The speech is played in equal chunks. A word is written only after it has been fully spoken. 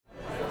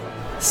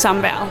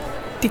samværet.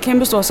 Det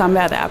kæmpe store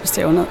samvær, der er på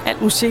stævnet. Al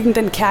musikken,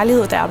 den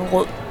kærlighed, der er på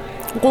Rod.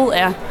 Rod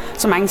er,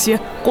 som mange siger,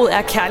 Rod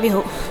er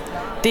kærlighed.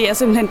 Det er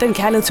simpelthen den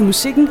kærlighed til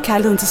musikken,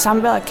 kærligheden til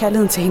samværet,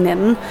 kærligheden til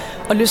hinanden,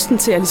 og lysten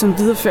til at ligesom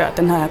videreføre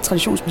den her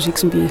traditionsmusik,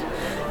 som vi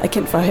er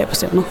kendt for her på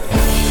stævnet.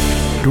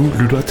 Du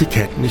lytter til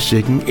Katten i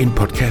Sækken, en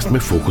podcast med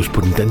fokus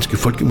på den danske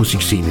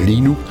folkemusikscene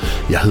lige nu.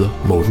 Jeg hedder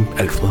Morten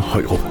Alfred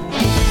Højrup.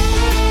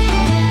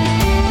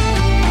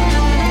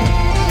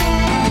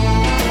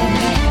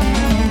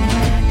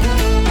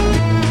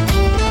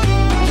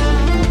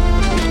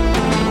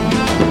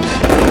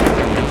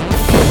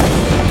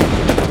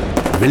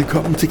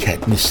 Velkommen til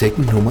Katten i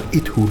Sækken nummer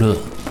 100.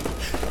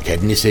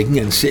 Katten i Sækken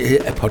er en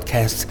serie af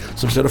podcasts,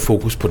 som sætter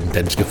fokus på den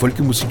danske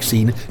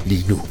folkemusikscene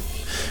lige nu.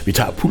 Vi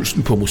tager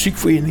pulsen på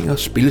musikforeninger,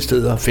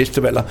 spillesteder,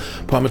 festivaler,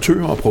 på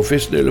amatører og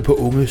professionelle, på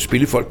unge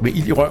spillefolk med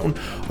ild i røven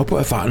og på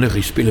erfarne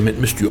rigsspillemænd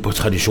med styr på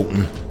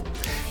traditionen.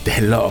 Det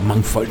handler om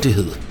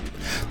mangfoldighed.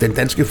 Den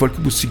danske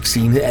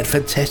folkemusikscene er et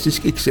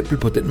fantastisk eksempel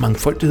på den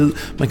mangfoldighed,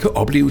 man kan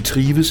opleve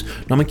trives,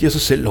 når man giver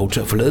sig selv lov til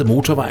at forlade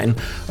motorvejen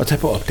og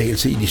tage på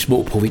opdagelse i de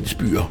små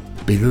provinsbyer,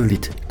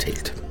 billedligt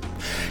talt.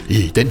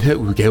 I den her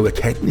udgave af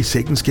Katten i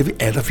Sækken skal vi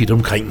allerfidt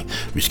omkring.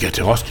 Vi skal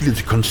til Roskilde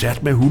til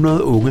koncert med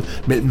 100 unge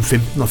mellem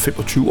 15 og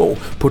 25 år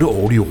på det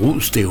årlige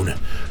Rodstævne.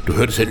 Du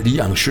hørte selv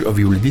lige arrangør og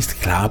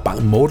violinist Clara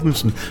Bang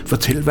Mortensen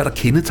fortælle, hvad der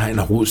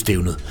kendetegner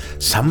Rodstævnet.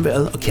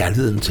 Samværet og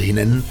kærligheden til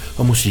hinanden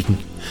og musikken.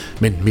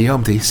 Men mere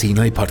om det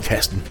senere i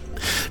podcasten.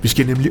 Vi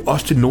skal nemlig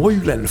også til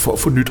Nordjylland for at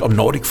få nyt om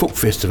Nordic Folk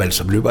Festival,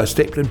 som løber af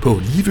stablen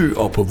på Livø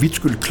og på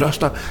Vitskyld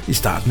Kloster i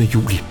starten af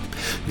juli.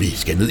 Vi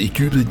skal ned i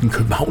dybet i den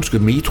københavnske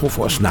metro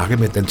for at snakke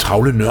med den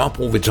travle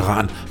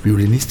Nørrebro-veteran,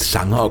 violinist,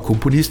 sanger og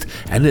komponist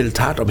Annette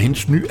Tart om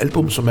hendes nye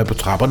album, som er på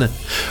trapperne.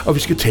 Og vi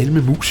skal tale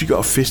med musiker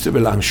og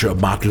festivalarrangør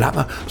Mark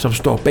Langer, som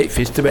står bag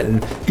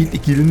festivalen Ild i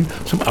Gilden,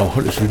 som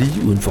afholdes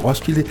lige uden for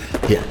Roskilde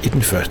her i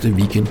den første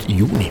weekend i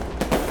juni.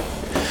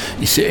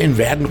 I serien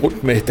Verden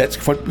rundt med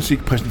dansk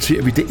folkmusik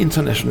præsenterer vi det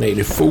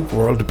internationale folk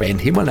world band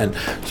Himmerland,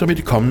 som i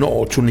de kommende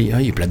år turnerer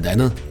i blandt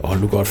andet, og hold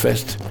nu godt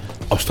fast,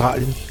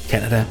 Australien,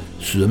 Canada,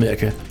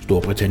 Sydamerika,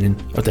 Storbritannien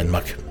og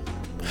Danmark.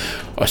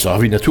 Og så har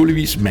vi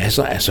naturligvis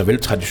masser af såvel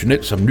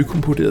traditionel som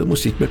nykomponeret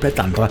musik med blandt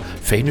andre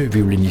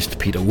Fanø-violinist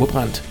Peter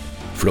Urbrandt,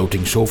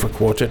 Floating Sofa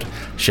Quartet,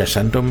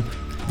 Shasandum,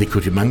 The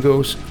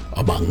Cutimangos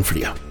og mange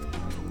flere.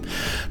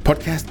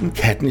 Podcasten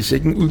Katten i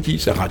Sækken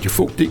udgives af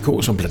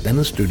Radiofolk.dk, som blandt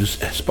andet støttes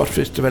af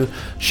Spotfestival,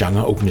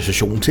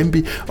 genreorganisationen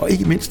Tempi og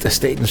ikke mindst af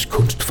Statens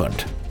Kunstfond.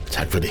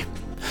 Tak for det.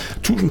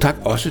 Tusind tak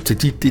også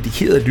til de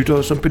dedikerede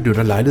lyttere, som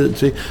benytter lejligheden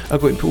til at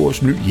gå ind på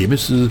vores nye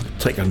hjemmeside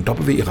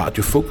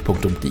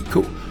www.radiofolk.dk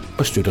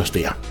og støtte os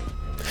der.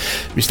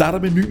 Vi starter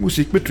med ny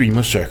musik med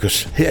Dreamer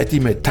Circus. Her er de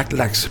med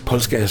Taklaks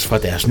Polskas fra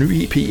deres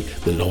nye EP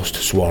The Lost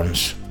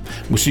Swans.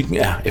 Musikken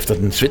er efter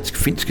den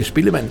svensk-finske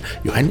spillemand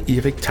Johan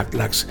Erik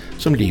Taklaks,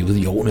 som levede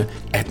i årene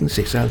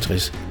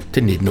 1856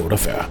 til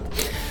 1948.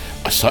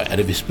 Og så er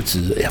det vist på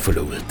tide, at jeg får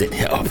lovet den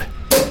her op.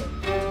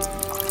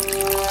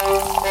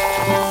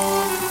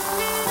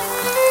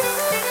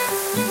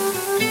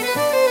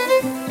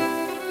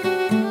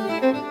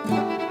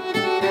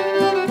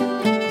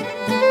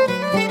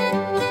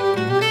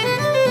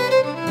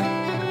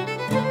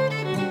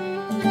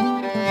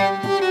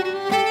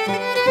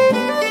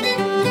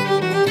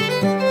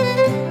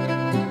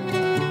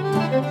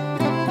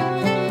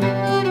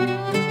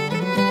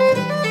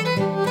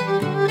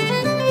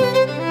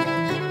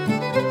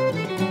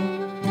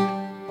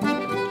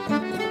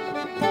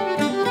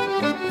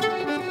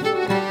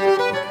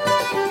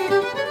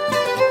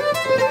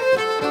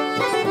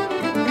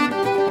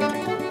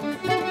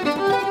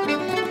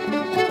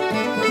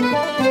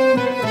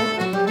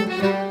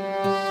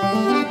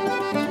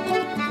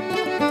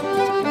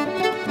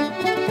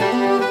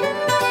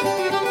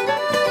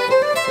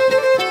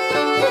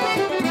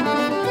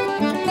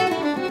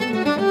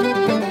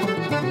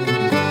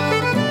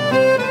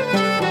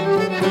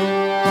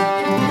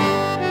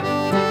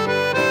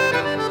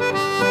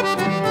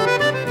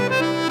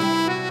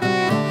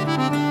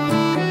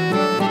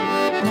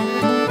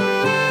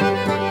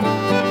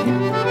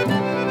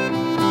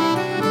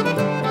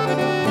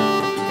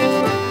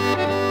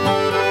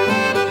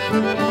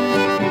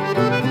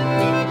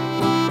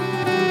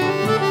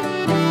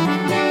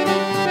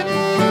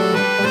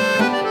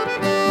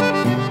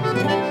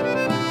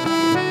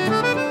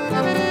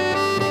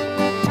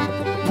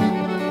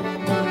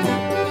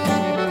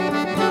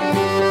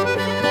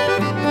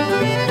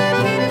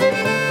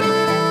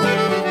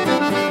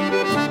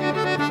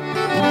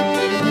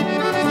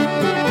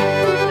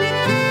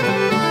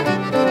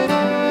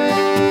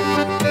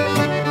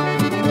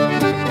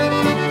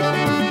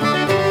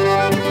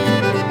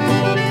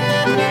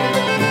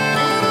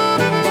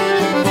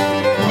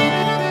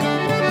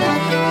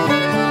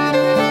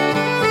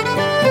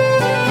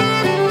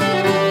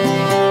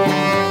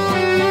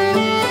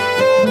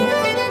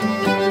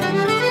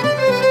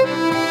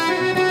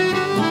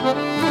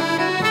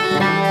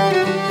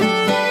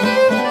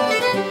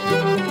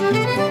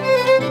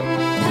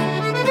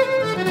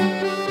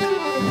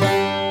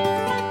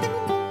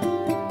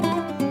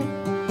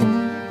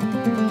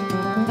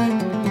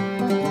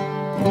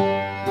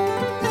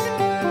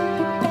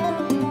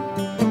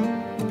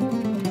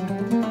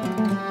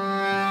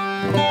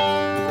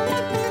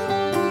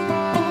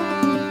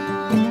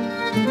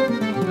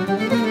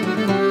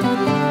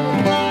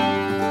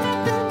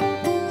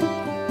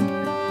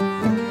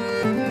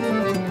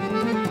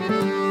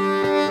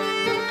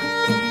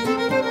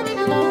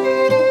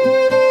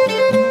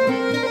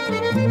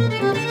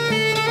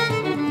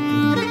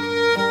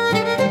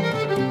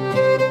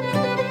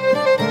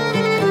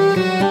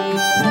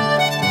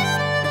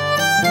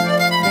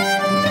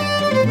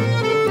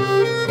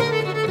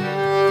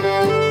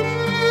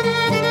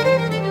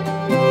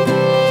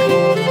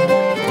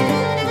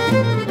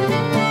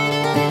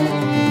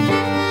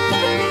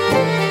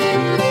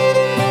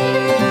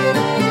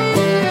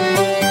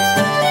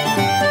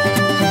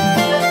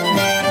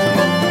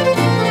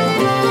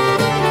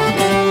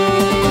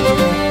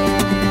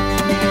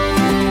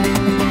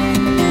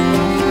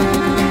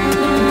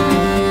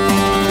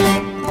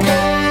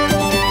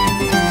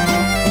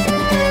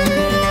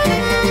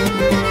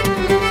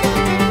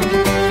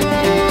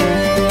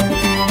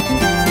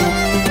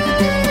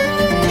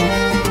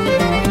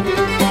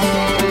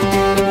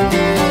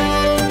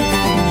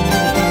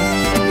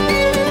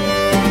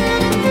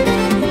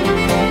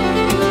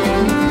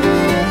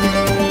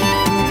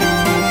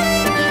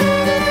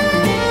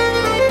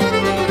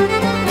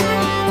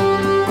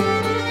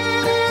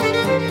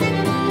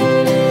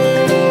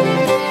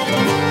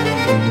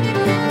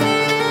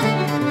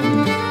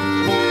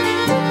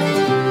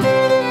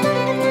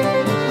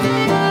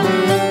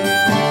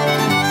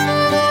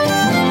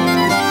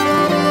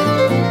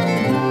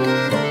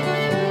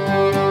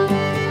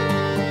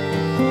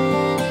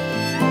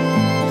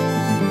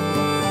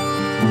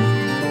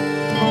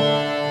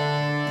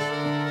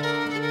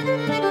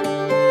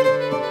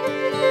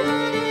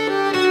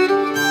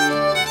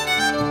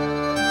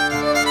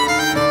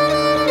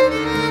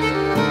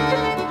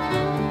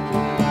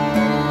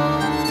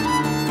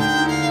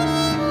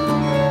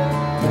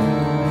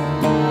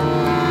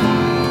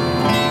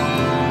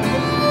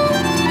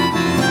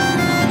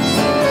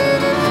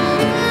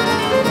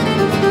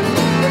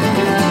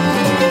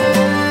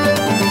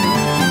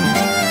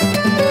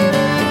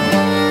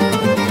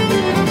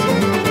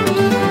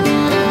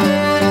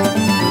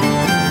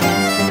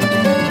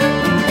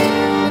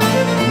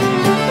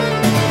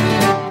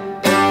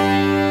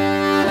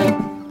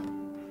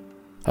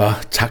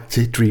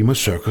 til Dreamer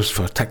Circus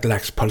for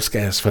Taklaks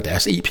Polskas for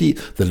deres EP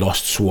The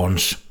Lost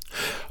Swans.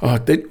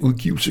 Og den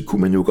udgivelse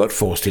kunne man jo godt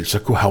forestille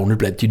sig kunne havne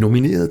blandt de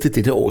nominerede til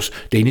dette års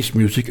Danish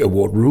Music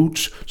Award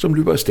Roots, som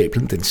løber af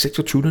stablen den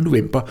 26.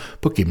 november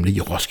på Gimle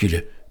i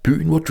Roskilde,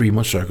 byen hvor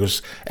Dreamer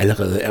Circus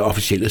allerede er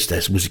officielle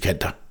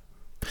statsmusikanter.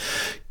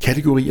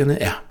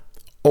 Kategorierne er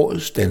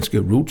Årets Danske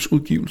Roots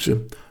udgivelse,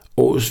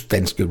 Årets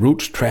Danske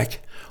Roots Track,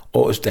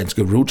 Årets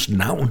Danske Roots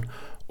Navn,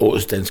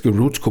 Årets Danske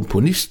Roots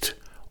Komponist,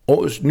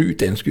 Årets Ny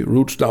Danske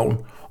Roots Navn,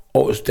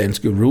 Årets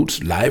Danske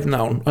Roots Live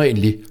Navn og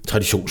endelig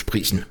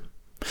Traditionsprisen.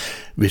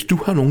 Hvis du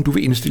har nogen, du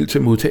vil indstille til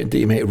at modtage en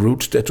DMA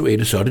Roots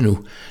statuette, så er det nu.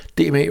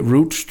 DMA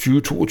Roots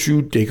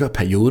 2022 dækker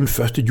perioden 1.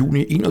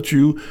 juni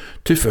 2021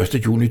 til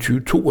 1. juni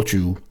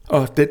 2022,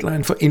 og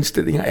deadline for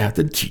indstillinger er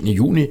den 10.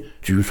 juni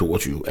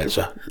 2022,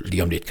 altså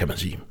lige om lidt, kan man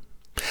sige.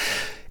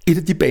 Et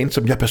af de bands,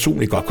 som jeg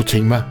personligt godt kunne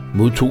tænke mig,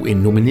 modtog en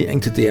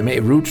nominering til DMA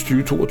Roots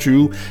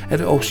 2022, er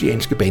det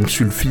oceanske band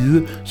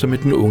Sylfide, som med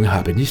den unge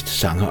harpenist,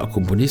 sanger og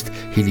komponist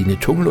Helene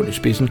Tungelund i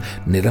spidsen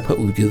netop har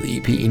udgivet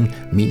EP'en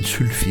Min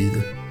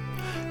Sylfide.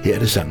 Her er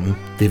det sangen,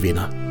 Det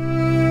Vender.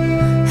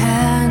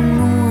 Her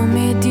nu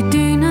midt i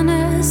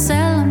dynerne,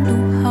 selvom du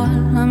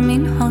holder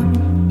min hånd.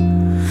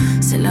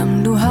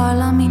 Selvom du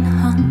holder min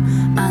hånd.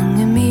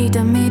 Mange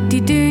meter midt i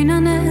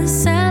dynerne,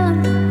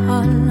 selvom du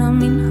holder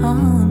min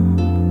hånd.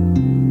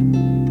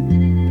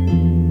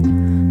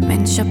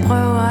 Mens jeg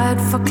prøver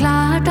at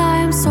forklare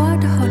dig om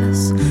sorte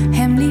hullers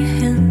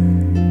hemmelighed.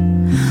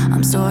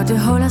 Om sorte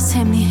hullers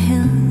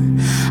hemmelighed.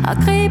 Og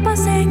griber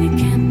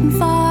sengekanten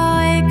for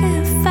at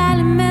ikke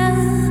falde med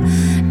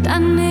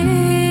dernede.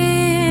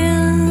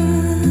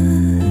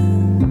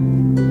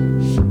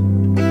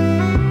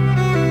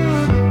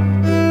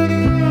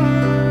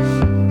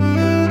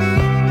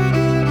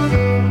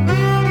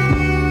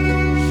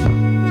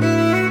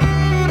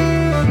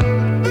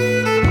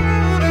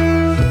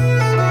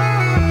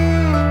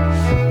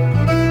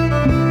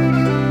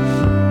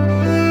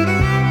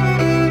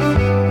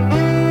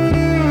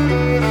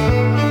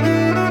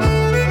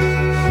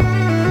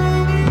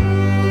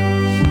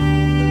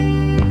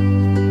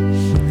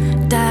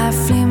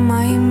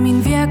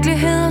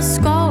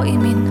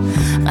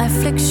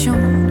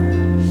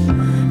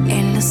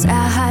 Ellers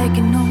er her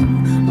ikke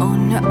nogen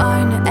onde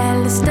øjne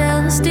alle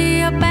steder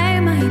stiger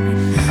bag mig i min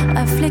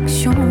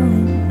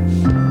refleksion.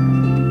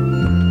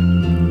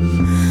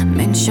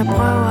 Mens jeg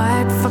prøver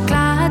at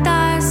forklare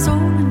dig, at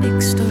solen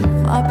ikke stod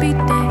op i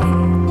dag.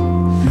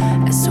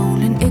 At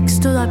solen ikke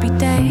stod op i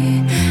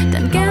dag.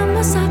 Den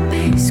gemmer sig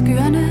bag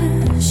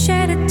skyerne,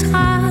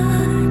 sjældetræt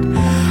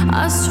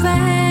og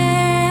svag.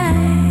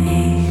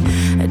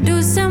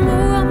 Du ser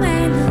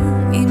murmalet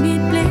i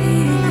mit blik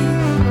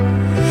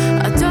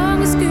og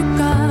tunge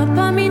skygger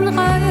på min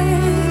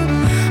ryg.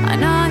 Og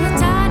når jeg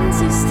tager den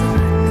sidste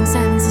retning,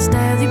 sanser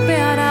stadig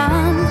beder dig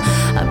om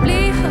at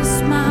blive hos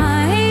mig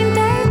en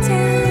dag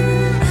til.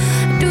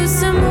 Du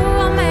ser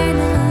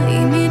murmalet i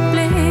mit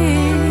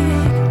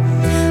blik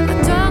og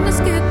tunge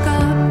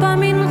skygger på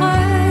min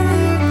ryg.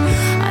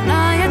 Og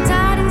når jeg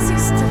tager den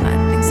sidste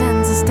retning,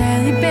 sanser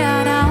stadig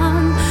beder dig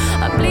om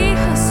at blive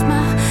hos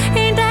mig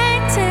en dag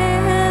til,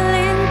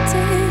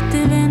 indtil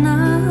det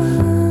vender.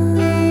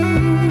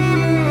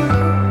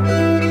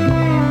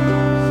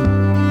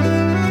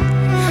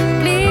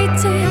 Bliv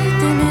til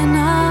det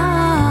vender.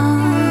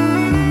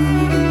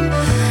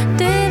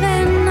 Det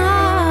vender.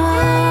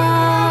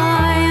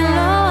 Jeg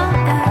lover,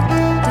 at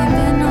det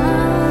vender.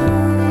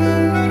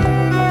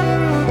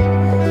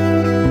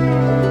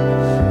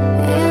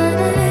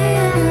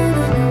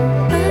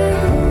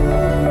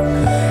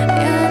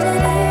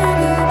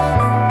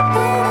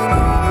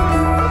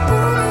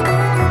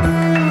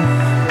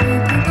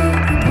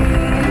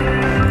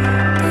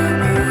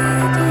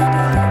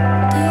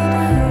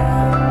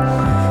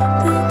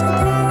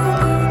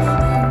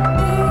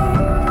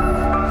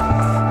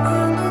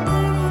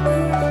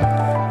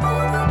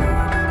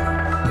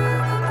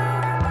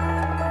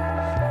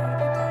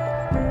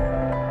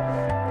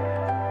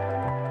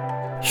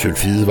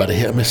 Sylfide var det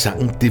her med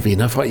sangen Det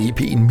Vender fra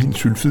EP'en Min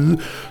Sylfide,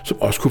 som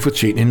også kunne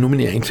fortjene en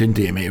nominering til en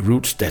DMA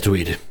Roots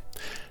statuette.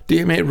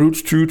 DMA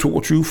Roots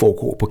 2022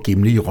 foregår på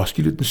Gimle i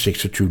Roskilde den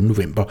 26.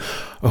 november,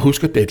 og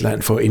husk at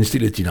deadline for at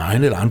indstille dine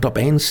egne eller andre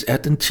bands er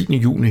den 10.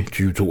 juni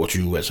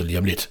 2022, altså lige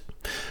om lidt.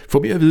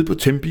 Få mere at vide på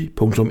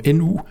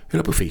tempi.nu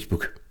eller på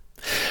Facebook.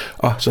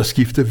 Og så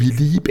skifter vi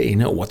lige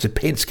bane over til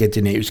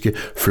pan-skandinaviske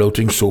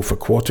Floating Sofa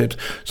Quartet,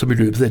 som i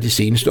løbet af de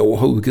seneste år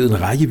har udgivet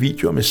en række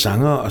videoer med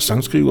sangere og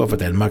sangskrivere fra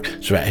Danmark,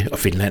 Sverige og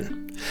Finland.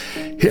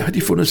 Her har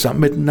de fundet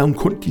sammen med den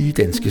navnkundige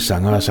danske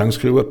sanger og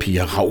sangskriver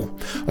Pia Rav,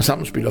 og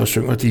sammen spiller og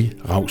synger de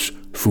Ravs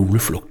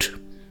Fugleflugt.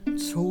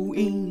 To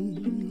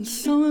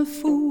ensomme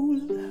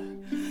fugle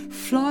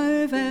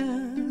fløj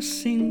hver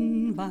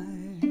sin vej.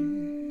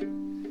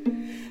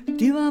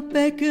 De var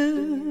begge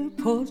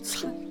på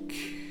træk.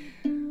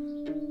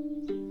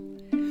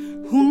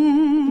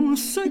 Hun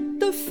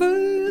søgte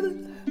føde,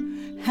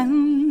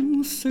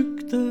 han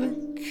søgte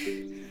væk.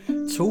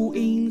 To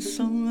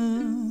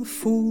ensomme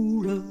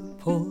fugle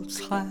på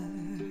træk.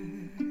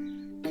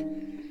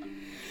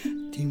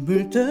 De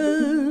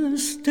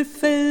mødtes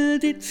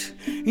tilfældigt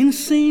en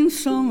sen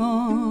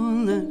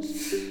sommernat,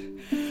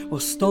 hvor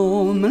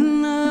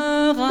stormene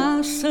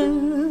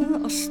rasede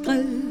og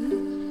stred.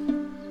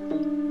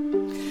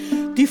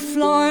 De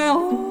fløj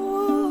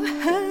over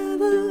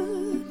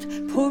havet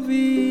på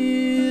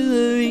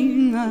hvide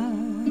vinger,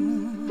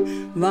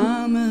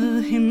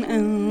 varmede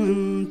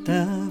hinanden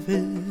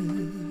derved.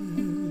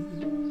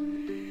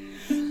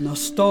 Når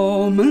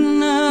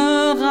stormene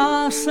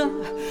raser,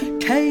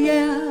 kan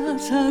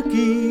hjerter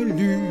give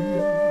lyd,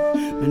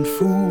 men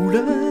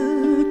fugle,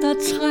 der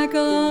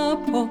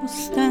trækker på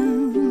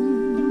stand,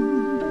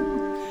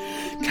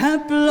 kan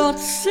blot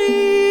se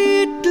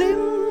et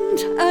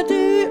glimt af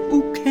det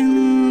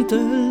ukendte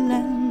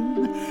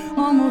land,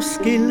 og må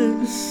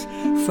skilles,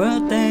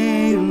 før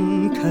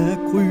dagen kan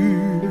gry.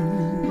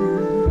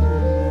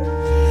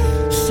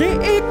 Se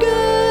ikke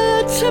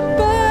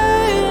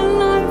tilbage,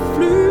 nej,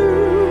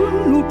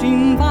 flyv nu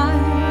din vej,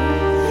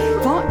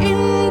 for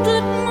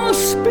intet må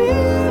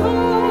spire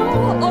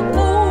og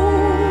gro.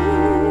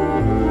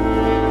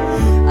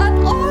 At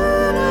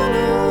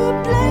øjnene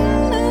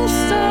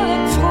blændes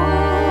af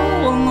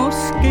tårer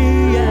måske,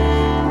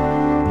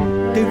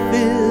 det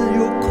ved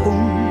jo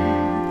kun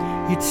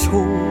I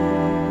to.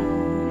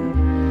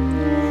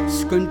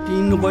 Skønt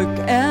din ryg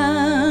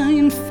er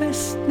en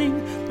fæstning,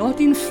 og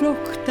din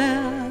flugt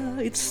er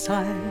et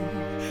sejl,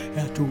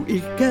 er du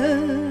ikke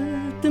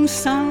den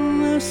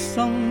samme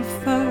som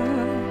før.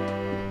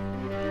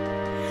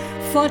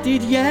 For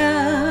dit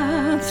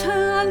hjerte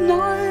er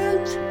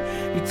nøgent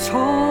i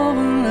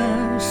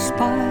tårernes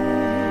spejl,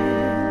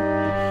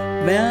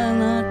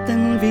 værner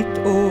den vidt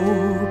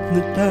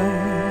åbne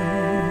dør.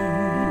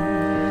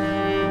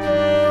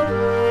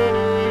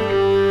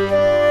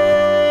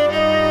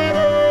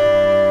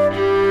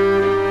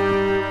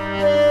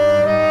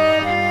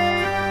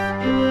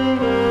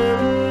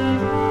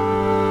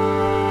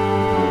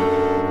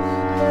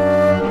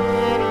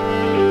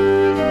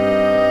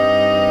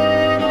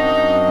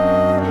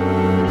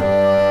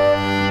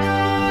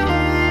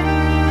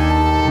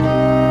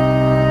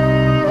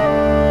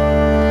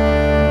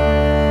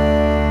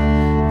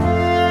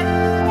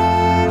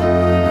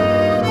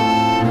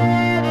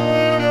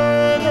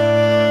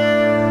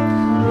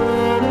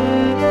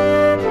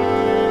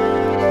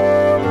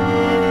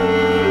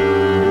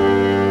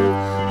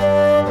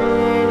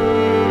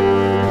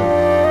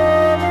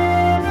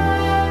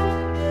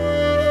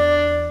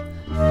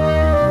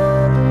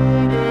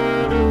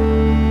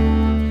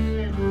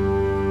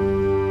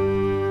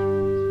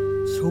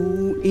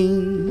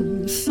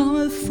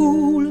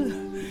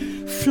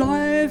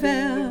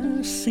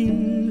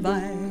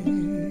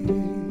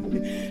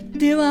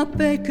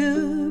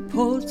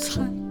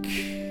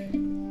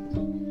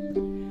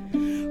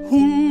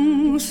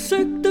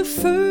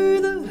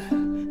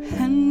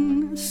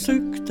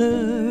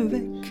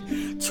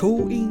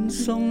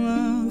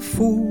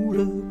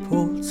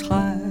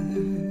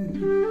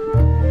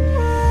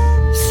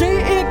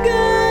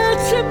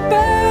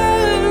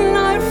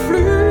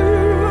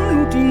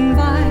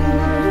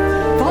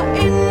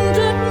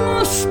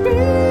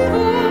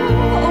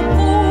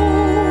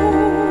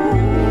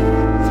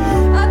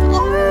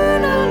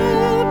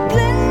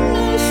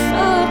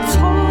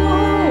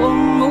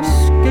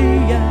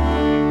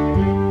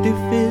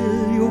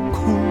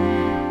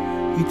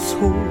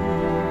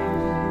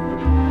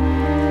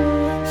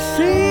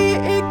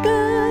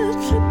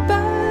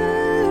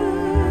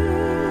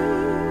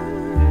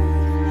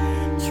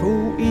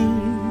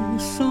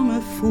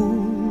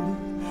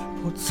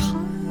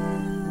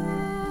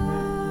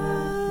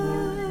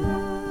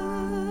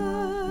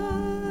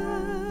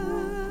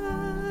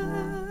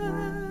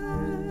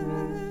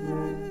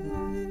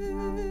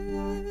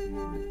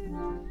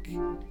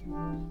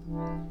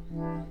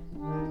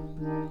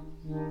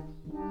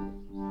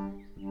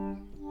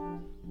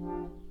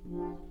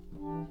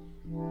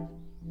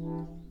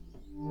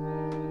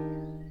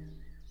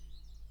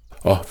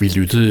 Og vi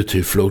lyttede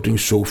til Floating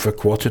Sofa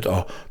Quartet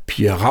og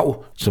Pia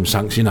Rav, som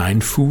sang sin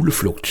egen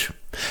Fugleflugt.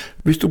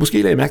 Hvis du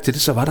måske lagde mærke til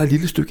det, så var der et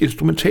lille stykke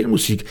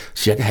instrumentalmusik,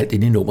 cirka halvt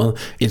inde i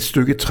nummeret. Et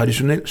stykke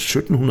traditionel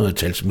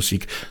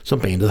 1700-talsmusik, som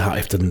bandet har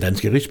efter den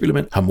danske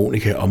rigsspillermand,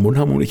 harmonika og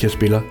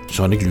mundharmonikaspiller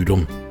Sonic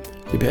Lydum.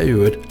 Det bærer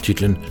jo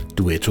titlen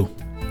Duetto.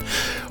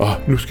 Og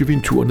nu skal vi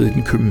en tur ned i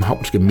den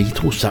københavnske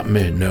metro sammen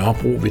med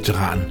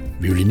Nørrebro-veteran,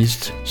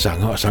 violinist,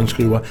 sanger og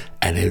sangskriver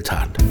Anne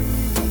Eltart.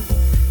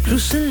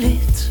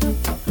 Pludseligt,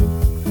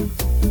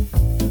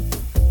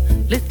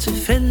 lidt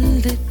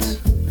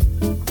tilfældigt,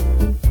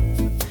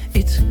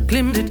 et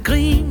glimt, et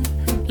grin,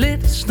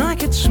 lidt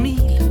snak, et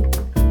smil,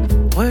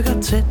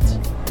 rykker tæt.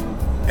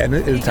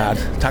 Anne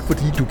Eltart, tak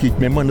fordi du gik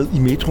med mig ned i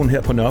metroen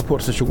her på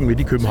Nørreport station midt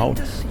i København.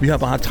 Vi har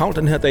bare travlt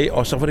den her dag,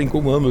 og så var det en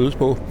god måde at mødes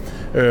på.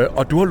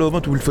 Og du har lovet mig,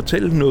 at du vil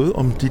fortælle noget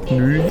om dit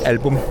nye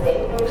album.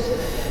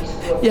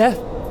 Ja,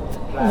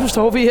 nu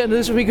står vi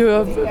hernede, så vi kan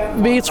høre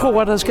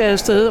metroer, der skal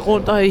afsted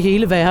rundt og i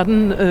hele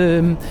verden.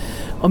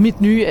 Og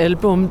mit nye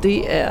album,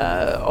 det er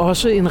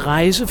også en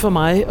rejse for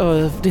mig,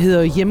 og det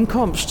hedder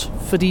Hjemkomst,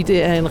 fordi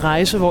det er en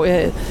rejse, hvor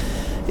jeg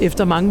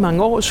efter mange,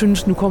 mange år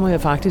synes, nu kommer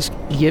jeg faktisk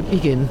hjem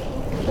igen.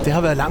 Det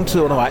har været lang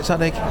tid undervejs, har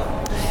det ikke?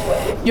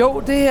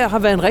 Jo, det her har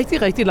været en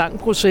rigtig, rigtig lang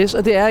proces,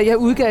 og det er, jeg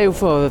udgav jo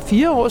for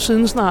 4 år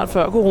siden snart,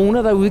 før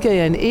corona, der udgav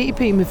jeg en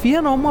EP med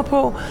 4 numre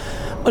på,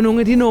 og nogle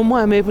af de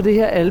numre er med på det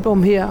her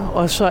album her,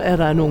 og så er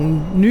der nogle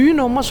nye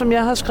numre, som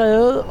jeg har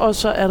skrevet, og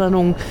så er der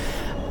nogle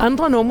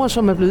andre numre,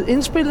 som er blevet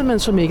indspillet, men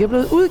som ikke er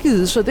blevet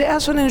udgivet. Så det er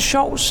sådan en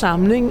sjov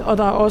samling, og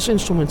der er også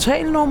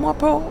instrumentalnumre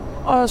på,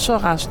 og så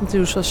resten, det er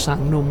jo så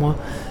sangnumre.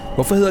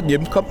 Hvorfor hedder den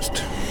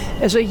Hjemkomst?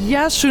 Altså,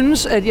 jeg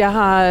synes, at jeg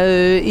har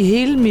i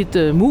hele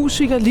mit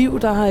musikerliv,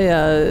 der har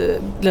jeg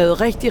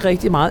lavet rigtig,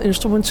 rigtig meget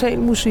instrumental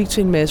musik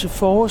til en masse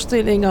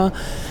forestillinger,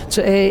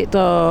 teater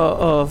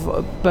og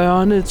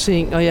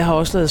børneting, og jeg har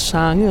også lavet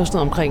sange og sådan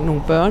noget omkring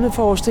nogle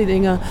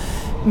børneforestillinger.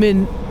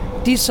 Men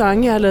de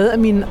sange, jeg har lavet af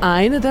mine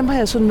egne, dem har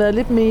jeg sådan været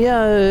lidt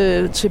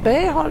mere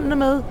tilbageholdende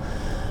med.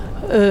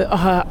 Og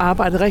har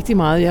arbejdet rigtig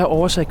meget. Jeg har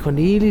oversat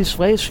Cornelis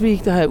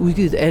Vreeswijk, der har jeg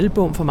udgivet et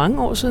album for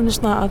mange år siden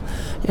snart.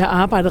 Jeg har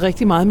arbejdet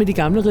rigtig meget med de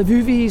gamle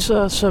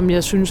revyviser, som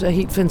jeg synes er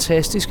helt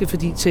fantastiske,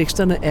 fordi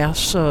teksterne er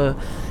så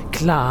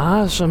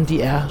klare, som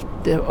de er.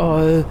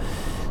 Og,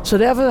 så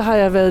derfor har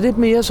jeg været lidt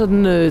mere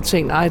sådan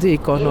tænkt, nej, det er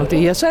ikke godt nok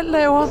det, jeg selv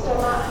laver.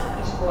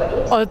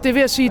 Og det vil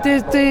jeg sige,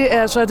 det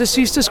er så det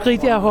sidste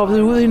skridt, jeg har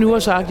hoppet ud i nu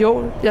og sagt,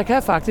 jo, jeg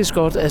kan faktisk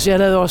godt. Altså, jeg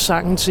lavede også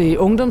sangen til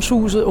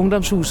Ungdomshuset.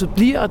 Ungdomshuset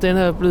bliver, og den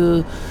er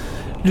blevet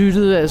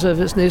lyttet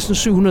altså næsten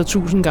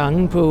 700.000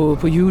 gange på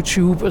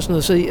YouTube og sådan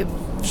noget.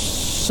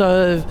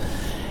 Så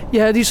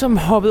jeg har ligesom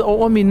hoppet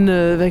over min,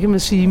 hvad kan man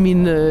sige,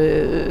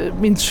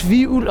 min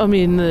tvivl og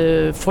min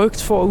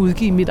frygt for at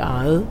udgive mit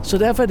eget. Så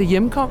derfor er det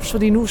Hjemkomst,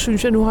 fordi nu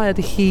synes jeg, nu har jeg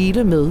det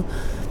hele med.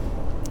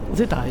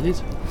 Det er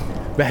dejligt.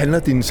 Hvad handler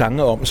dine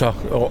sange om så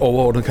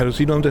overordnet? Kan du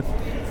sige noget om det?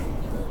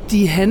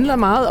 De handler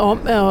meget om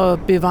at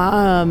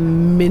bevare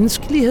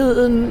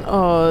menneskeligheden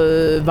og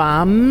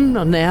varmen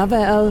og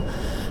nærværet,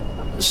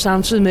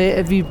 samtidig med,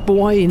 at vi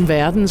bor i en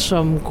verden,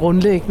 som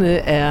grundlæggende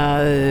er,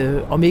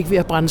 om ikke ved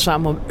at brænde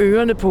sammen om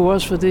ørerne på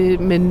os,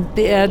 men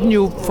det er den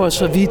jo for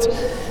så vidt.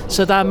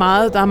 Så der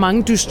er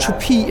mange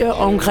dystopier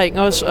omkring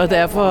os, og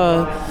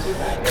derfor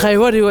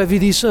kræver det jo, at vi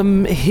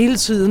ligesom hele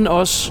tiden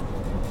også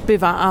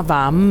bevarer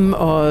varmen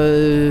og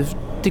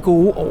det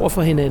gode over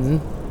for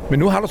hinanden. Men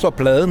nu har du så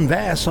pladen. Hvad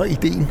er så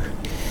ideen?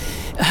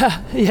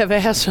 Ja,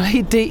 hvad er så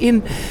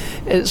ideen?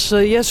 Altså,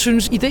 jeg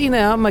synes, ideen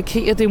er at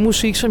markere det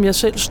musik, som jeg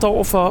selv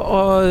står for,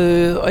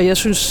 og jeg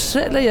synes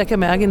selv, at jeg kan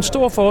mærke en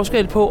stor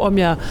forskel på, om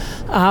jeg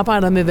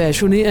arbejder med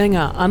versionering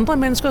af andre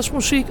menneskers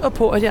musik, og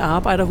på, at jeg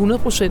arbejder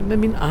 100% med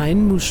min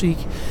egen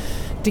musik.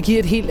 Det giver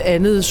et helt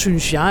andet,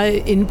 synes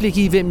jeg, indblik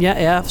i, hvem jeg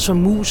er som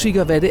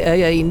musiker, hvad det er,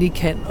 jeg egentlig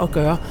kan og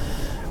gør.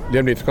 Lige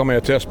om lidt, så kommer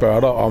jeg til at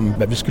spørge dig om,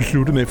 hvad vi skal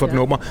slutte med for et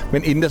nummer.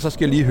 Men inden da, så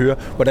skal jeg lige høre,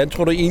 hvordan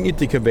tror du egentlig,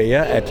 det kan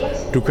være, at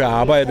du kan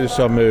arbejde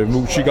som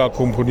musiker og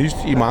komponist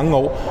i mange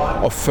år,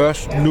 og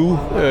først nu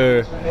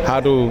har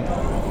du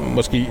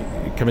måske,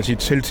 kan man sige,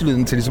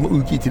 selvtilliden til ligesom at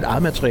udgive dit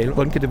eget materiale.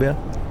 Hvordan kan det være?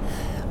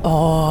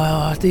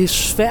 Det er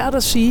svært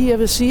at sige. Jeg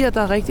vil sige, at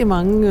der er rigtig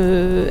mange...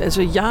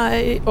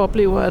 jeg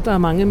oplever, at der er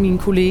mange af mine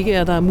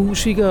kollegaer, der er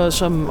musikere,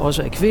 som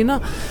også er kvinder,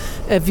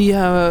 at vi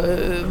har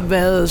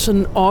været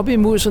sådan op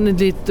imod sådan en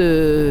lidt...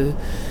 det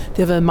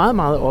har været meget,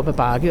 meget op ad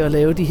bakke at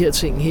lave de her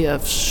ting her,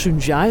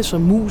 synes jeg,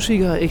 som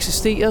musiker,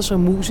 eksisterer som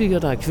musiker,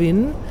 der er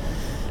kvinde.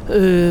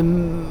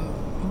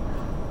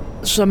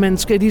 Så man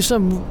skal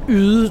ligesom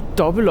yde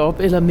dobbelt op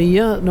eller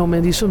mere, når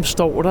man ligesom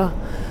står der.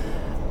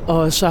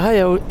 Og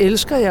så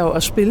elsker jeg jo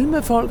at spille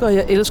med folk, og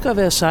jeg elsker at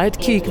være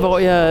sidekick, hvor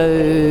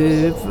jeg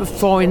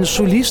får en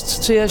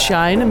solist til at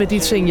shine med de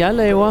ting, jeg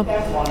laver.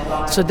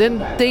 Så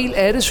den del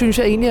af det, synes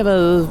jeg egentlig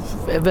har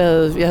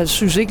været jeg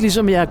synes ikke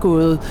ligesom, jeg har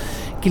gået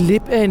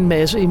glip af en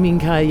masse i min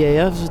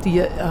karriere, fordi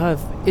jeg har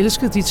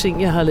elsket de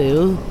ting, jeg har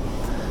lavet.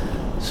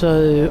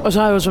 Og så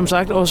har jeg jo som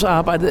sagt også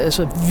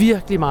arbejdet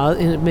virkelig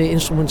meget med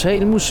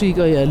instrumental musik,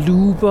 og jeg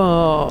looper,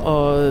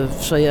 og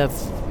så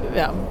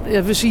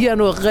jeg vil sige, at jeg er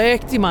nået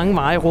rigtig mange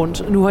veje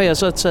rundt. Nu har jeg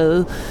så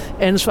taget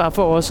ansvar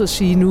for også at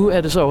sige, nu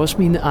er det så også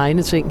mine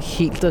egne ting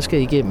helt, der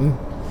skal igennem.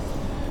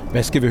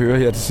 Hvad skal vi høre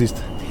her til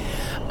sidst?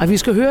 Og vi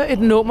skal høre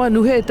et nummer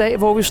nu her i dag,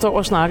 hvor vi står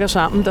og snakker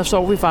sammen. Der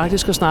står vi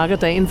faktisk og snakker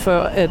dagen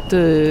før, at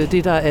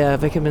det der er,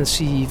 hvad kan man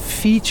sige,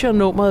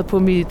 feature-nummeret på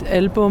mit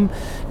album,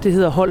 det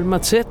hedder Hold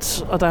mig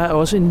tæt, og der er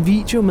også en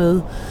video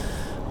med.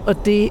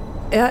 Og det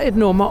er et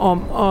nummer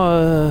om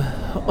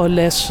at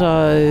lade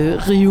sig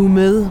rive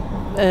med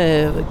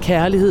af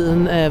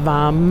kærligheden, af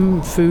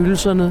varmen,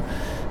 følelserne,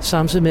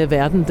 samtidig med at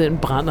verden den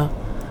brænder.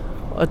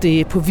 Og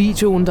det på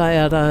videoen, der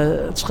er der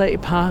 3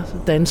 par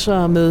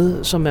dansere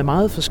med, som er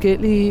meget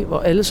forskellige,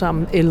 og alle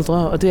sammen ældre.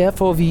 Og det er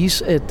for at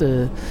vise, at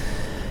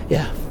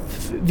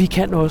vi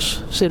kan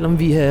også, selvom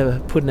vi er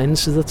på den anden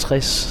side af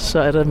 60, så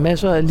er der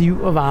masser af liv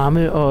og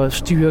varme og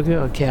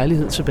styrke og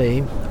kærlighed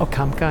tilbage. Og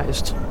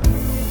kampgejst.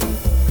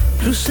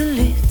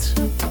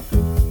 Pludseligt,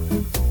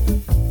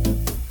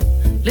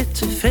 lidt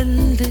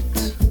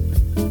tilfældigt,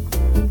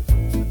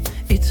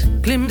 et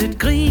glimt, et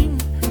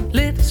grin,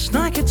 lidt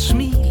snak, et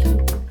smil,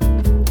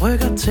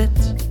 rykker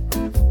tæt,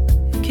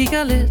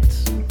 kigger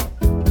lidt,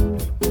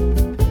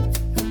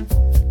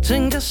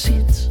 tænker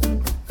sit.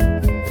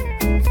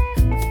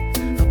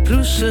 Og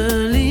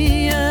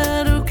pludselig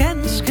er du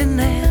ganske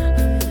nær.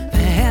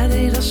 Hvad er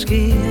det, der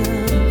sker?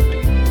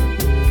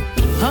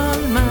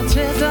 Hold mig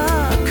tæt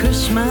og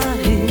kys mig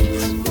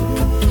helt.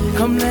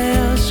 Kom,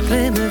 lad os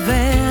glemme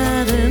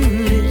verden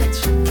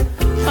lidt.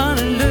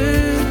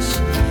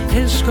 Åndeløs,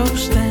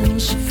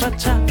 elskovsdans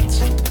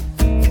fortabt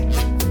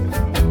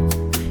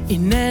i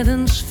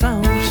nattens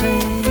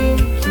fountain.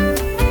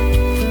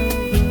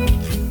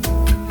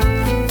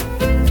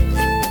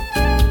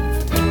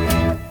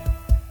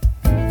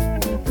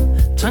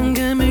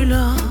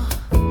 Tankemøller,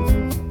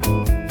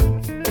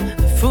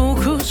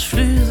 fokus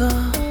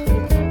flyder,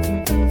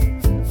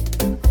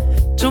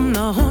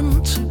 tumler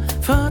rundt,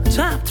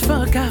 fortabt,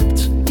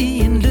 forgabt i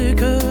en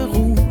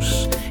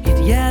lykkerus.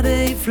 Et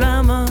hjerte i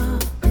flammer,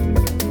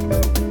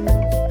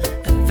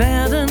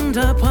 verden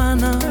der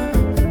brænder.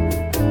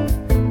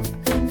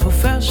 På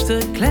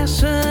første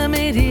klasse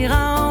midt i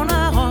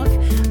Ragnarok,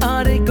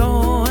 og det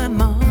går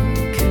amok.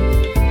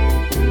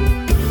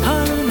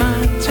 Hold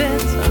mig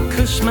tæt og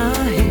kys mig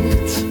helt.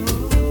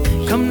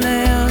 Kom,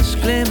 lad os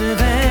glemme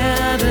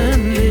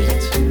verden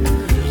lidt.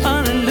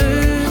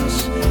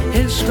 Åndeløs,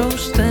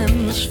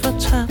 elskovsdans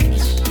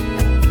fortabt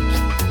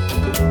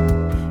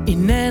i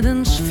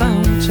nattens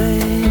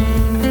fountain.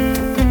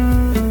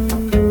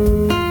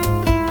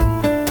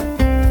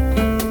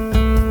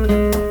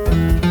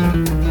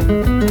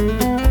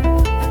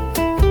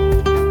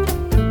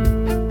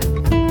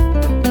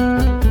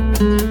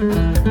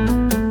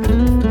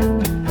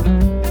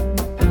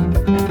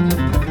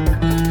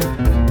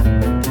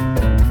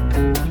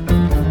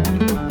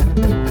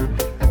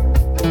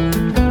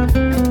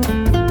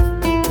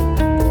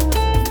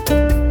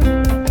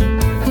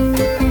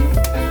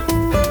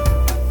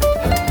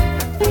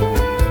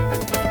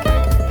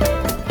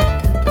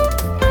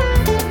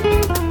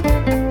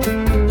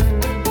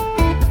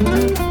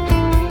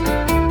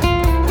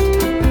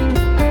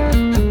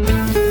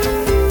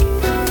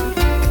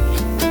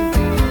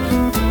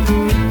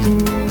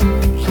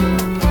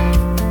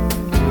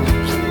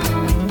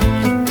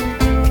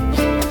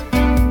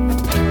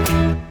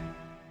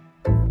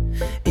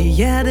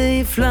 Hjerte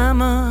i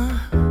flammer,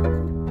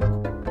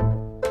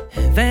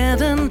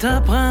 verden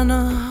der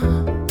brænder.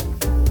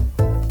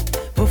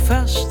 På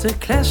første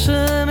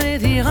klasse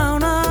midt i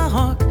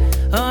Ragnarok,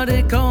 og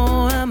det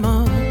går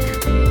amok.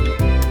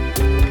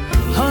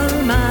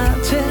 Hold mig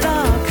tæt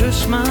og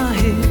kys mig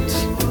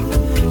helt.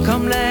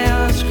 Kom, lad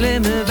os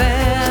glemme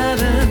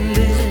verden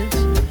lidt.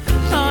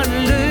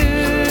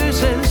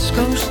 Åndeløs,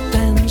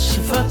 elskovsdans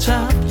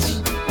fortabt.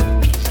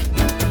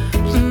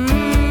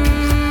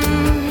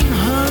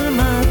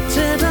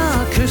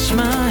 Kys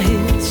mig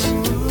helt.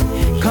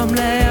 Kom,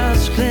 lad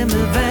os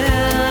glemme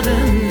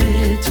verden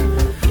lidt.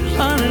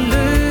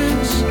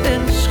 Åndeløs,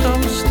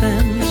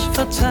 elskovsdans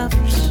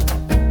fortabt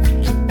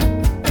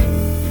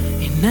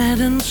i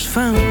nattens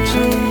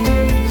fountain.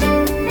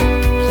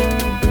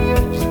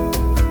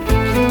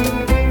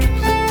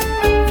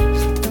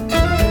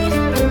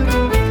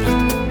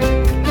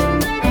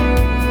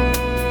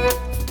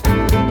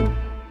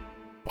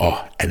 Og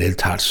Anel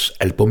Tarts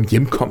album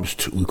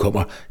Hjemkomst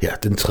udkommer her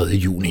den 3.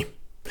 juni.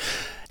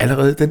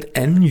 Allerede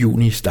den 2.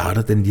 juni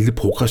starter den lille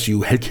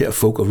progressive Halkær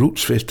Folk og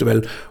Roots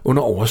Festival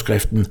under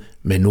overskriften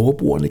Med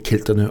nordboerne,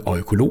 kelterne og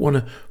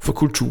økologerne for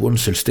kulturen,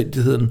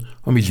 selvstændigheden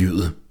og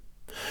miljøet.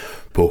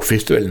 På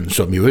festivalen,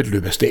 som i øvrigt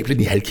løber stablen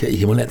i Halkær i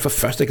Himmerland for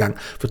første gang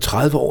for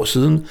 30 år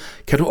siden,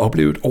 kan du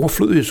opleve et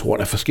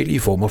overflødighedshorn af forskellige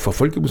former for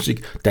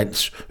folkemusik,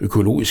 dans,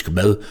 økologisk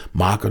mad,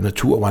 mark- og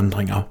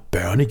naturvandringer,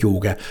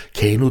 børneyoga,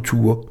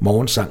 kanoture,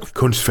 morgensang,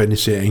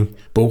 kunstfanisering,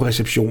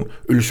 bogreception,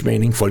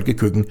 ølsmagning,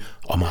 folkekøkken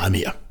og meget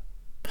mere.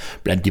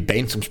 Blandt de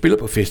bands, som spiller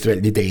på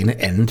festivalen i dagene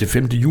 2. til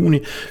 5. juni,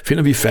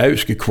 finder vi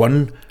færøske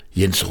Kvon,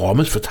 Jens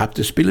Rommes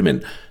Fortabte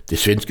Spillemænd, det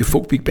svenske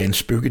folkbigband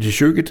Spøke til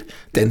Sjøket,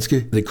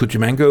 danske The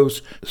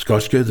Kutchimangos,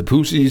 skotske The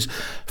Pussies,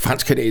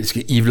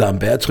 fransk-kanadiske Yves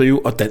Lambert Trio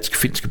og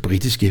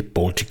dansk-finske-britiske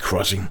Baltic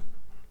Crossing.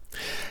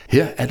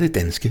 Her er det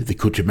danske The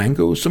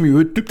Kutchimangos, som jo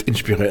er dybt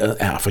inspireret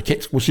af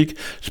afrikansk musik,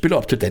 spiller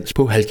op til dans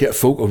på Halkær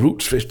Folk og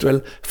Roots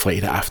Festival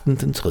fredag aften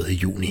den 3.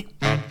 juni.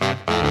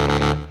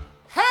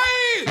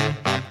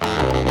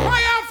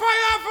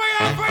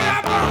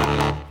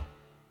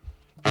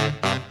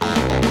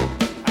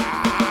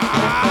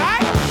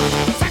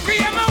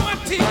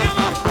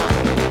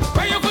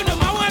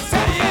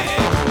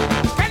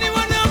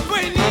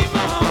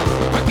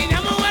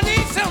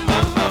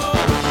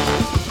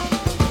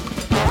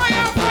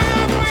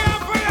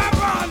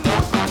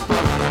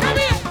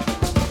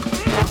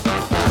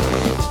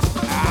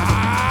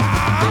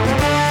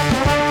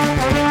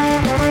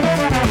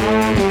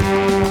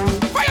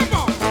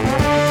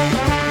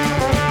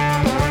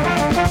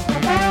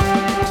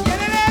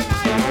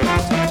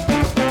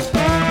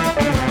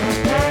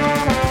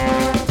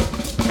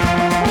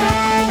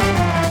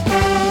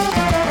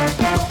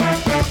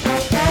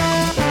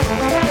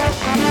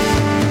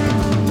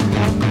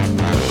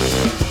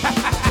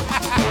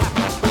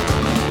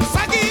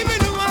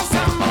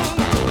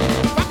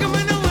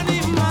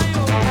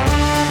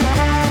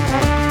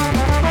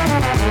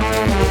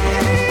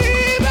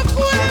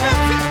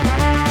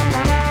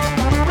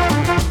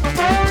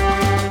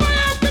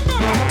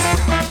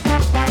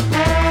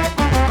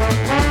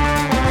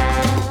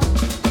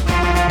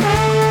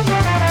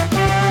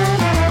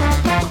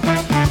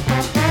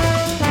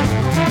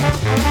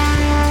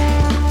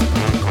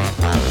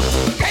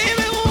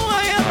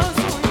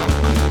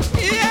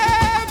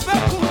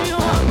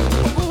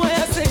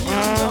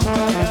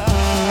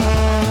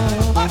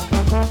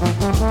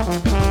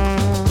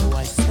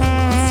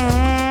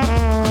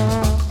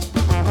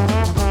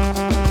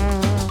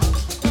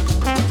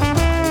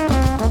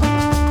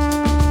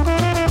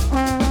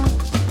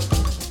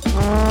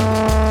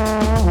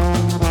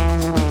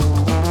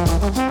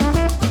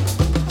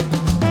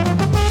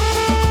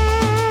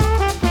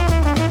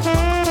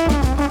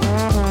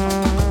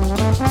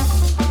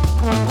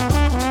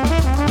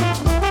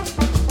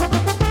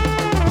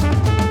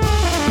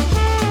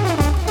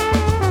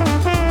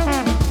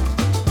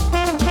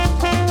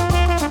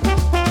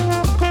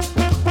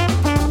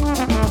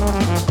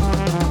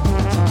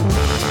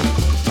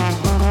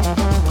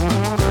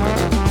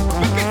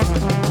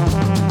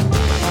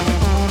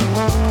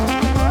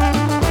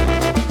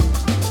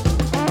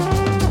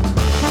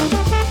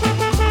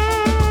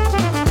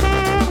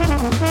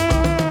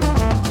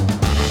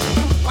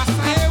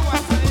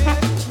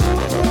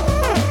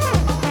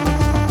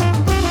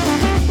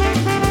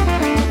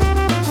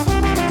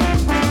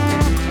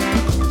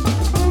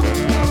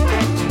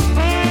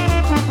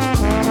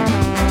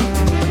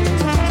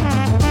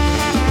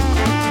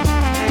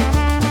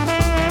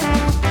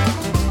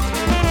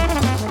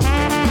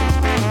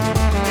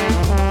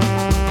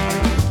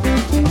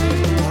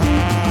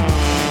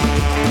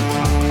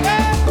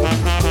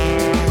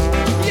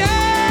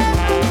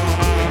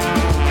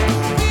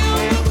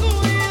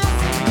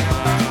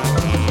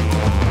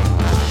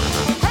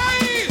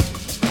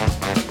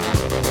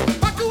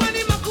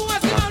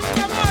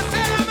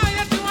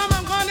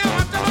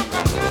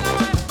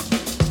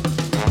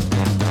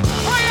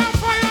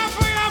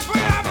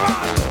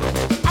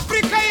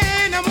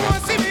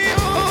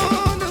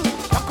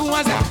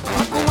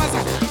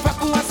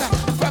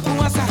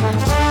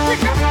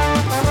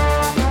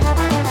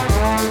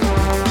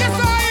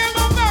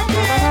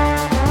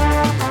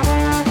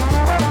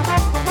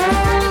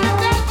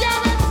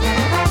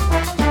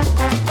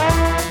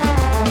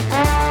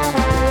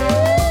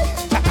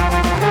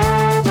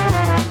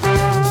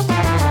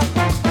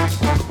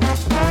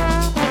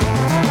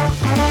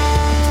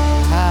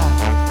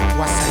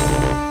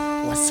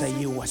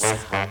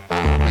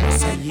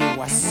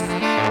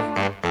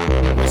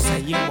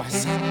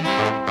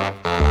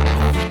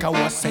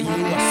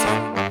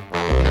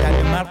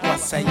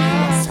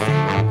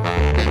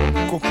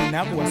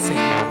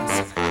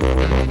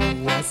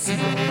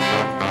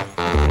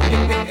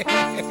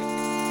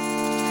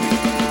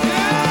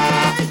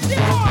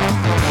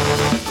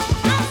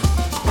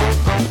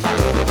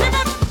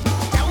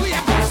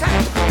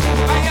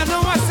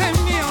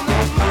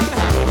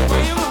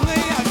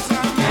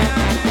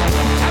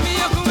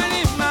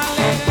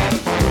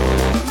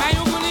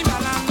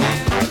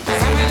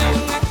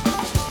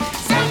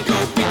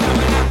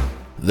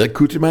 The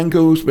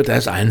Kutimangos med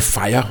deres egen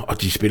Fire,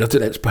 og de spiller til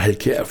dans på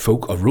Halkær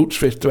Folk og Roots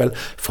Festival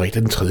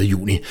fredag den 3.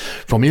 juni.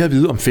 For mere at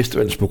vide om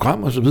festivalens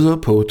program og så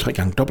videre på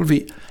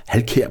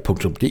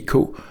www.halkær.dk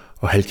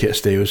og Halkær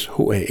staves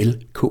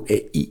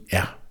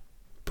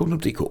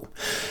HALKAIR.dk.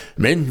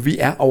 Men vi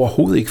er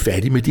overhovedet ikke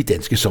færdige med de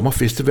danske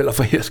sommerfestivaler,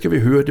 for her skal vi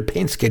høre det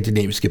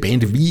pan-skandinaviske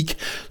band Vik,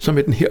 som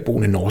med den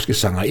herboende norske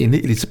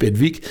sangerinde Elisabeth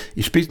Vik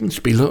i spidsen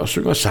spiller og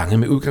synger sange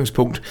med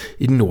udgangspunkt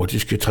i den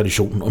nordiske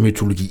tradition og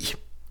mytologi.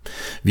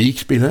 Vik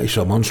spiller i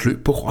sommerens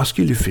løb på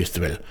Roskilde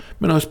Festival,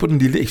 men også på den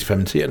lille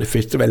eksperimenterende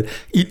festival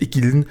Ild i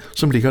Gilden,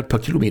 som ligger et par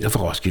kilometer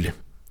fra Roskilde.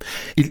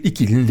 Ild i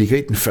Gilden ligger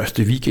i den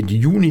første weekend i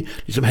juni,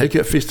 ligesom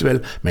Halkær Festival,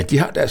 men de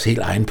har deres helt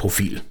egen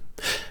profil.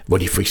 Hvor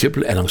de for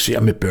eksempel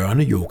annoncerer med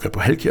børneyoga på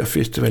Halkær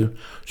Festival,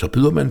 så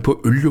byder man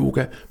på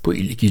ølyoga på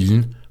Ild i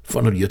Gilden,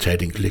 for når lige at tage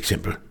et enkelt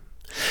eksempel.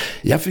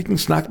 Jeg fik en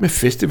snak med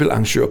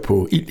festivalarrangør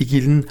på Ild i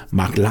Gilden,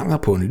 Mark Langer,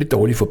 på en lidt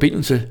dårlig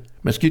forbindelse.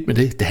 Men skidt med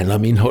det handler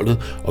om indholdet,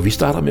 og vi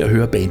starter med at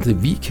høre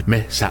bandet Vik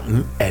med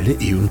sangen Alle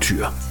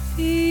Eventyr.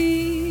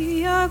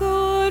 Jeg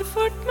går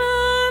fort,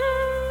 men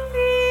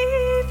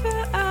livet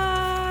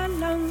er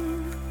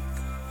langt.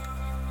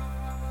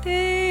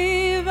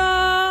 Det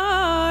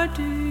var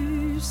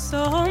du,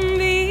 som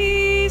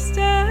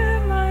viste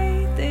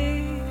mig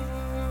det.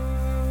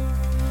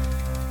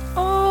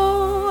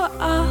 Og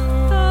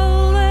at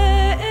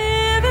alle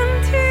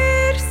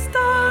eventyr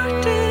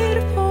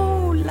starter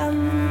på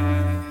land.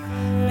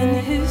 Men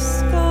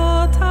husk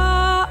at ta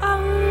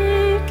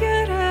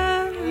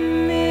ankeret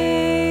med.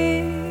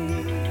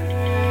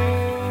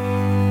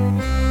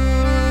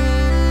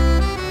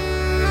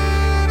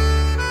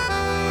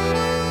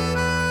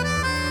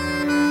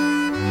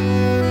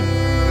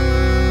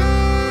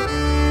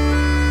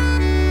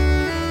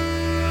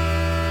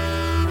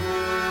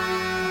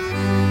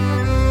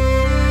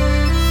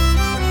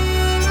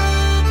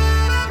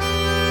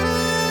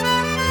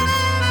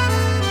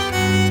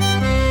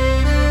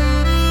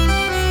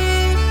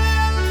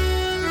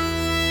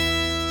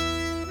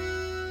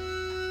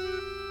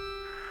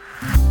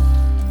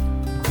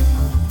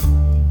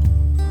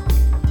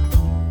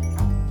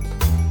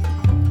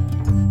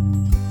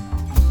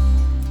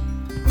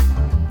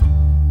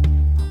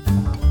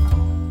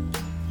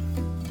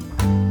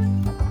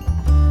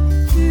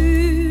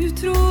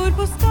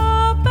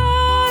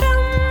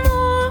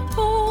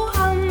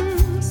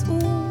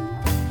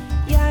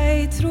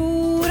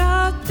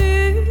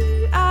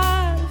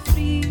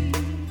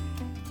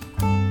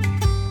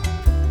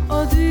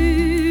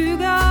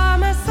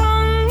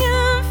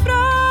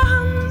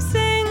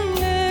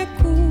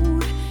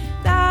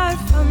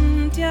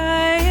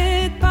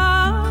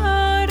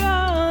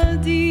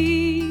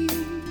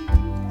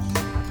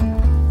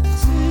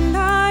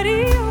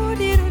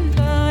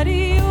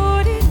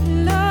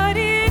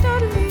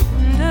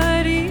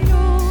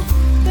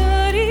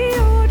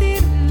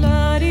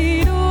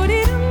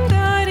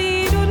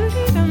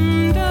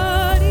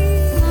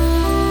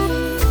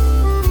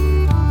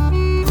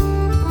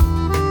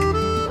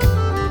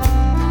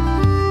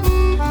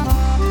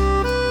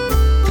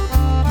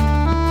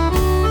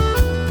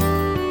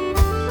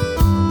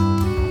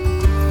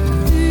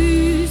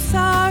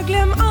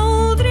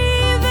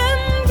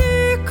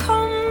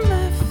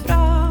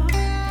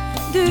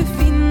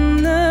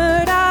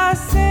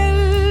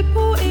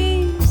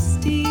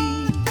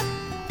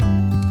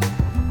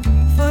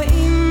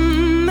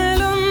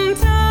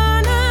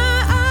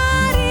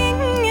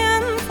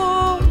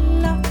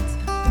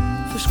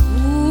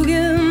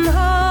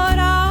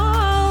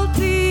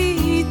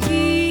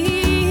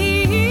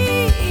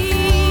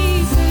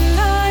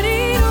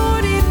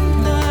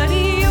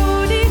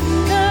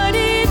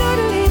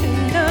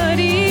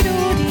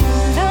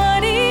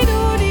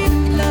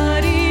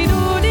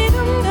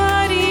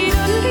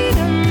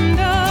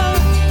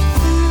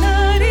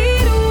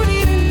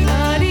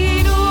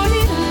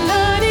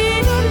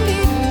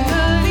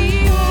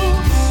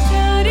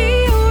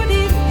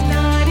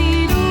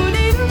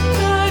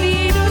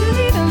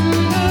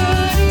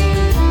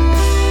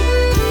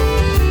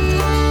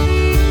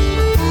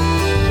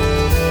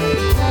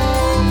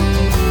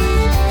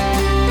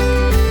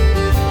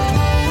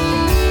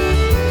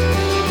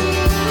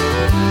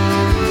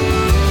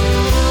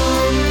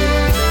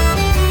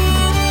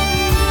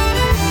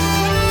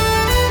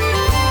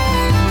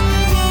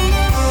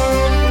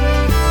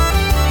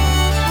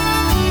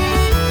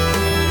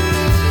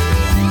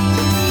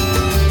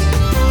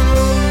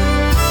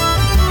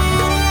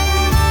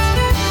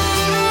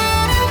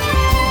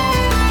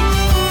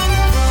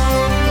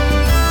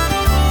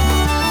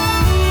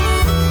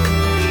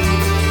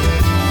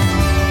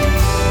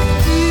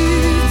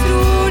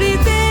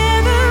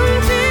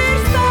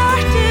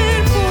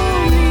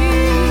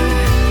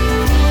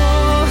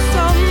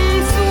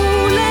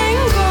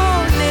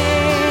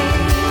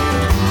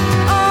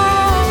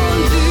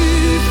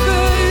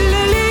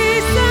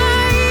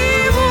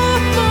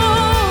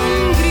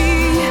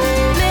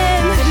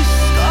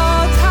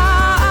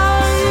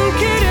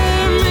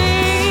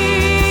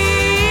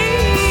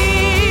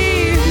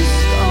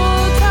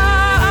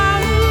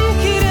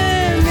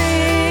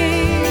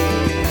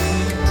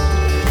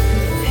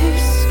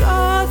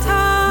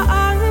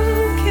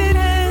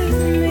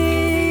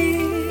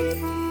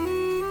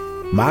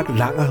 Mark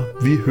Langer,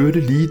 vi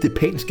hørte lige det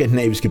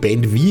pan-skandinaviske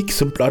band Vik,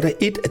 som blot er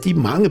et af de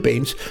mange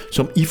bands,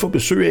 som I får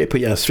besøg af på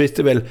jeres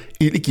festival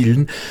Ild i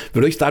Gilden. Vil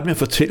du ikke starte med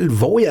at fortælle,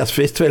 hvor jeres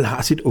festival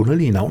har sit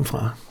underlige navn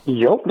fra?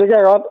 Jo, det kan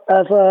jeg godt.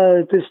 Altså,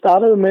 det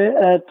startede med,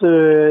 at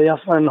jeg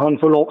for en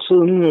håndfuld år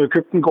siden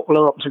købte en gård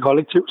lavet om til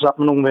kollektiv sammen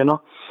med nogle venner.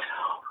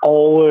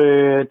 Og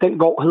den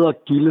gård hedder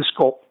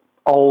Gildeskov.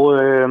 Og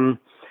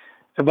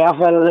i hvert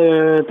fald,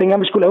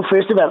 dengang vi skulle lave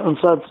festivalen,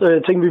 så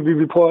tænkte vi, at vi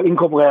ville prøve at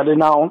inkorporere det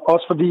navn.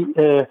 Også fordi,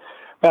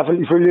 i hvert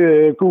fald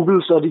ifølge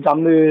Google, så de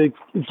gamle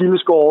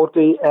Gildeskov,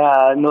 det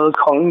er noget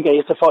kongen gav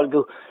til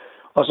folket.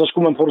 Og så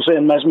skulle man producere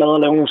en masse mad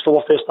og lave nogle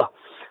store fester.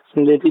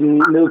 Sådan lidt en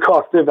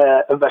nedkogte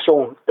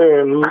version.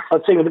 Og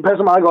jeg tænkte, det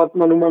passer meget godt,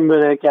 når nu man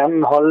vil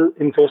gerne holde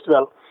en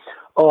festival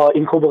og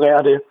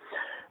inkorporere det.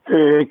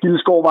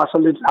 Gildeskov var så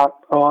lidt langt,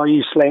 og i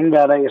slang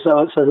hver dag,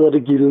 så hedder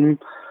det Gilden.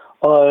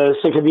 Og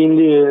så kan vi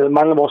egentlig,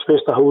 mange af vores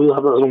fester herude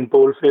har været sådan nogle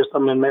bålfester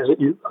med en masse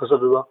ild og så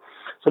videre.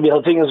 Så vi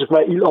havde tænkt, at der skulle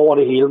være ild over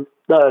det hele.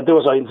 Det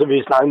var så indtil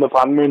vi snakkede med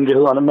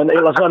brandmyndighederne, men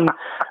ellers sådan,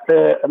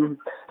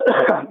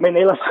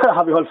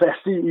 har vi holdt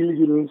fast i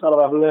Ildegilden, så er der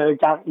i hvert fald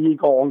gang i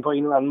gården på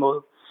en eller anden måde.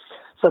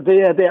 Så det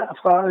er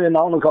derfra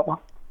navnet kommer.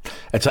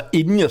 Altså,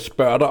 inden jeg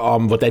spørger dig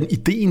om, hvordan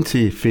ideen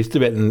til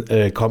festivalen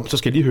kom, så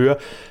skal jeg lige høre,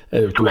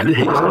 du er lidt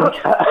helt.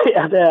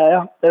 Ja, det er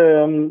jeg.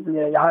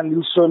 Jeg har en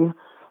lille søn,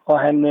 og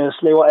han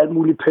slæver alt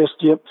muligt pest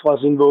hjem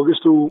fra sin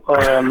vuggestue, og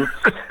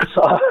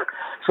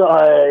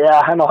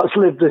han har også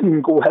lidt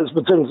en god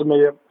halsbetændelse med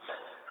hjem.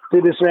 Det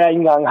er desværre ikke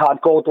engang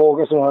hardcore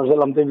drukker,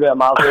 selvom det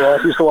bliver meget bedre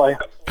historie.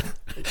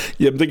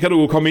 Jamen, den kan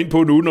du komme ind på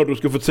nu, når du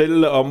skal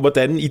fortælle om,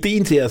 hvordan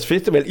ideen til jeres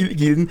festival Ild i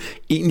Gilden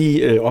egentlig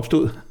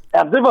opstod.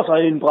 Ja, det var så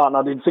en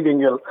brænder, det til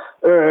gengæld.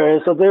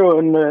 Så det er jo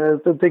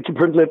det kan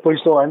pynte lidt på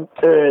historien.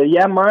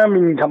 Mig og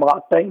min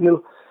kammerat Daniel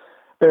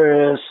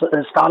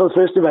startede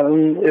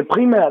festivalen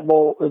primært,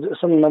 hvor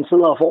sådan, man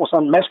sidder og får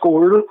sådan en masse god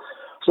øl.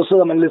 Så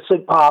sidder man lidt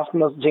sent på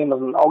aftenen, og så tænker man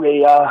sådan, okay,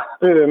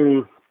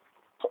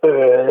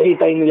 hey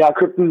Daniel, jeg har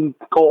købt en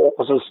gård,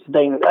 og så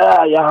Daniel,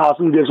 jeg har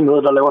sådan en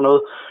virksomhed, der laver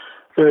noget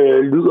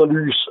lyd og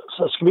lys.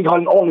 Så skal vi ikke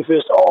holde en ordentlig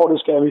fest? Det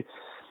skal vi.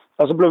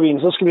 Og så blev vi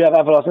enige, så skal vi have i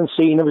hvert fald også en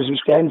scene. Hvis vi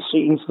skal have en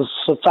scene,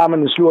 så tager man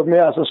en slurt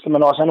mere, og så skal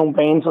man også have nogle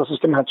bands, og så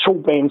skal man have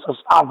 2 bands, og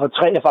for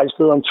 3 er faktisk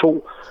bedre end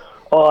 2.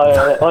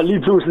 Og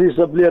lige pludselig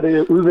så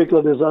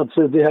udvikler det sig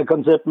til det her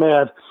koncept med,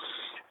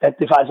 at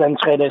det faktisk er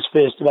en 3-dages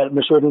festival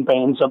med 17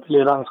 bands og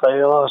billetter,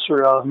 entréer og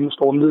søger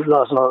store midler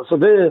og sådan noget. Så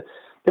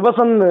det var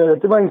sådan,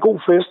 det var en god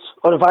fest,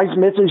 og det er faktisk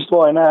med til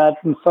historien, at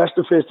den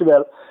første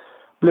festival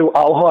blev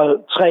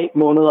afholdt 3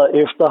 måneder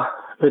efter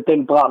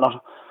den brænder.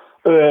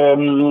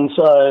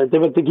 Så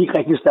det gik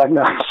rigtig stærkt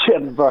med at arrangere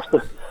den første.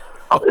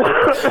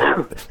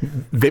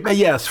 Hvem er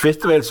jeres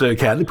festivals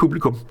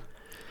kernepublikum?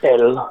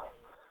 Alle.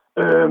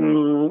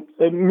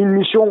 Min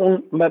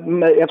mission,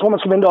 jeg tror man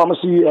skal vente om at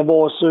sige, at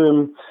vores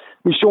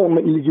mission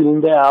med Ild i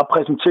Gilden, det er at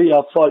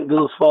præsentere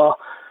folket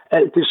for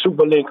alt det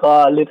super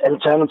lækre, lidt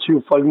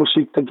alternativ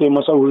folkmusik, der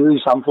gemmer sig ude i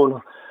samfundet.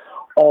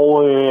 Og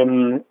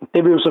det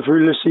vil jo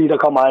selvfølgelig sige, at der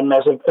kommer en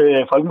masse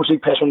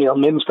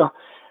folkmusik-passionerede mennesker.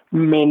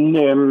 Men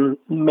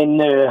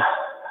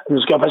nu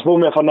skal jeg passe på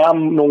med at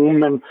fornærme nogen,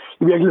 men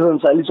i virkeligheden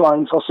så er jeg lige så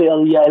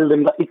interesseret i, at alle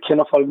dem, der ikke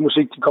kender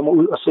folkmusik, de kommer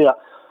ud og ser,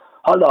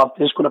 hold op,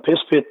 det er sgu da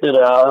pissefedt det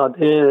der, og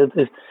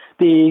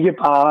det er ikke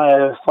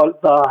bare folk,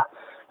 der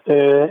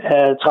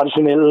er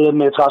traditionelle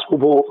med træsko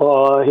på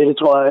og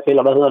hættetrøjer,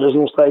 eller hvad hedder det, sådan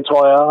nogle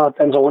striktrøjer og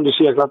danser rundt i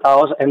cirkler, der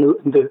er også andet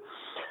end det.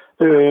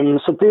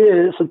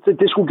 Så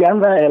det skulle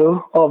gerne være alle,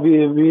 og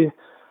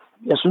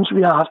jeg synes,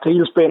 vi har haft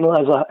hele spændet,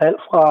 altså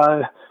alt fra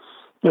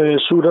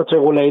sutter til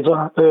rollator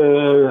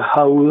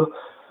herude.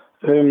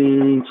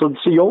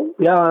 Så jo,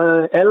 jeg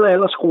er alle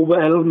aldersgrupper,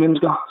 alle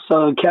mennesker,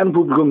 så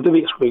kernepublikum, det ved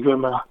jeg sgu ikke,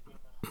 hvem er.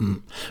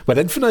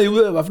 Hvordan finder I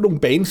ud af, hvad for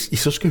nogle bands I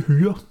så skal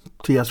hyre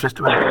til jeres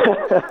festival?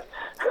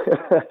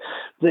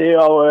 Det er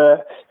jo,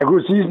 jeg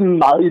kunne sige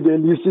sådan meget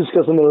idealistisk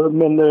og sådan noget,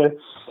 men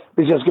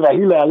hvis jeg skal være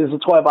helt ærlig, så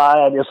tror jeg bare,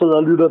 at jeg sidder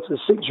og lytter til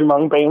sindssygt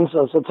mange bands,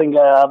 og så tænker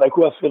jeg, hvad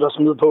kunne jeg fedt at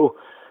smide på?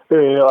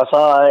 Og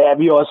så er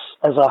vi også,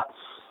 altså,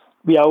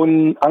 vi er jo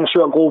en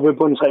arrangørgruppe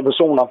på 3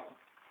 personer,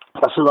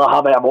 der sidder og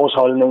har hver vores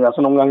holdning, og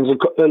så nogle gange så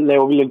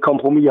laver vi lidt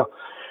kompromiser.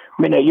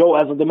 Men jo,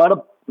 altså, det er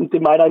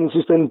mig, der i den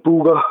sidste ende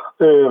booker.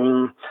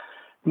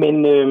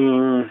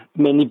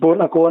 Men i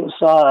bund og grund,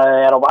 så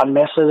er der bare en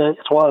masse,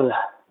 jeg tror, at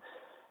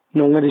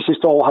nogle af de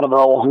sidste år har der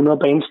været over 100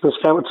 bands, der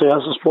skrev til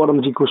os og spurgte,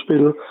 om de kunne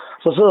spille.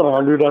 Så sidder man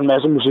og lytter en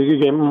masse musik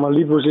igennem, og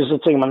lige pludselig så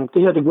tænker man,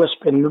 det her, det kunne være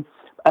spændende.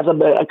 Altså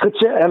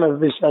kriterierne,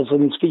 hvis altså,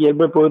 den skal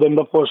hjælpe både dem,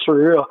 der prøver at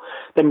søge, og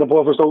dem, der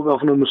prøver at forstå, hvad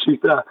for noget musik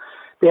der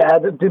er,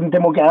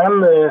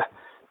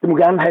 det må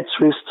gerne have et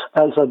twist.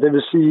 Altså det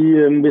vil sige,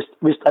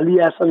 hvis der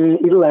lige er sådan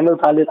et eller andet,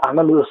 der er lidt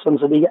anderledes, sådan,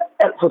 så det ikke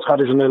er alt for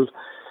traditionelt,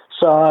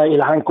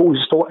 eller har en god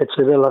historie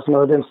til det, eller sådan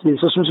noget af den stil,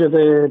 så synes jeg,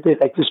 det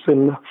er rigtig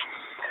spændende.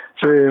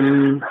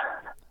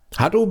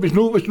 Har du,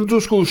 hvis nu du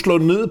skulle slå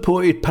ned på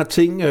et par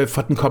ting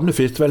fra den kommende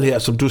festival her,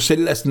 som du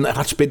selv er sådan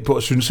ret spændt på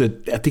og synes,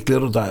 at det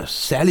glæder du dig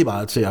særlig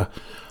meget til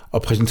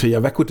at præsentere,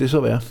 hvad kunne det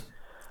så være?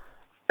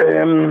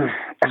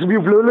 Altså, vi er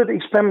jo blevet lidt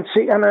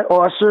eksperimenterende,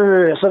 også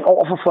sådan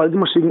over for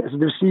folkemusikken. Altså,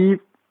 det vil sige,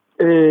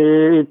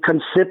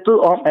 konceptet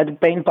om, at et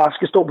band bare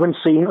skal stå på en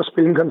scene og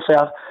spille en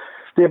koncert,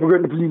 det er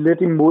begyndt at blive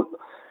lidt imod.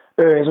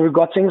 Så vi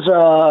kan godt tænke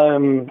sig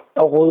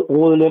at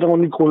rode lidt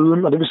rundt i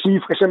gryden. Og det vil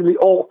sige, for eksempel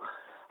i år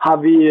har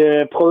vi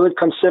prøvet et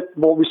koncept,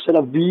 hvor vi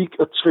sætter Vig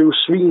og Trive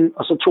Svin,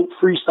 og så 2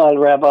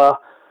 freestyle-rappere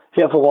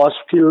her på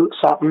Roskilde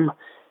sammen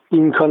i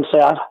en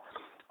koncert.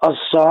 Og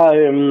så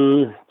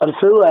og det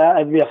fede er,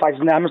 at vi har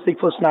faktisk nærmest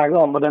ikke fået snakket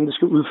om, hvordan det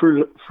skal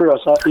udføre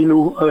sig endnu,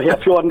 her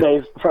 14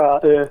 dage før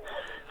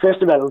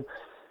festivalen.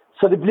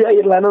 Så det bliver et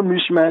eller andet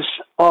mishmash,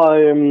 og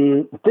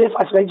det er jeg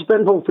faktisk rigtig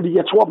spændt på, fordi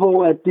jeg tror på,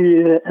 at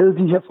alle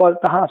de her folk,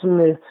 der har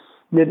sådan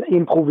lidt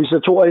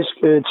improvisatorisk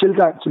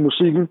tilgang til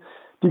musikken,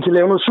 de kan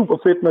lave noget super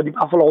fedt, når de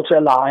bare får lov til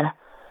at lege.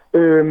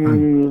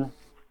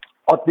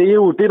 Og det er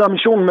jo det, der er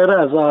missionen med det.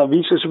 Altså,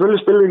 vi skal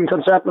selvfølgelig spille en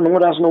koncert med nogle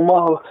af deres numre,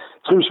 og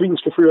Trive Svin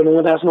skal føre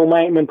nogle af deres numre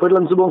af, men på et eller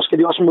andet tidspunkt skal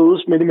de også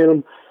mødes midt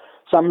imellem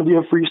sammen med de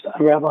her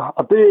freestyle-rapper.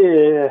 Og det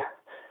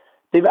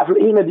er i hvert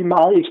fald en af de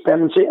meget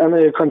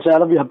eksperimenterende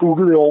koncerter, vi har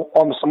booket i år.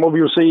 Og så må vi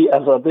jo se,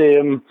 altså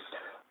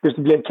hvis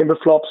det bliver en kæmpe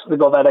flop, så det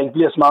kan godt være, at der ikke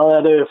bliver så meget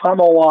af det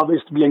fremover. Og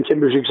hvis det bliver en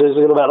kæmpe succes, så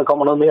kan det være, at der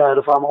kommer noget mere af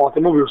det fremover.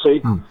 Det må vi jo se.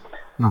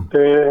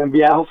 Vi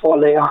er her for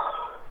at lære.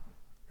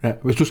 Ja,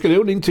 hvis du skal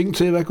lave en ting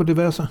til, hvad kunne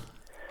det være så?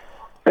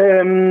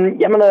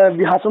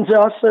 Vi har sådan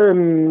set også,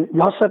 vi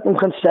har også sat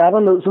nogle koncerter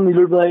ned sådan i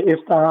løbet af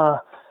efter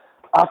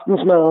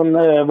aftensmaden,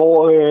 hvor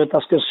der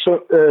skal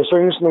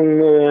synges nogle,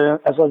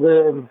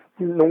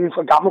 nogen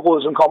fra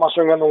Gammelrådet, som kommer og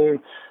synger nogle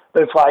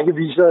frække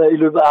viser i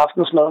løbet af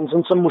aftensmaden,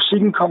 sådan så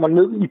musikken kommer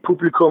ned i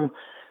publikum,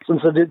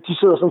 sådan så de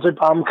sidder sådan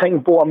set bare omkring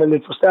et bord med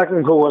lidt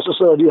forstærkning på, og så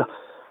sidder de og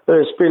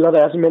spiller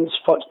deres,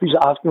 imens folk spiser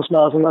aftensmad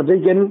og sådan, og det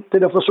er igen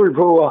det der forsøg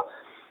på at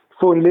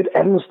få en lidt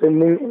anden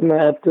stemning,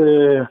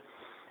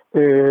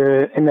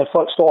 end at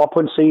folk står op på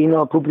en scene,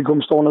 og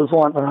publikum står nede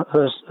foran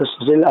sig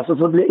selv. Altså,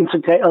 så bliver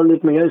integreret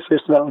lidt mere i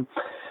festivalen.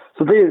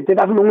 Så det er i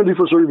hvert fald nogle af de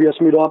forsøg, vi har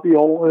smidt op i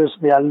år,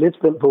 som jeg er lidt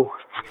spændt på.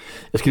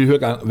 Jeg skal lige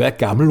høre, hvad er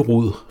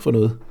Gammelrod for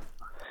noget?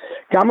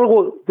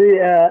 Gammelrod, det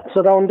er,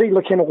 så der er jo en del,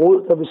 der kender rod,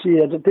 der vil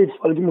sige, at det er et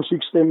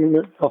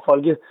folkemusikstemme og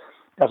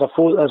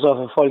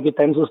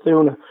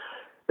folkedansestævne.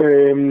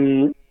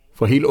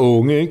 For helt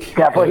unge, ikke?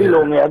 Ja, for helt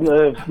unge,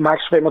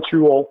 maks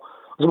 25 år.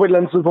 Og så på et eller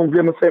andet tidspunkt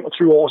bliver man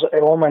 25 år, så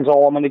ærger man sig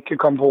over, at man ikke kan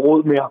komme på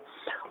rod mere.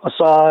 Og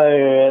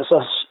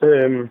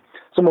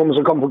så må man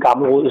så komme på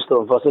gammel rod i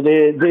stedet for. Så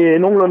det er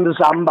nogenlunde det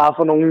samme, bare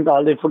for nogen, der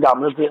er lidt for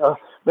gamle til at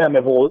være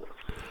med på rod.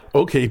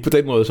 Okay, på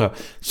den måde så.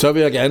 Så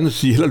vil jeg gerne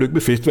sige held og lykke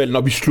med festivalen.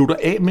 Når vi slutter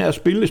af med at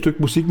spille et stykke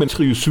musik med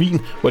Trive Svin,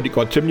 hvor det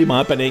går temmelig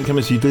meget banan, kan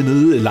man sige. Det er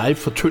nede live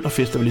for Tønder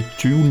Festival i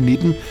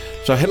 2019.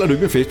 Så held og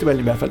lykke med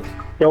festivalen i hvert fald.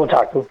 Jo,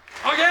 tak du.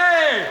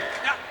 Okay!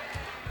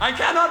 I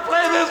cannot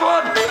play this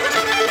one!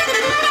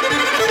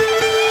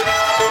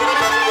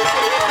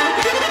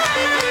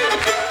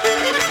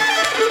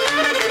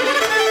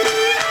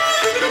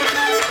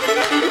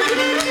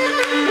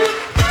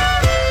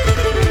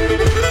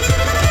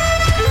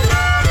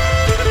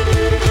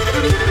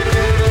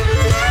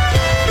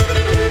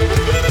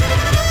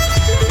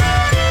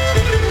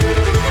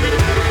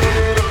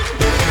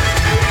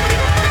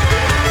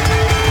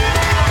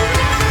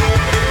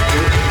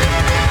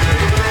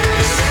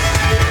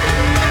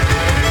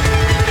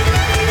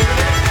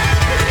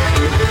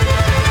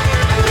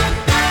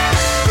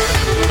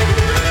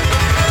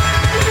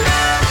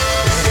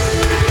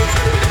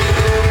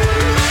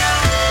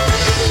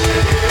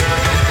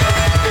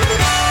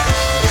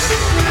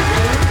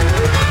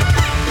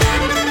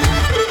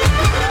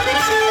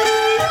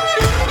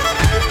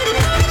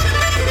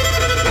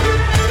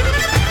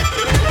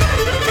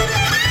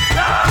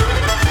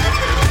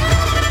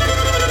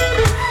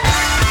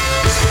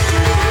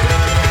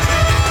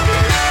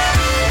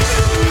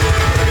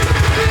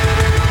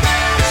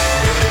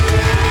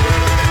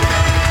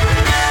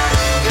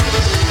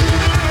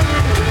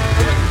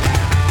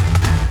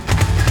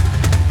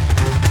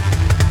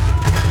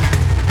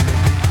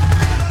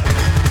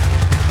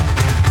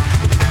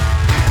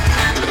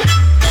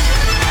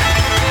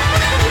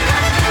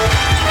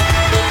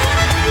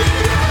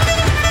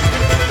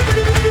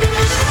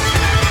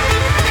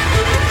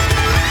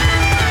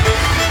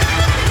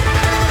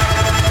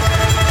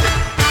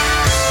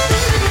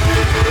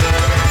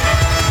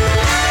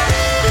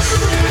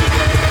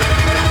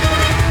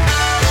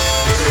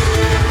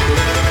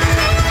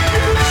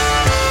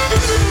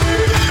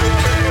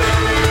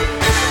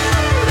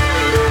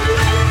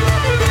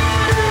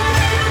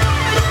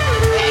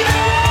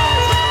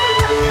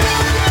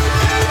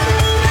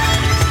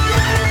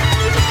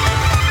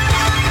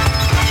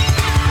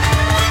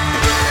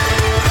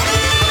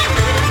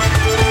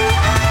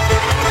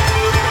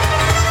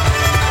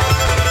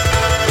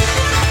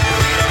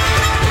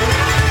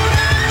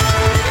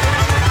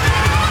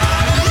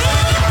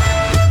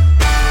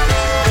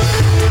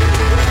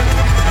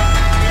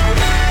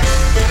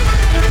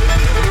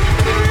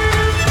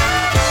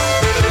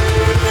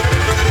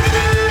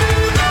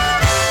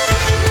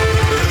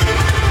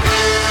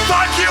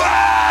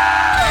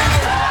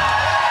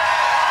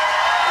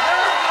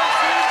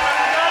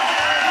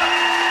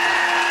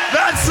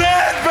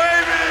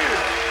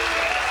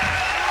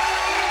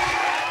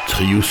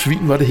 Trio Svin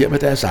var det her med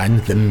deres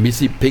egen The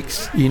Missy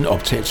Pigs i en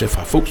optagelse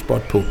fra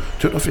Folkspot på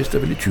Tønder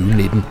Festival i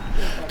 2019.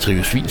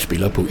 Trio Svin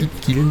spiller på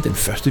Ildgilden den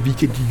første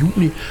weekend i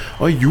juni,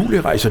 og i juli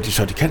rejser de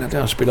så til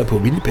Canada og spiller på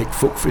Winnipeg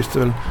Folk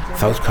Festival,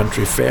 South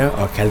Country Fair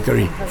og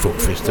Calgary Folk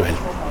Festival.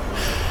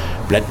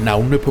 Blandt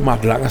navnene på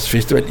Mark Langers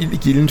festival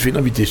Ildgilden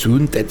finder vi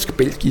desuden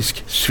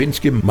dansk-belgisk,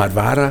 svenske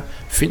Madvara,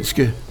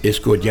 finske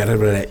Escort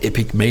Järvela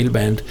Epic Mail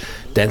Band,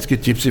 danske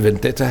Gypsy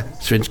Vendetta,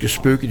 svenske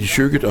Spøket i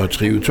Sjøket og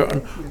Trio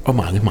Tørn og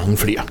mange, mange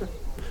flere.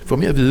 Få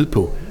mere at vide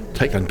på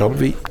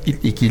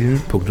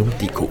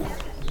www.ildgilden.dk.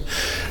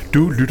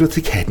 Du lytter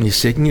til Katten i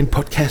Sækken, en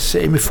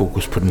podcastserie med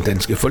fokus på den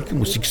danske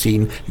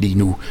folkemusikscene lige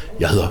nu.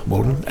 Jeg hedder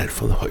Morten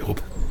Alfred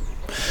Højrup.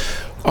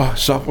 Og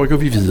så rykker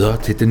vi videre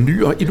til den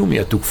nye og endnu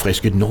mere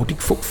dugfriske Nordic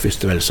Folk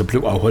Festival, som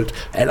blev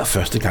afholdt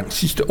allerførste gang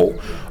sidste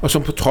år, og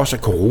som på trods af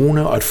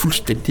corona og et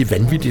fuldstændig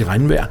vanvittigt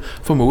regnvejr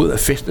formåede at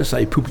fæstne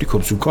sig i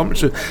publikums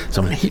hukommelse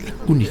som en helt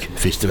unik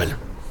festival.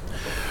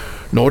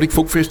 Nordic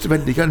Folk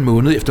Festival ligger en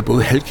måned efter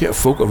både Halkær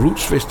Folk og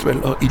Roots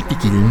Festival og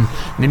Ildgilden,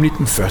 nemlig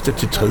den 1.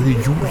 til 3.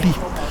 juli,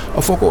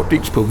 og foregår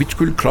dels på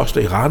Vitskøl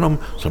Kloster i Ranum,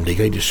 som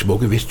ligger i det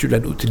smukke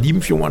Vestjylland ud til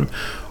Limfjorden,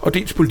 og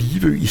dels på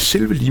Livø i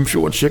selve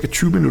Limfjorden, cirka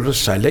 20 minutters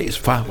sejlads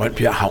fra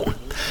Rønbjerg Havn.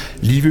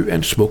 Livø er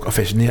en smuk og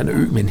fascinerende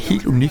ø med en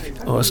helt unik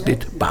og også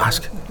lidt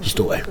barsk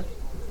historie.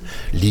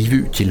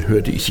 Livø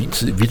tilhørte i sin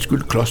tid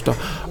Vitskøl Kloster,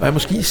 og er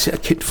måske især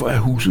kendt for at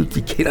have huset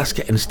de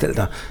kælderske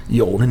anstalter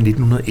i årene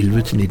 1911 til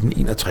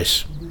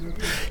 1961.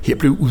 Her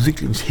blev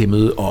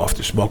udviklingshæmmede og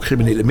ofte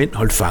småkriminelle mænd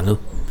holdt fanget.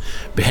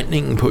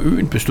 Behandlingen på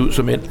øen bestod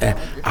som af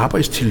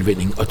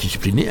arbejdstilvænning og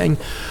disciplinering,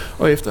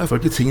 og efter at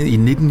Folketinget i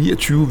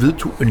 1929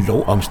 vedtog en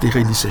lov om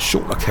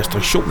sterilisation og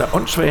kastration af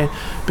åndssvage,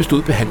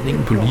 bestod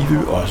behandlingen på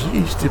Livø også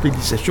i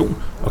sterilisation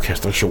og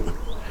kastration.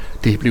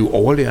 Det blev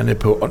overlærerne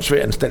på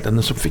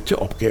åndssvageanstalterne, som fik til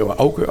opgave at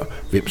afgøre,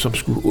 hvem som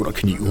skulle under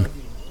kniven.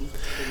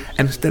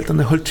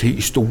 Anstalterne holdt til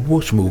i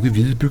store, smukke,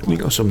 hvide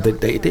bygninger, som den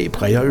dag i dag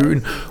præger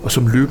øen, og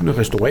som løbende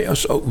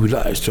restaureres og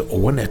udlejes til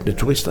overnattende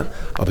turister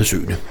og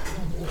besøgende.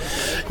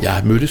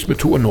 Jeg mødtes med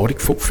 2 af Nordic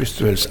Folk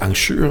Festivals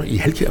arrangører i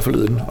Halkær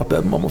forleden og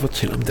bad dem om at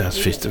fortælle om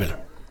deres festival.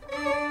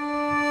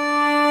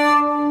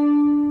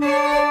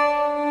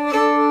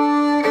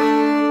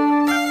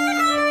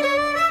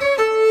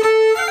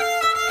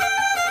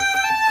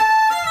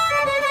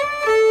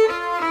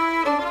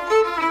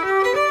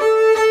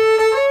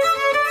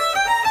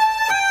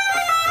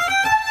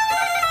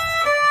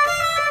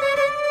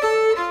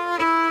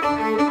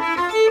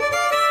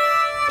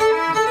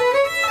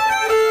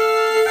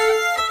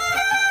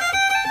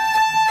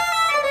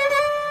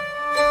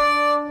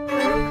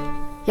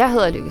 Jeg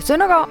hedder Lykke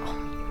Søndergaard,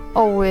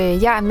 og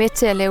jeg er med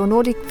til at lave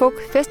Nordic Folk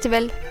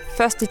Festival 1.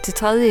 til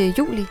 3.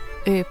 juli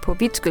på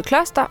Vitskøl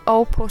Kloster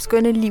og på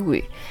skønne Livø.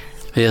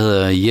 Jeg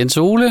hedder Jens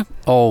Ole,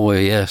 og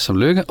jeg er som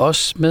Lykke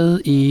også med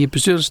i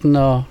bestyrelsen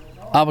og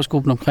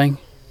arbejdsgruppen omkring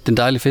den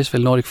dejlige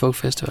festival, Nordic Folk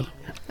Festival.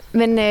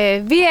 Men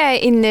vi er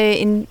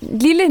en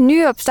lille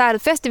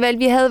nyopstartet festival.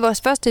 Vi havde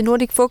vores første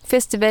Nordic Folk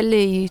Festival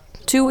i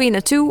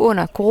 2021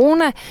 under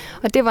corona,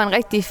 og det var en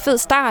rigtig fed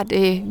start.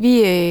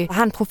 Vi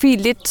har en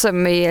profil lidt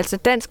som altså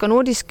dansk og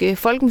nordisk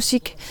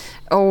folkemusik,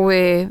 og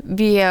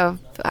vi er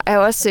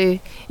også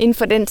inden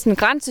for den sådan,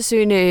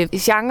 grænsesøgende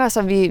genre,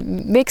 så vi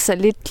mixer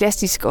lidt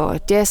klassisk og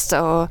jazz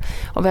og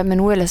hvad man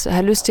nu ellers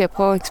har lyst til at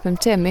prøve at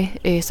eksperimentere med,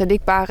 så det er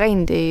ikke bare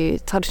rent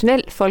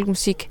traditionel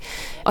folkemusik.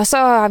 Og så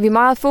har vi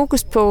meget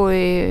fokus på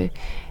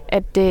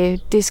at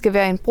det skal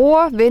være en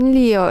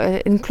brugervenlig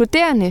og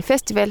inkluderende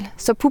festival,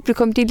 så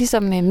publikum de er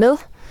ligesom med.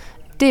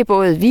 Det er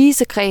både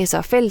visekreds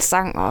og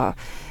fællessang og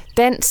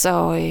dans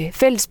og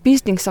fælles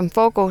spisning, som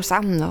foregår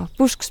sammen, og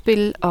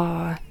buskspil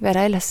og hvad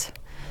der ellers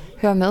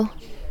hører med.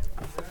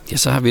 Ja,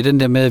 så har vi den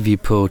der med, at vi er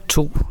på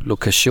 2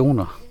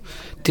 lokationer.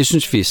 Det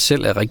synes vi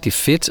selv er rigtig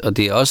fedt, og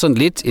det er også sådan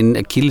lidt en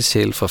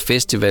akilleshæl for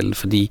festivalen,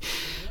 fordi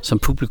som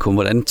publikum,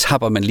 hvordan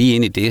tapper man lige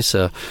ind i det?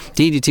 Så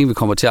det er de ting, vi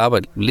kommer til at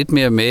arbejde lidt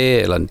mere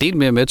med, eller en del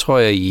mere med, tror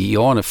jeg, i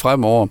årene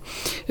fremover.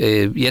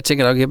 Jeg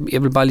tænker nok,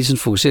 jeg vil bare lige sådan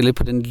fokusere lidt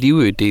på den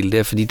Livø-del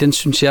der, fordi den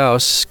synes jeg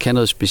også kan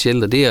noget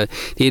specielt, og det er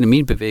en af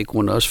mine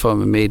bevæggrunde også for at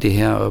være med i det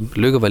her, og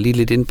Lykke var lige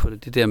lidt inde på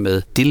det der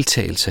med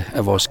deltagelse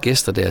af vores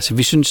gæster der. Så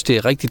vi synes, det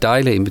er rigtig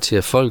dejligt at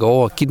invitere folk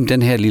over og give dem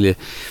den her lille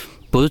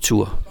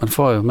bådtur.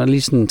 Man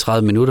lige sådan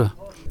 30 minutter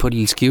på et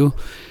lille skive.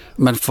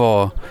 Man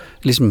får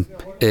ligesom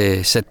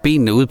sat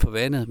benene ud på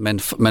vandet.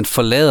 Man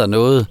forlader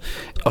noget,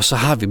 og så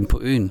har vi dem på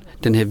øen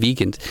den her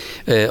weekend.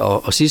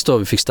 Og sidste år,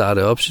 vi fik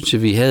startet op, synes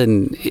jeg, vi havde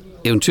en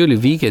eventyrlig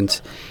weekend.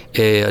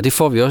 Og det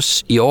får vi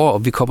også i år,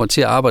 og vi kommer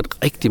til at arbejde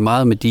rigtig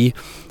meget med de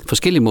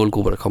forskellige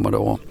målgrupper, der kommer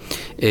derover.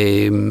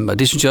 Og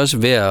det synes jeg også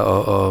er værd at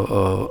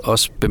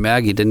også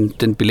bemærke i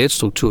den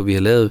billetstruktur, vi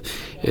har lavet.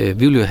 Vi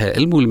vil jo have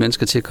alle mulige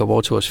mennesker til at komme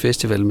over til vores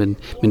festival, men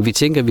vi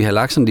tænker, at vi har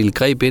lagt sådan en lille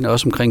greb ind,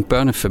 også omkring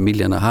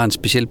børnefamilierne, og har en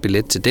speciel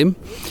billet til dem.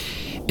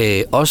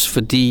 Også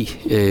fordi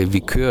vi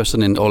kører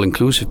sådan en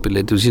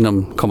all-inclusive-billet. Det vil sige, når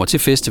man kommer til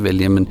festival,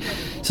 jamen,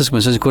 så skal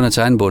man sådan set kun have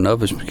tegnebogen op,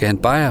 hvis man skal have en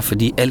bajer,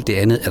 fordi alt det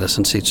andet er der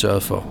sådan set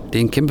sørget for. Det er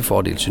en kæmpe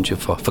fordel, synes jeg,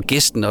 for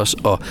gæsten også,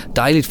 og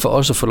dejligt for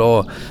os at få lov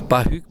at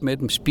bare hygge med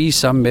dem, spise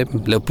sammen med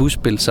dem, lave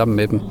busspil sammen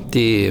med dem.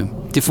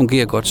 Det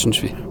fungerer godt,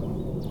 synes vi.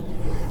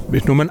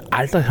 Hvis nu man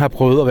aldrig har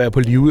prøvet at være på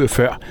Livø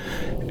før,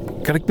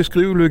 kan du ikke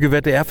beskrive, Lykke,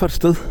 hvad det er for et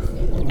sted?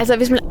 Altså,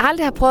 hvis man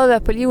aldrig har prøvet at være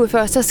på Livø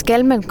før, så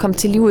skal man komme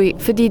til Livø,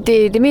 fordi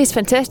det er det mest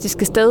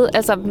fantastiske sted.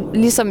 Altså,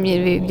 ligesom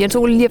Jens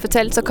Ole lige har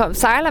fortalt, så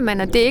sejler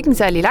man, og det er ikke en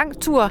særlig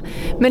lang tur.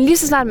 Men lige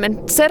så snart man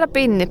sætter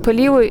benene på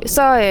Livø,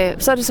 så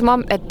er det som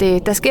om, at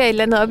der sker et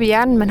eller andet op i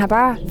hjernen. Man har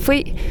bare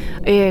fri.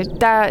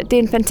 Det er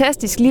en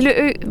fantastisk lille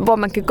ø, hvor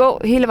man kan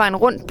gå hele vejen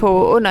rundt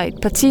på under et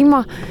par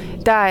timer.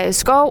 Der er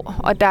skov,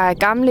 og der er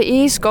gamle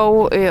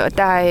egeskov, og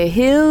der er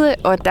hede,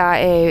 og der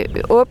er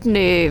åbne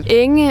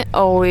enge,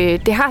 og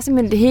det har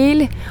simpelthen det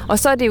hele. Og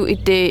så er det jo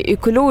et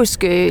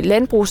økologisk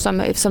landbrug,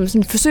 som sådan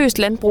en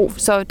forsøgslandbrug,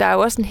 så der er jo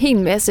også en hel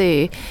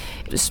masse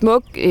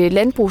smuk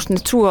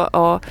landbrugsnatur,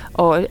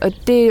 og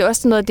det er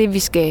også noget af det, vi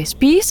skal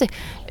spise.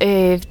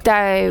 Der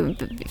er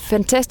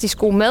fantastisk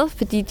god mad,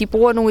 fordi de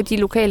bruger nogle af de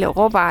lokale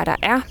råvarer, der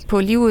er på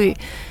Livø.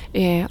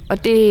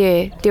 Og det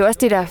er jo også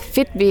det, der er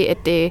fedt ved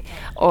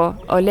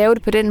at lave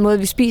det på den måde,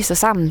 vi spiser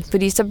sammen.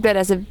 Fordi så bliver der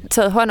altså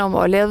taget hånd om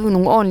at lave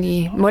nogle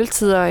ordentlige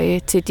måltider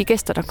til de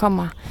gæster, der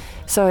kommer.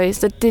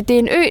 Så det er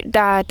en ø,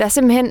 der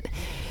simpelthen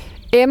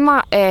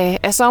emmer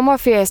af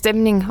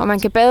sommerferiestemning, og man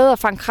kan bade og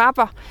fange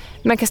krabber.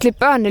 Man kan slippe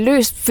børnene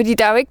løs, fordi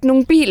der er jo ikke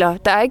nogen biler.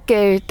 Der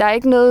er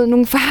ikke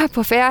nogen fare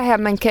på færre her.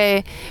 Man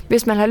kan,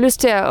 hvis man har lyst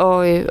til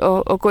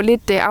at gå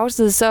lidt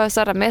afsted,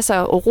 så er der masser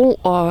af ro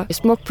og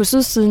smukt på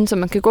sydsiden, så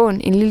man kan gå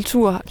en lille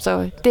tur.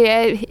 Så det er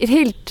et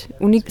helt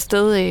unikt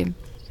sted,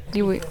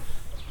 Livø.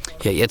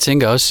 Ja, jeg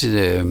tænker også,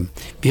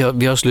 vi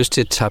har også lyst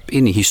til at tappe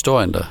ind i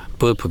historien der,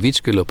 både på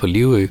Vitskøl og på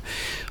Livø.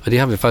 Og det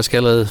har vi faktisk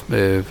allerede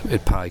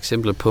et par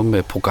eksempler på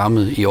med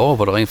programmet i år,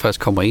 hvor der rent faktisk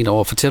kommer en over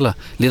og fortæller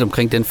lidt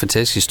omkring den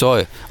fantastiske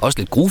historie. Også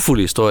lidt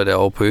grufulde historie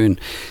derovre på øen.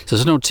 Så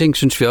sådan nogle ting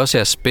synes vi også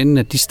er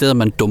spændende, de steder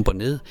man dumper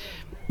ned.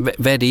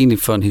 Hvad er det egentlig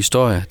for en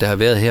historie, der har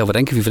været her?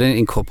 Hvordan kan vi få den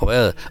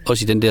inkorporeret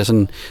også i den der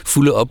sådan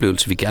fulde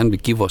oplevelse, vi gerne vil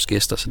give vores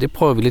gæster? Så det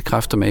prøver vi lidt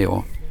kræfter med i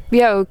år. Vi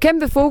har jo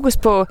kæmpe fokus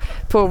på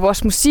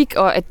vores musik,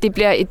 og at det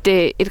bliver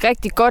et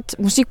rigtig godt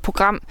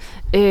musikprogram,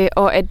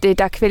 og at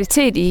der er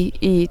kvalitet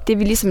i det,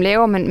 vi ligesom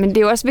laver. Men det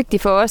er jo også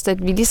vigtigt for os,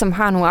 at vi ligesom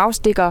har nogle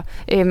afstikker.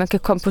 Man kan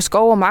komme på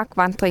skov- og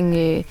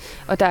markvandring,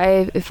 og der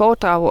er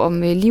foredrag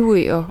om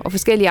Livø og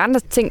forskellige andre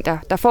ting,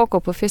 der foregår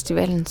på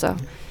festivalen. Så.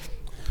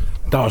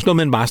 Der er også noget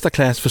med en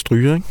masterclass for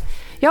stryger, ikke?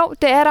 Jo,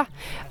 det er der.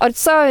 Og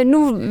så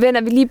nu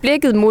vender vi lige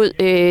blikket mod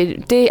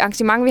det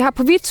arrangement, vi har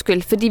på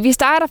Vitskøl, fordi vi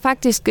starter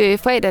faktisk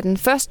fredag den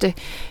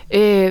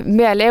 1.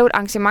 Med at lave et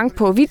arrangement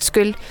på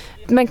Vitskøl.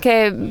 Man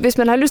kan, hvis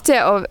man har lyst til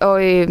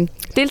at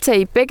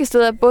deltage i begge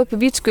steder, både på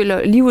Vitskøl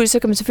og Livø, så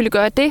kan man selvfølgelig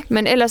gøre det,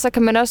 men ellers så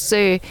kan man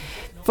også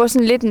få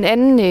sådan lidt en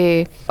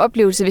anden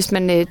oplevelse, hvis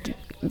man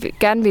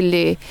gerne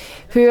vil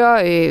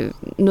høre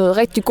noget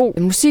rigtig god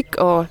musik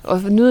og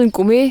nyde en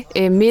gourmet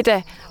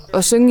middag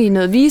og synge i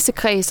noget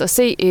visekreds og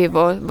se,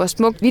 hvor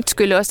smukt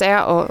Vitskøl også er,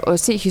 og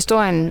se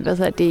historien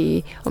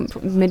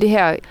med det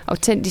her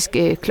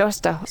autentiske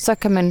kloster, så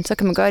kan man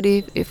gøre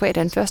det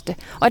fredag den 1.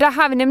 Og der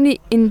har vi nemlig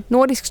en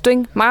nordisk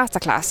string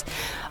masterclass.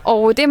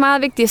 Og det er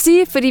meget vigtigt at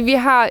sige, fordi vi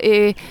har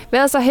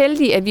været så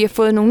heldige, at vi har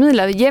fået nogle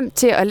midler hjem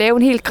til at lave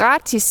en helt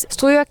gratis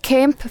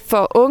strygercamp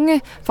for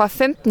unge fra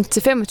 15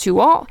 til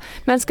 25 år.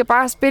 Man skal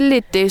bare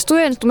spille et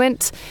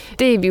strygerinstrument.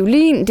 Det er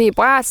violin, det er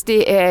bras,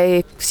 det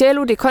er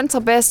cello, det er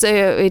kontrabas,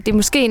 det er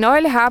måske en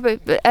nøgleharpe,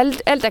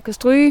 alt der kan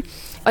stryge.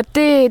 Og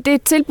det er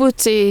et tilbud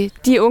til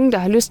de unge, der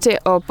har lyst til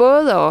at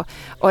både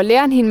at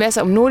lære en hel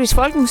masse om nordisk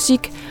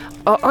folkemusik,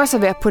 og også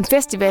at være på en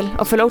festival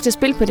og få lov til at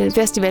spille på den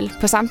festival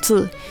på samme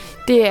tid.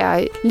 Det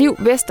er Liv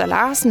Vester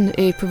Larsen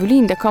på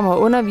violin, der kommer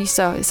og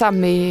underviser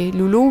sammen med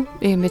Lulu,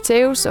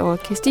 Matthäus og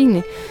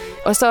Kirstine.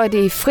 Og så er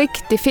det Frik,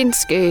 det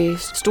finske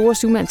store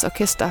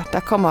syvmandsorkester, der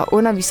kommer og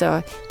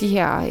underviser de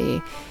her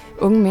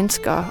unge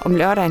mennesker om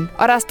lørdagen.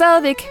 Og der er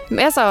stadigvæk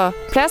masser af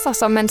pladser,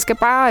 som man skal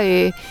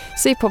bare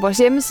se på vores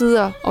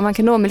hjemmesider, og man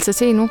kan nå at melde sig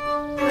til nu.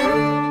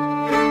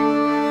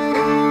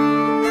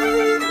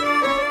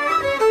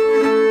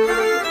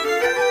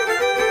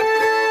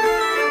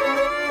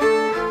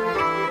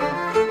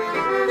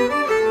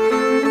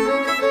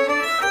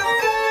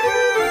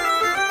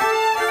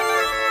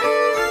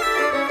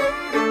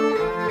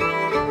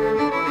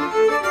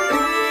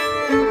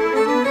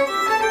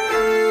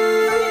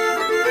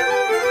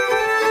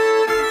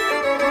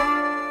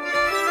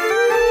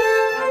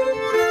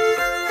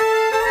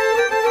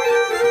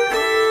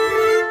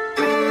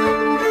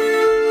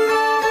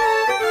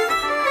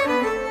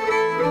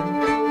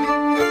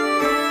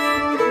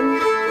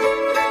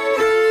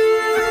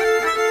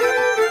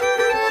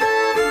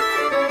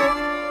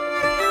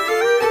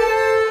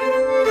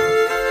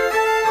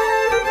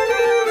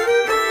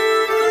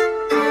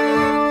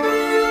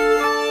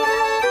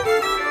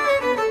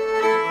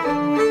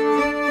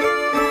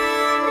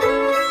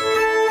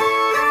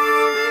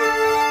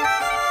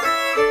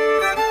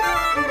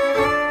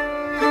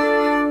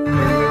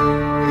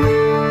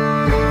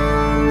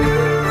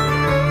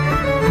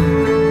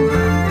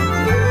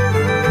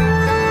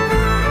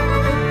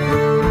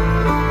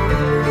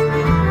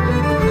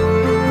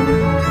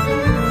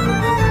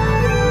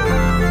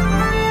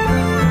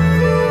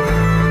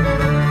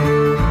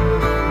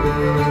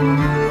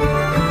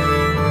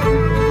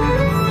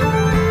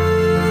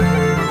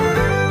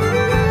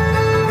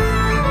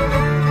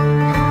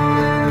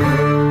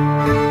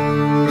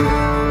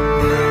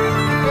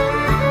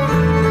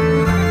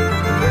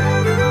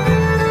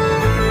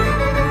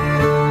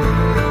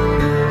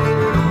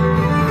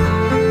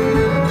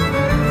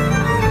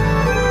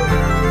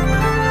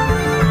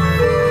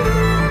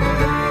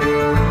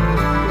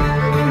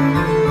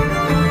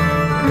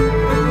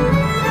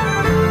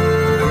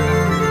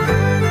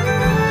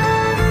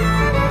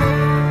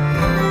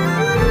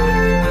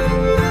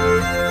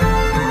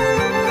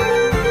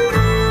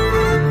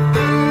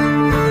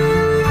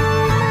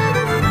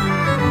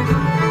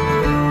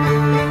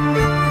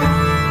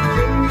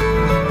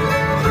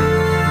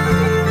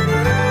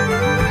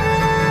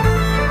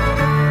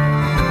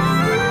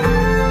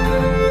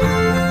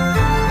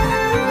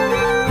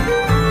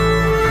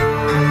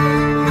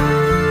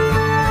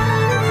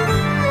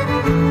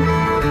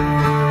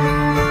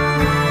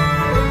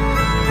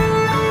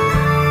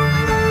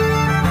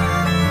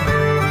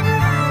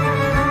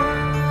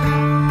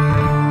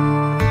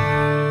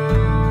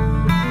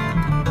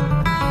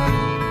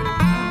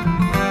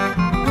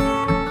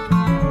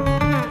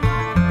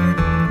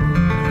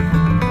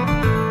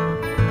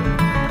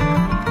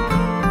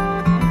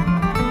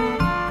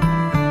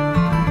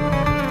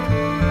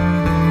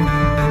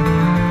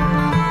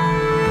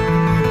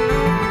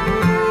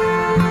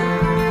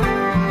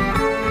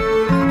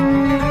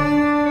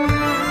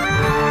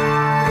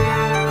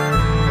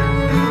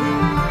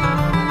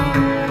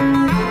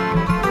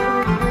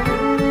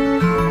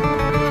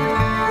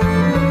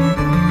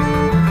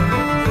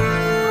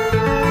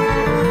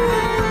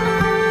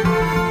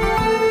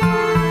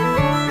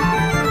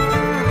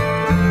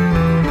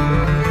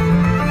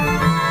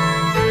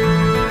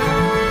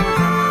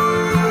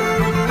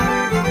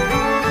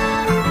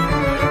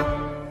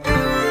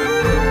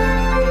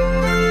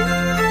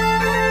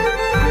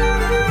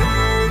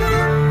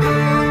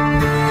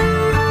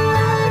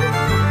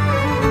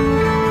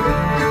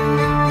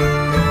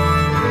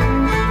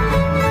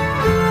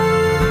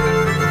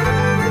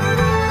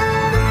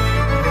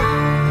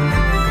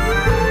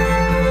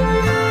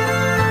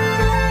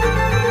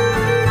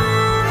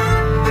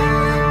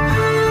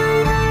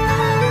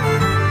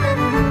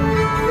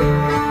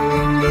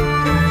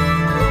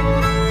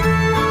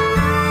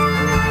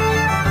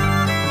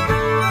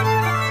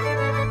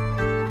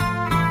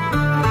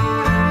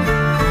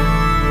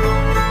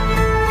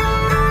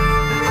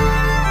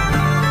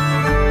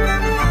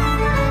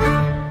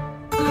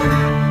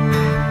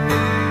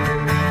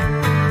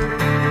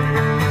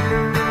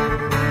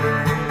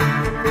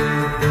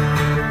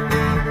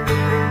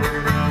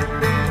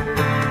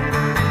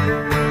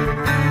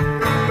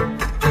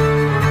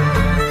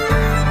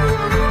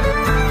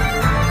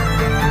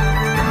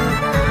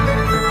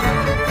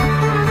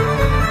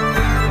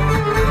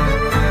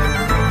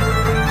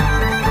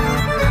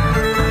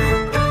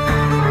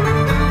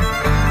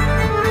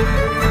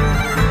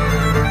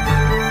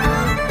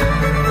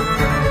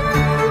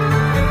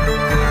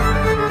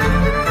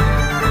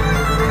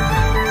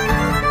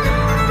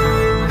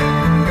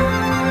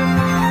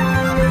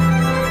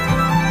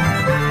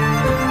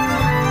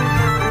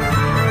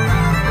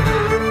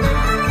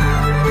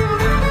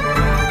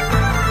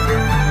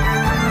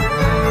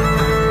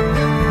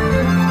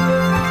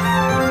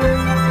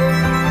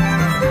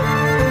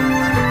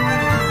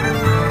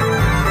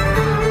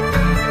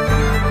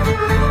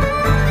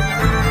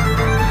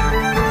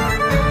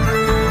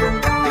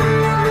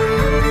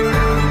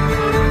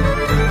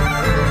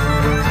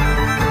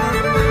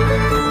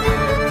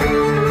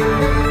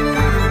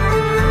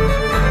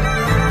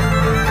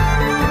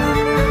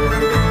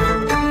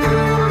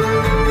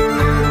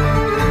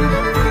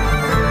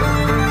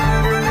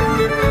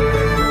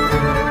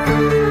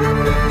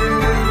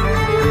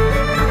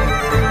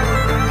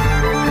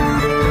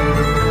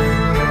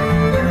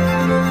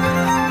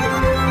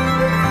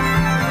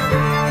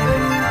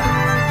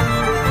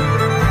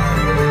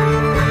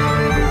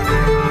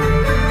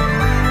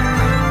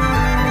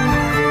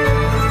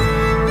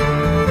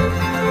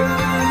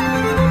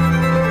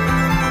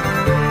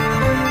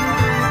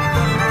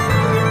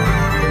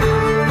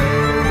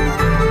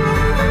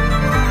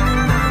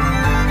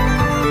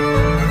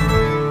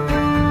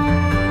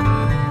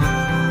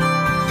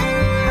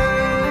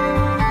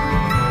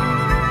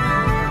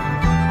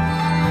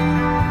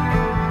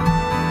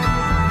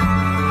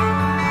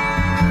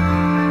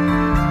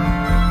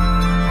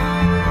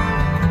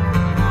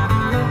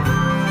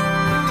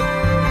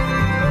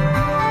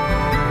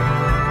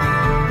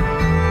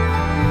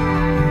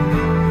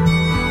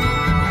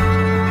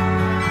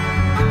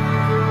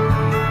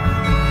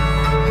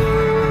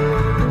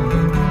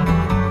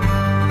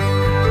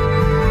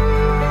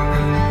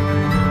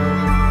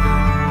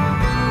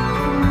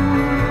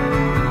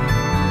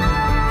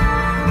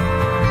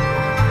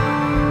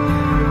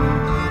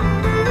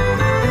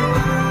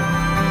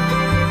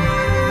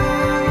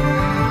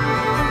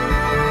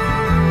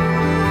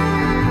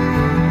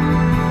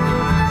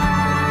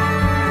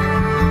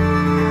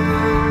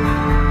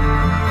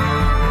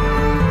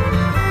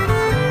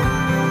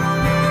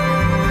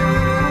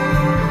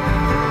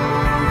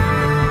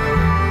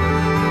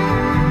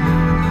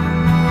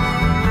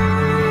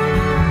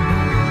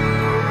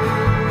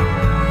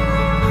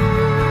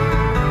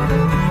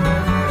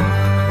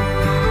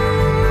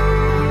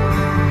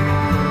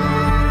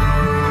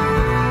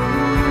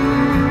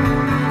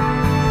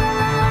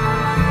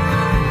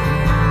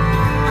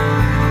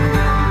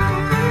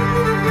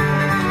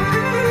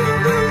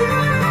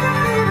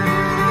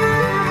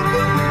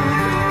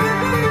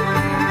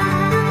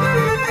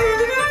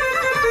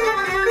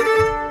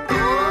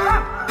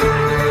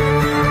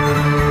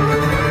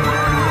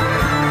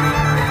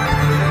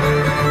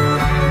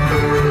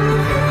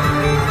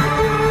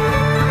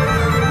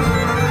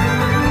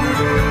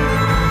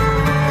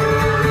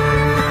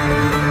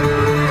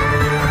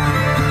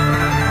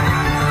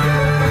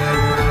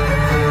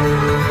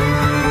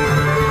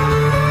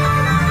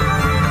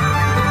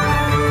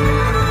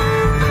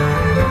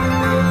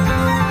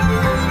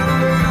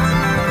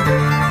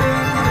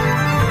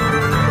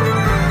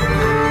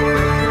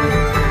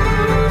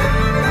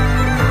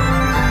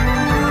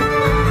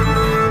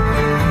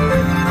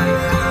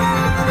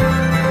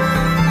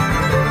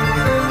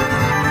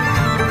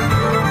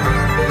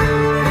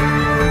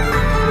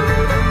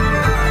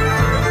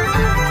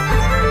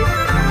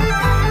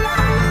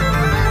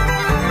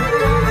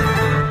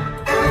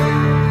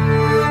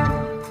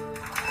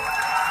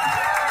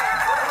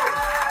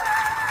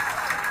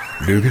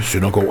 Lykke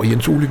Søndergaard og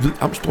Jens Ole Hvid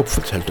Amstrup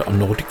fortalte om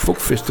Nordic Folk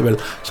Festival,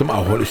 som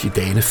afholdes i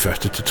dagene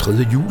 1. til 3.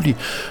 juli.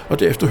 Og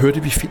derefter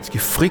hørte vi finske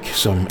Frik,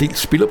 som dels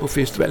spiller på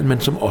festivalen,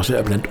 men som også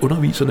er blandt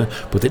underviserne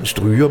på den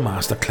stryger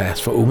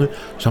masterclass for unge,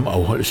 som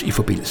afholdes i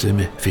forbindelse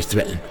med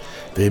festivalen.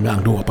 Det er med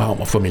andre ord bare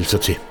om at få meldt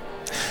sig til.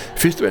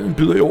 Festivalen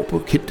byder i år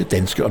på kendte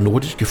danske og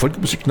nordiske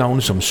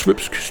folkemusiknavne som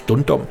Svøbsk,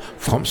 Stundom,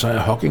 Fromsejr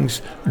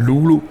Hoggings,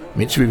 Lulu,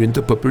 mens vi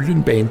venter på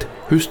Bølgen Band,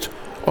 Høst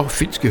og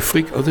finske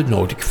Frik og The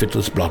Nordic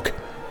Fiddlers Blog.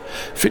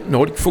 Find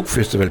Nordic Folk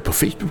Festival på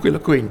Facebook eller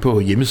gå ind på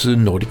hjemmesiden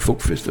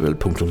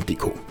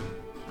nordicfolkfestival.dk.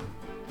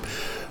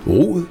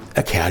 Rodet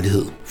er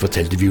kærlighed,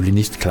 fortalte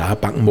violinist Clara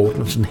Bang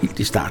Mortensen helt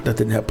i starten af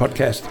den her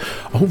podcast,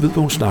 og hun ved,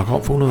 hvad hun snakker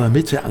om, for hun har været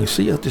med til at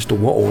arrangere det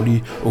store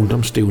årlige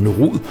ungdomsstævne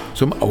Rod,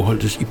 som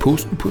afholdtes i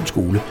påsken på en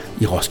skole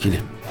i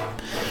Roskilde.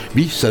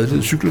 Vi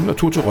sadlede cyklen og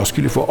tog til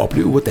Roskilde for at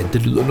opleve, hvordan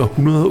det lyder, når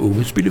 100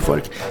 unge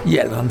spillefolk i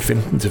alderen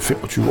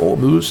 15-25 år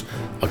mødes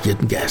og giver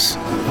den gas.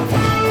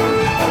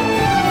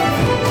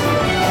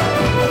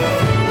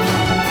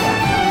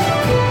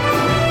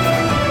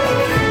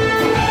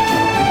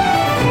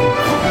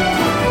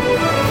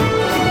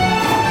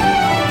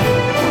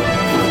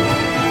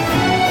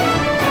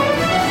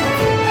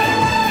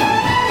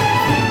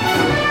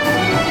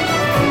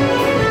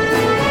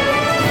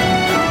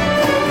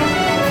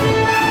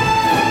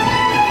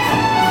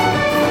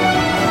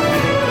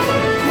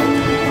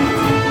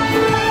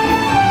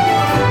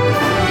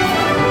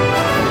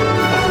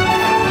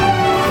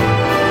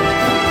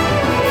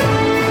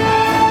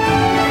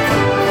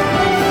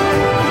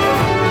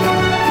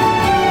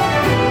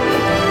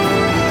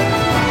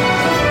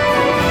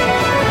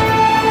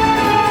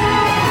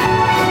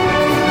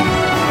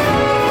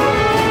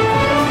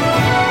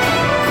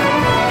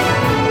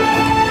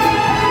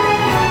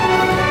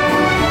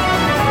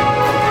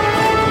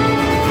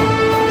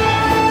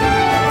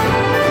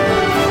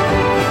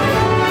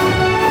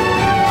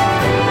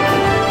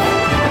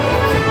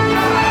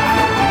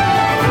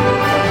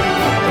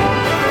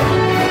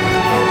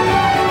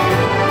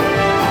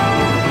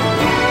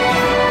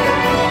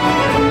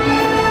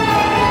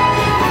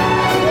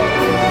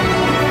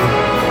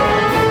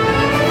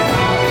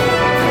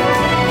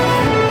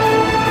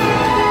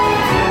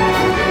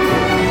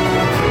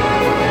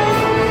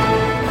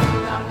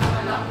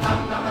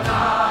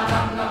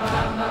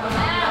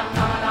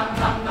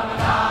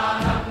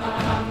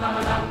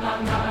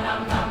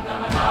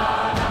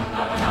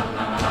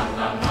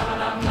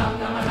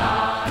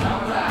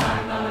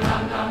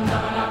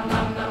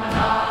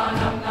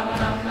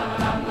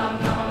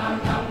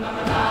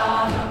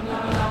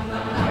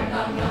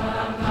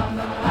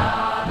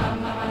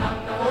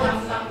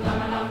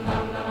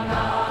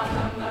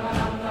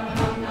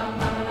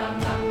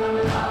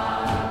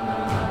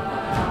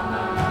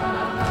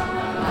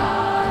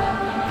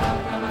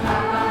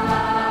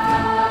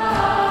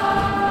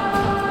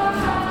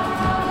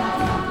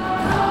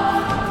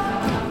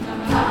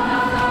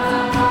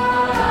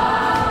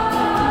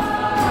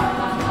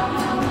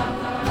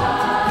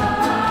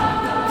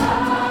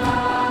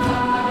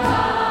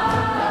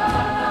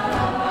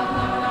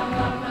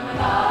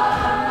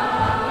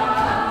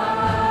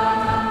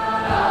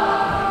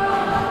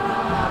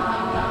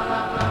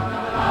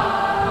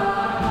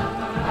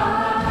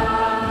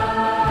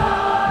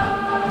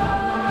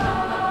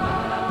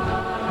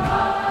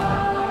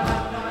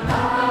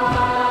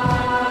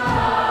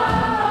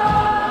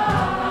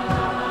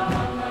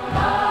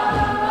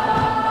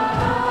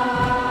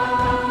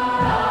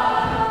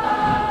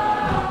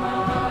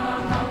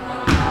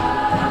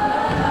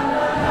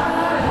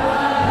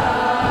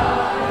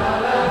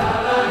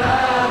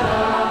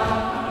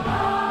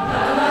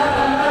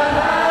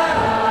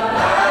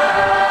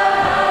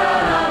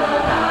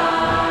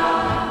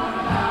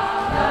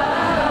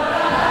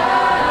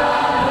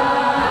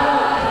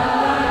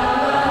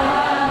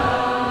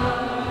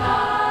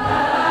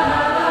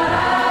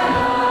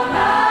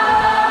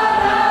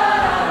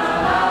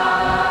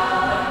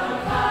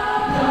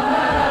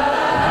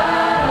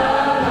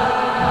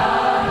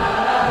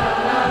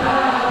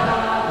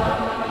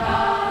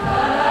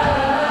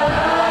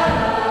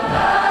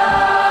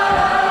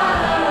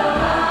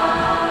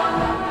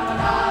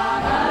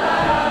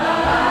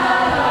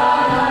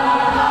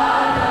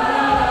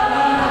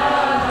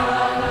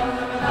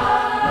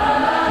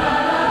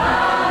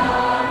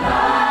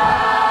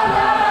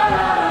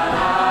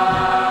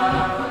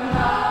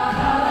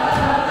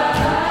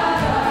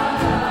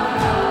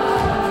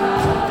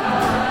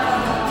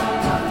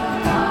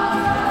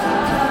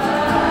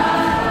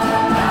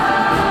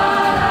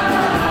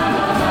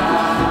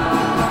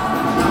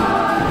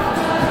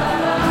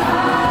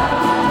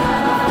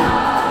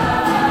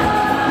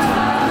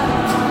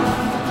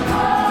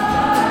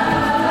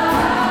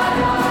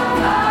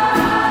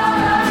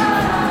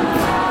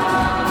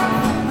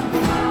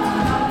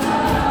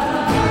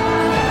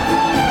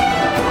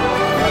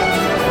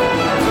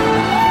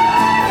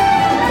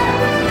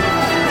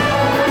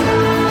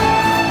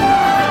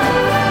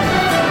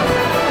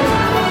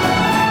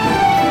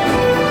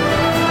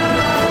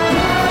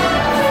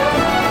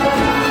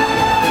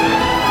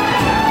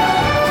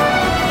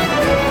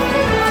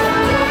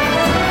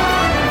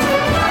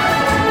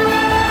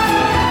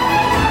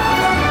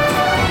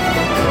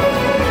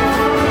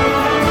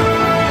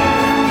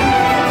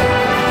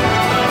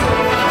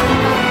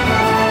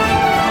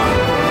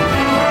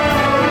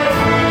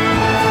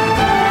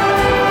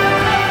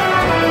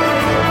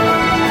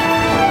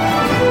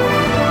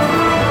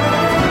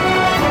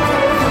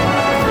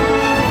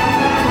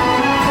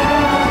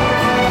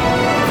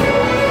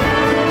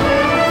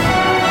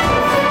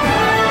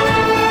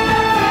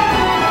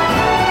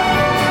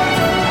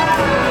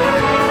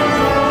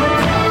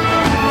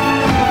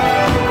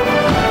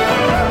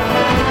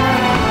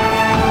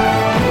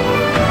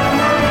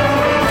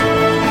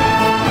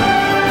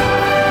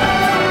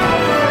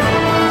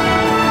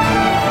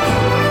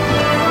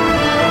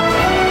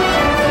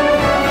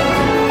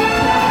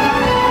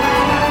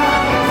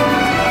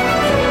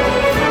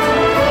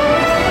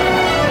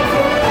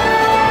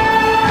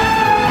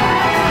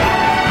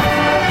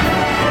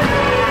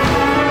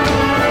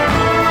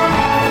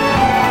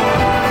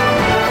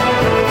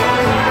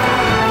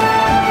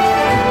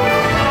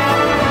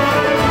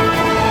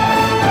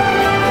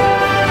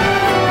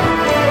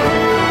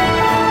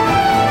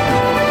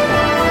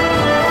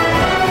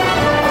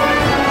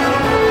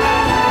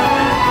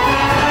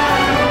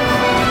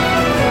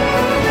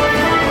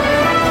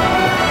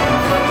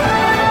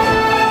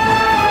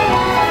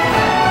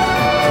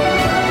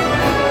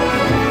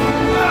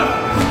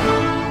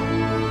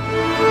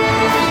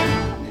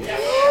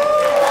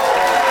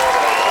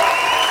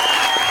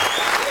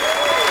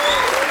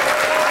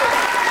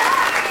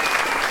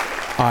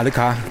 Harle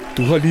Kar,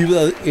 du har lige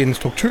været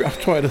instruktør,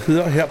 tror jeg det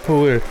hedder, her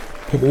på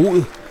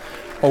Rod.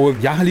 Og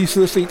jeg har lige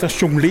siddet og set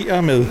dig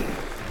jonglere med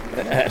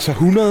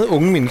 100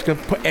 unge mennesker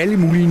på alle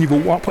mulige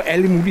niveauer, på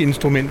alle mulige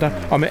instrumenter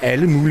og med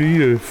alle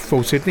mulige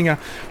forudsætninger.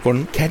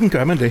 Hvordan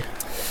gøre man det?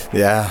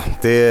 Ja,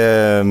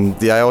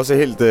 jeg er også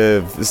helt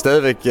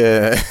stadigvæk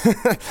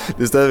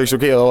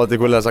chokeret over, at det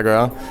kunne lade sig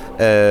gøre.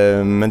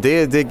 Men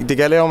det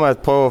gælder om at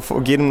prøve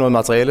at give dem noget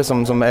materiale,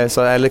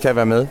 så alle kan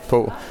være med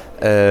på.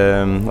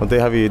 Og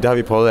det har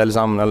vi prøvet alle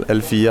sammen,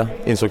 alle 4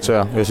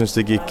 instruktører. Jeg synes,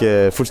 det gik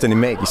fuldstændig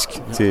magisk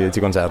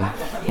til koncerten.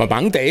 Hvor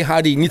mange dage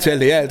har de egentlig til at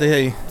lære alt det her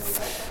i?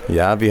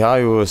 Ja, vi har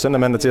jo søndag,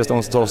 mandag, tirsdag,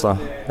 onsdag, torsdag.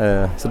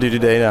 Så det er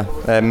de dage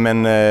der.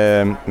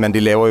 Men de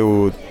laver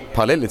jo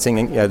parallelle ting,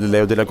 ikke? Ja, de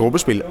laver det der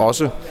gruppespil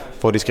også,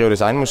 hvor de skriver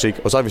deres egen musik.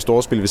 Og så har vi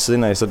store spil ved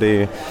siden af, så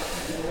det...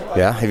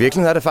 Ja, i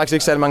virkeligheden er det faktisk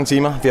ikke særlig mange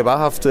timer. Vi har bare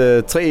haft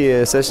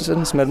 3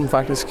 sessions med dem,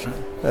 faktisk.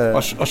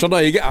 Og så når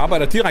I ikke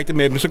arbejder direkte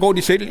med dem, så går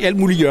de selv i alle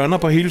mulige hjørner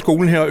på hele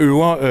skolen her og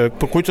øver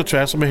på kryds og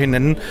tværs med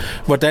hinanden.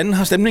 Hvordan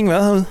har stemningen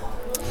været herude?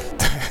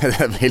 Det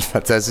er helt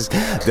fantastisk.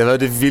 Det har været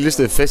det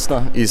vildeste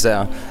fester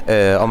især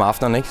om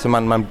aftenen, ikke? Så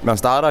man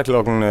starter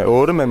klokken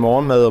 8 med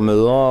morgenmad og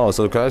møder, og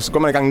så går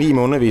man i gang 9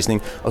 med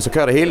undervisning, og så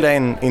kører det hele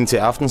dagen ind til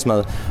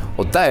aftensmad,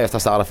 og derefter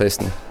starter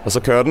festen. Og så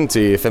kører den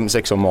til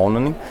 5-6 om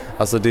morgenen, ikke?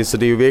 Altså så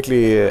det er jo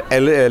virkelig,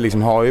 alle er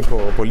ligesom høje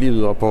på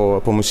livet og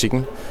på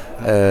musikken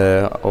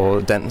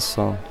og dans,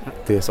 og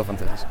det er så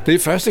fantastisk. Det er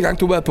første gang,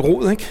 du har været på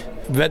Rod, ikke?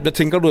 Hvad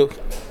tænker du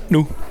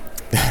nu?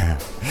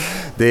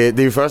 Det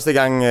er jo første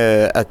gang,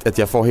 at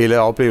jeg får hele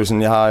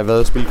oplevelsen. Jeg har været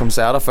og spillet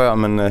koncerter før,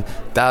 men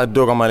der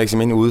dukker man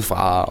liksom ind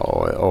udefra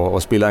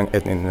og spiller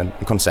en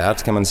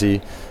koncert, kan man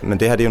sige. Men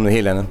det her, det er jo noget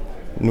helt andet.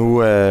 Nu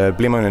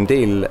bliver man jo en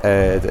del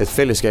af et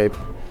fællesskab,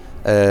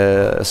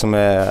 som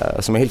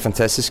er helt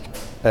fantastisk,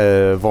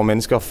 hvor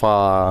mennesker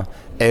fra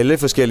alle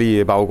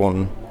forskellige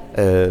baggrunde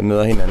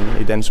møder hinanden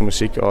i dans og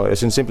musik, og jeg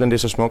synes simpelthen, det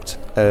er så smukt,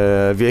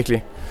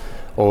 virkelig.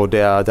 Og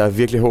der er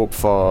virkelig håb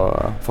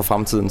for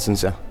fremtiden,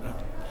 synes jeg.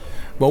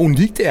 Hvor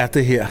unikt er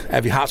det her,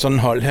 at vi har sådan en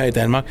hold her i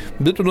Danmark?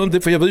 Ved du noget om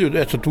det? For jeg ved jo,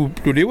 at du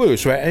lever jo i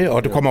Sverige,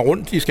 og du kommer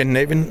rundt i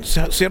Skandinavien.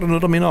 Ser du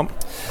noget, der minder om?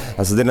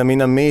 Altså det, der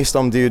minder mest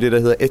om, det er jo det, der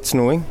hedder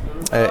Etno, ikke?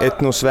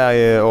 Etno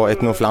Sverige og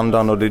Etno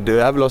Flandern, og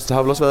det har vel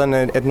også været en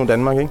Etno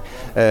Danmark, ikke?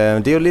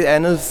 Det er jo lidt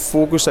andet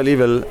fokus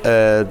alligevel.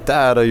 Der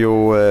er der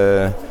jo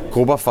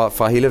grupper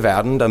fra hele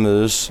verden, der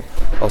mødes,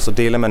 og så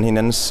deler man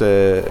hinandens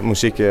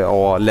musik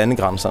over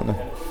landegrænserne.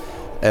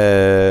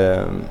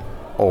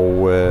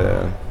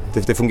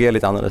 Det fungerer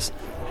lidt anderledes.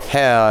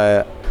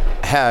 Her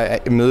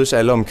mødes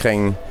alle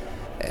omkring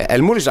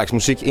alle mulige slags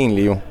musik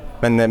egentlig jo.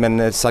 Men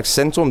et slags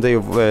centrum, det er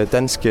jo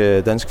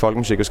dansk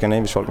folkemusik og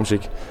skandinavisk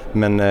folkemusik.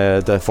 Men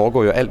der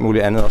foregår jo alt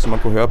muligt andet, og så man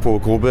kunne høre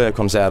på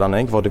gruppekoncerterne,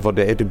 ikke? Hvor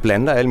det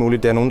blander alt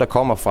muligt. Der er nogen, der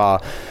kommer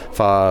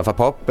fra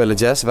pop- eller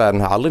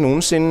jazzverdenen, har aldrig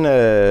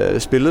nogensinde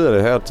spillet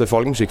eller hørt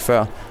folkemusik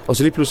før. Og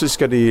så lige pludselig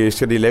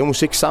skal de lave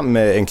musik sammen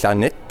med en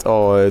klarinet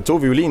og 2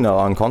 violiner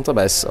og en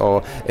kontrabas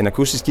og en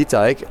akustisk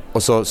guitar, ikke?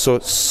 Og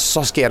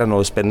så sker der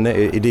noget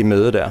spændende i det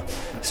møde der,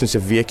 synes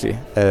jeg virkelig.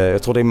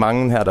 Jeg tror, det er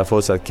mange her, der har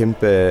fået sig et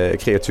kæmpe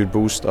kreativt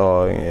boost og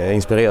er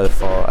inspireret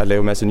for at lave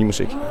en masse ny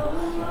musik.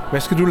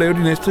 Hvad skal du lave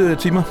de næste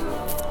timer?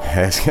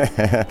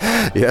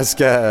 Jeg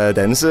skal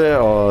danse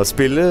og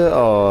spille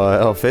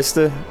og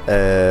feste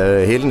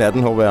hele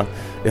natten, håber jeg.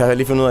 Jeg har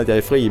lige fundet ud af, at jeg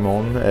er fri i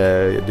morgen.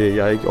 Jeg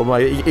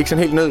er ikke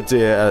sådan helt nødt til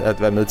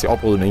at være med til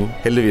oprydning.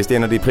 Heldigvis, det er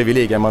en af de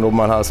privilegier,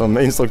 man har som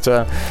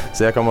instruktør.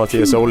 Så jeg kommer til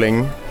at sove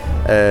længe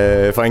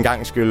for en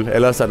gang skyld.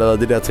 Ellers har der været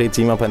det der 3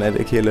 timer per nat,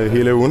 ikke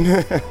hele ugen.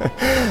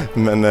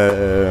 Men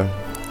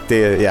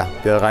jeg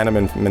regner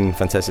med en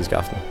fantastisk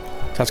aften.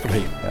 Tak skal du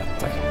have. Ja,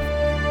 tak.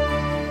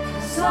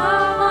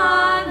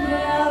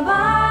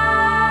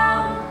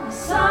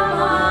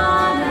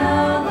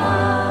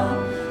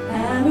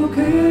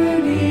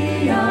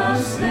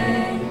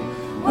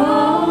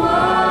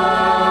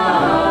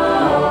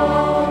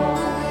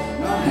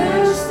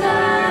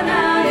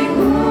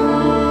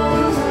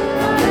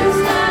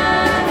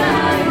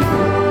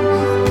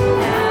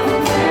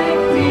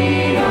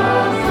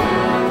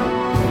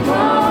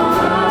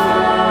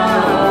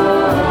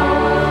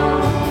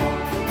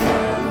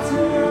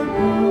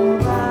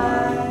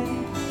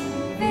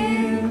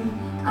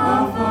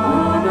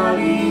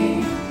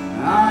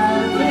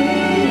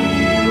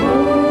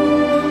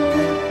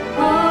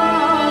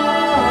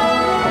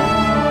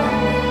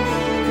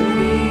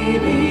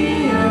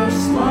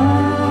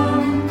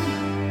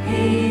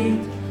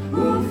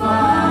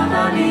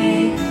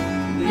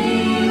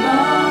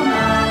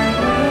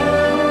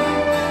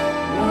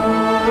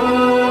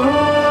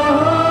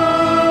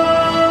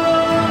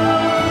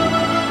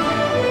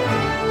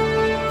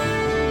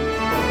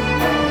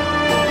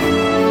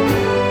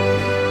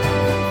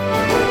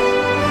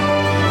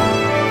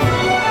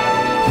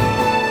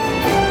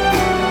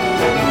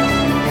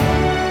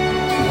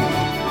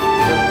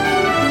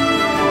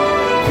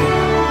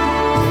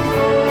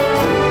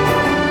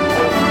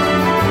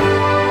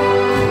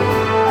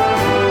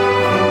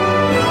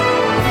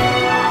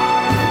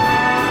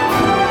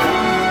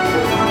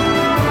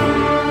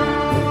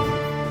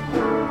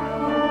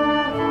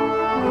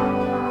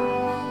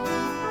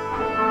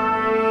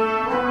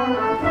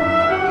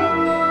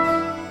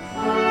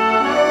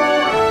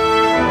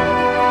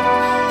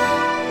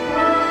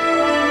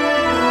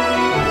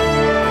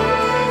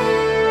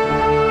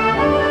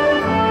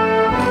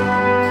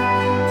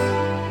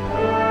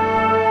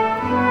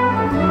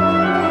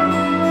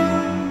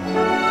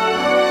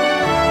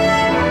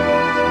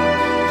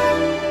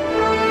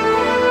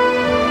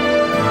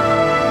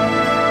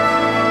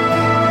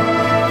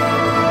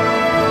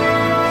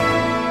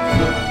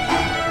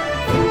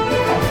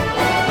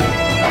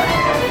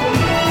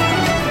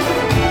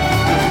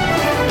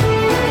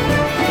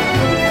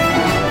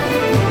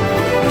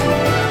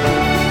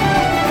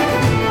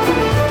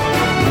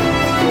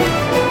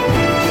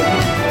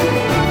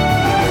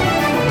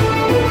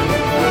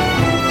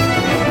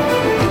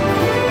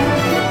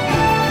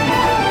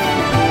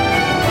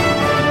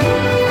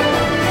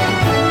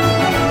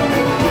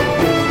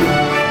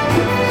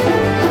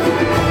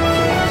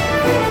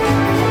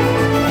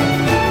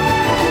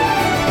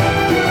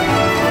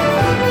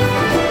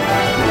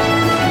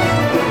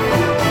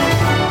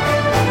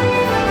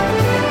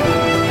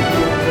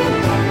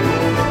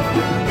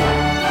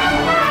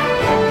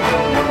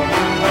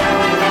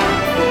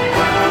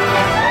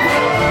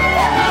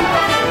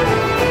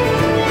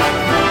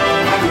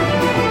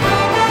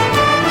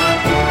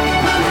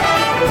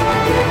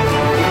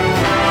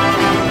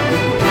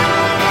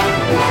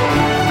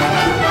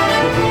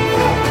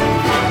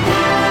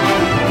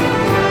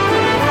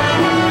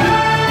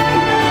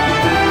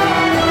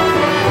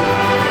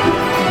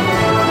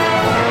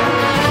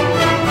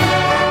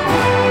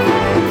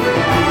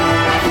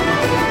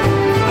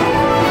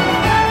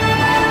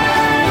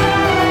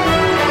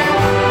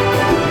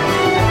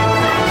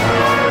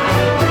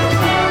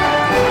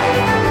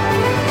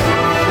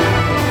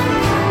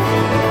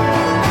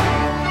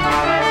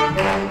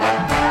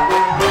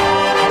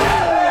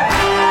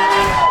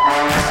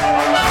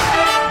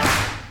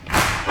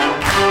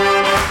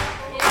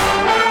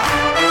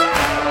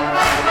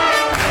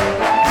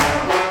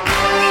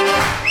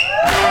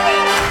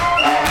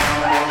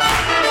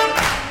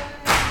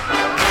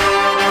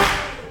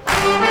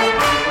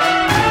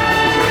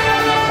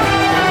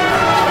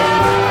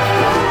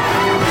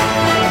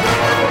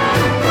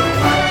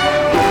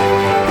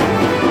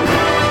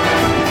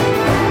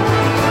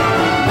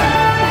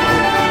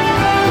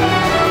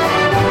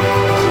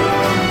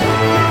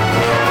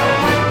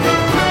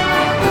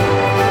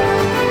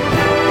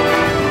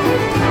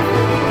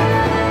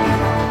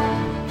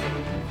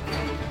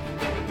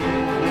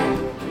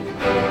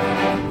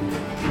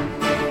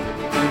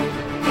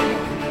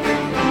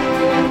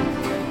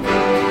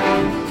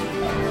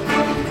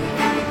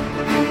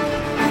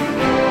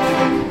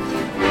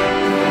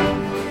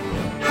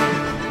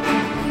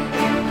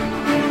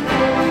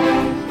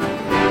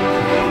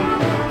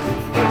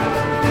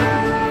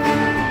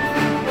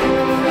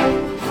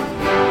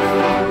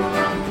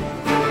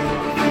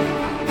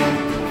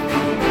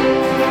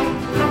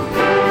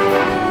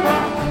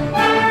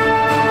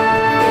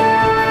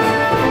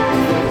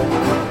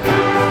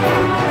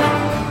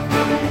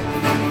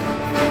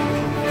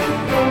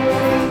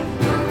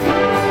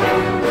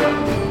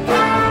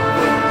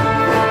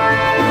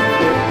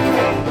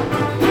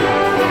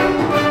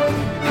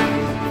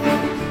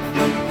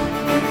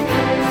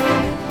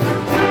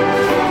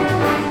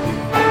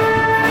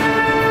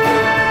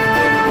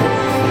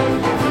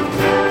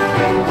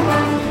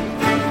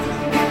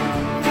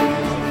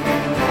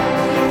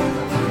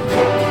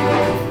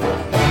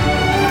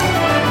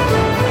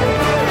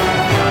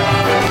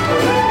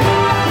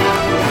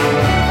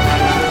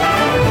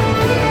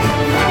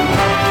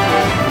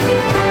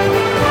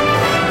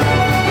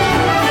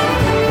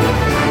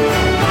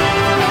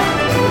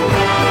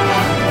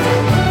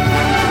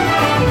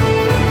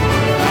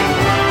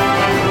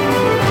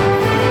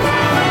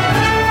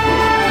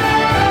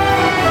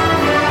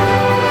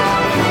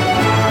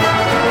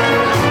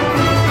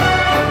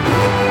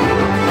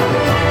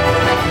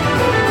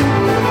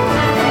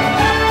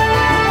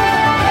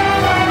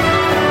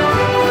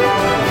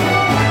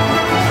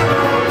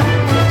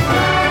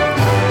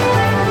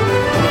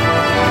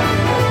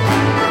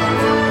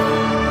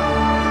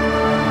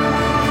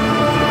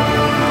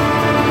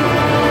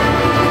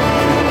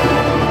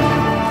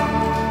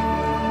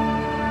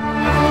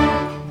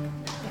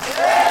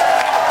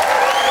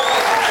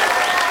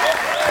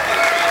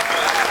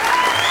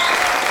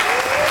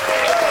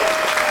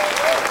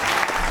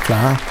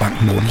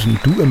 Olsen,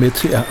 du er med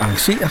til at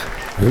arrangere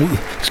Rod.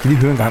 Skal vi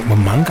høre en gang, hvor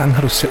mange gange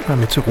har du selv været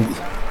med til Rod?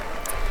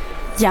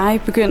 Jeg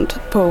begyndte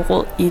på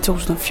Rod i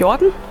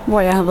 2014, hvor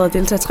jeg har været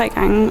deltager 3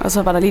 gange, og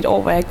så var der lige et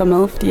år, hvor jeg ikke var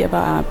med, fordi jeg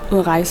var ude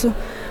at rejse.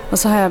 Og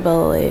så har jeg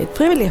været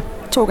frivillig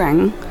 2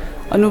 gange,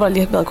 og nu hvor der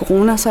lige har været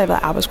corona, så har jeg været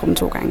i arbejdsgruppen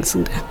 2 gange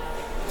siden da.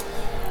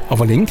 Og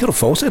hvor længe kan du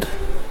fortsætte?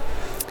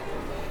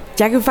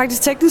 Jeg kan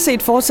faktisk teknisk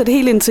set fortsætte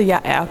helt indtil jeg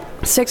er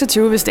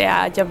 26, hvis det er,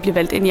 at jeg bliver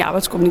valgt ind i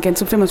arbejdsgruppen igen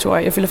som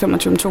 25-årig. Jeg fylder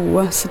 25 om 2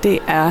 uger, så det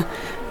er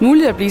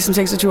muligt at blive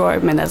som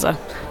 26-årig, men altså,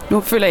 nu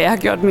føler jeg, at jeg har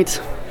gjort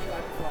mit.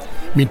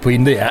 Min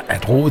pointe er,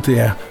 at Rod det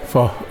er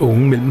for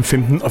unge mellem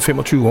 15 og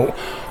 25 år,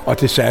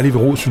 og det særlige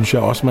ved Rod, synes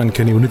jeg også, man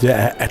kan nævne, det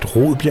er, at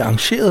Rod bliver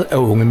arrangeret af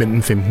unge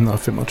mellem 15 og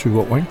 25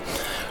 år. Ikke?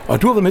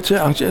 Og du har været med til at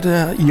arrangere det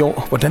her i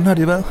år. Hvordan har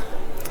det været?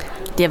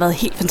 Det har været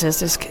helt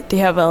fantastisk. Det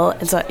har været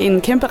altså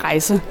en kæmpe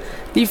rejse.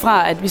 Lige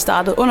fra, at vi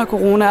startede under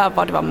corona,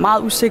 hvor det var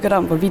meget usikkert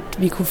om, hvorvidt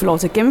vi kunne få lov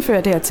til at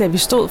gennemføre det her, til at vi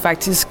stod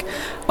faktisk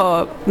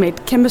og med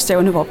et kæmpe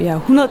stævne, hvor vi har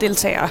 100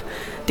 deltagere.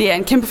 Det er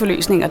en kæmpe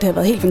forløsning, og det har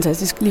været helt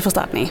fantastisk lige fra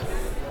starten af.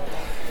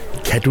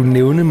 Kan du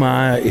nævne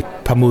mig et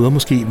par måder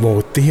måske,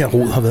 hvor det her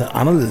Rod har været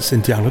anderledes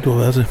end de andre, du har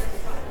været til?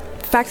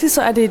 Faktisk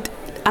så er det et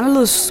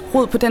anderledes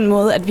Rod på den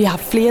måde, at vi har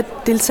flere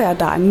deltagere,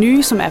 der er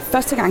nye, som er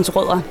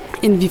førstegangsrødder,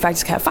 end vi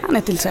faktisk har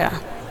erfarne deltagere.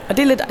 Og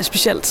det er lidt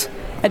specielt,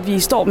 at vi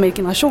står med et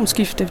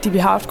generationsskifte, fordi vi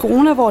har haft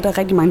corona, hvor der er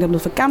rigtig mange, der er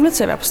blevet for gamle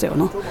til at være på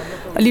stævnet.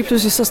 Og lige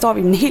pludselig så står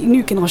vi med en helt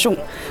ny generation,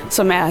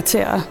 som er til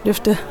at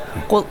løfte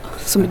Rod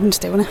som et nyt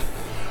stævne.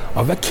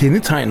 Og hvad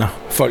kendetegner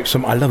folk,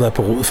 som aldrig har været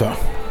på Rod før?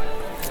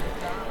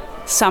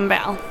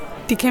 Samværet.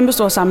 De kæmpe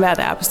store samvær,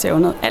 der er på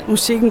stævnet. Alt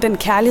musikken, den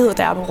kærlighed,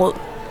 der er på Rod.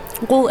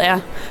 Rod er,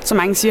 som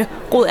mange siger,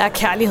 Rod er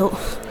kærlighed.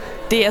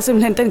 Det er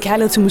simpelthen den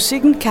kærlighed til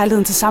musikken,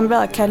 kærligheden til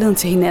samværet, kærligheden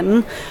til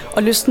hinanden,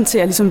 og lysten til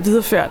at ligesom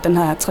videreføre den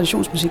her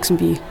traditionsmusik, som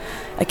vi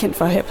er kendt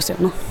for her på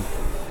stævnet.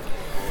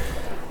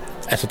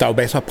 Altså, der er jo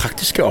masser af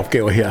praktiske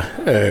opgaver her.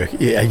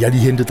 Jeg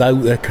lige hentet dig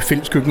ud af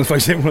fælleskøkkenet, for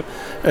eksempel.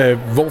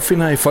 Hvor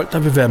finder I folk, der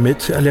vil være med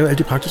til at lave alle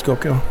de praktiske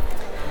opgaver?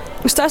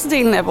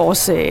 Størstedelen af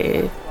vores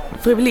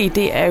frivillige,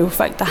 det er jo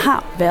folk, der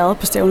har været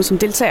på stævnet som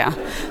deltagere.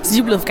 Så de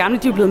er blevet for gamle,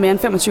 de er blevet mere end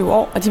 25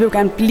 år, og de vil jo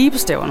gerne blive på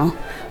stævnet.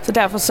 Så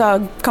derfor så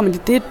kommer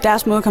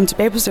deres måde at komme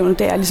tilbage på stævnet,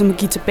 det er ligesom at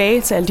give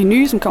tilbage til alle de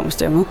nye, som kommer på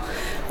stævnet.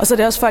 Og så er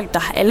det også folk, der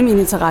har alle mine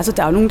interesser.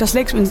 Der er jo nogen, der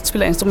slet ikke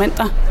spiller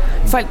instrumenter.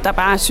 Folk, der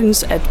bare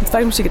synes, at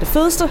folkemusik er det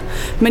fedeste,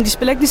 men de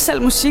spiller ikke lige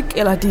selv musik,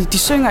 eller de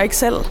synger ikke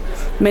selv,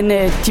 men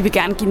de vil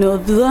gerne give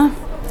noget videre.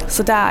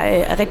 Så der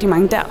er rigtig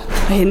mange der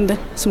at hente,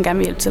 som gerne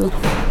vil hjælpe til.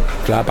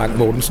 Clara Bang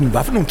Mortensen,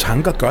 hvad for nogle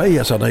tanker gør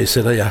I så, når I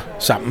sætter jer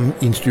sammen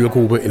i en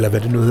styregruppe, eller hvad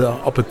det nu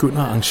hedder, og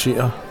begynder at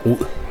arrangere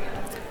Rod?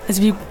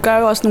 Altså, vi gør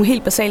jo også nogle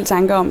helt basale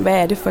tanker om, hvad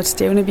er det for et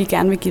stævne, vi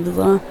gerne vil give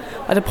videre.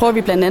 Og der prøver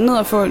vi blandt andet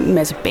at få en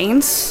masse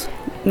bands,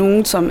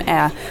 nogle som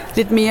er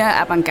lidt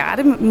mere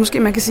avantgarde, måske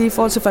man kan sige, i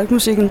forhold til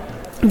folkemusikken.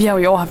 Vi har jo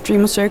i år haft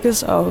Dreamer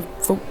Circus og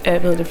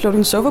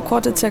Floating Sofa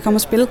Quartet til at komme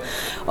og spille,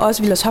 og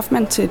også Vilas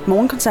Hoffmann til et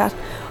morgenkoncert.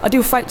 Og det er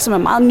jo folk, som er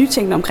meget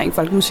nytænkende omkring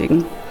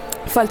folkemusikken.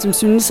 Folk, som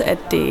synes,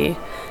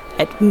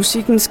 at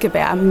musikken skal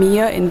være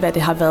mere, end hvad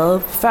det har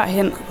været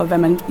førhen, og hvad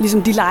man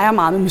ligesom de leger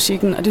meget med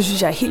musikken, og det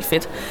synes jeg er helt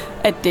fedt,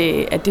 at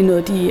det er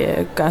noget,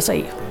 de gør sig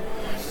i.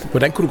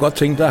 Hvordan kunne du godt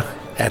tænke dig,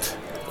 at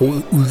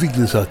Rod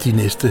udviklede sig de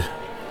næste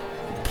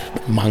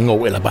mange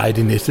år, eller bare i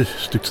det næste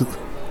stykke tid?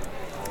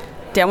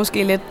 Det er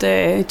måske lidt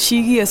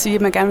cheeky at sige,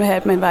 at man gerne vil have,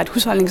 at man var et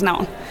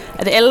husholdningsnavn.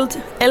 At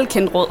alle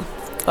kendte Rod,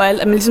 og at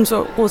man ligesom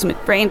så Rod som et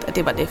brand, at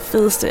det var det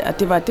fedeste, at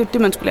det var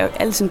det man skulle lave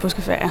alle sine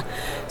påskeferier.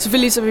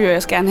 Selvfølgelig så vil jeg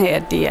også gerne have,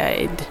 at det er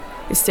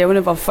et stævne,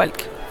 hvor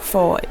folk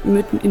får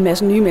mødt en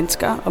masse nye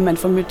mennesker, og man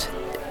får mødt...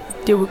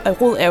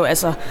 Rod er jo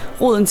altså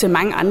roden til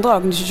mange andre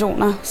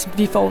organisationer, så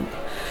vi får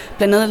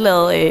blandt andet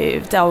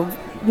lavet... der er jo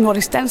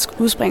Nordisk Dansk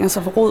udspringer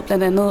sig fra Rod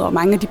blandt andet, og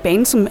mange af de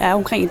bands, som er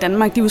omkring i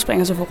Danmark, de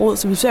udspringer sig fra Rod,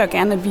 så vi ser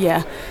gerne, at vi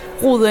er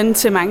roden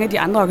til mange af de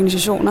andre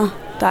organisationer,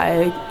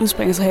 der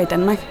udspringer sig her i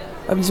Danmark,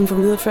 og vi ligesom får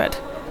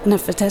videreført den her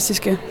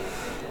fantastiske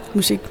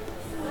musik.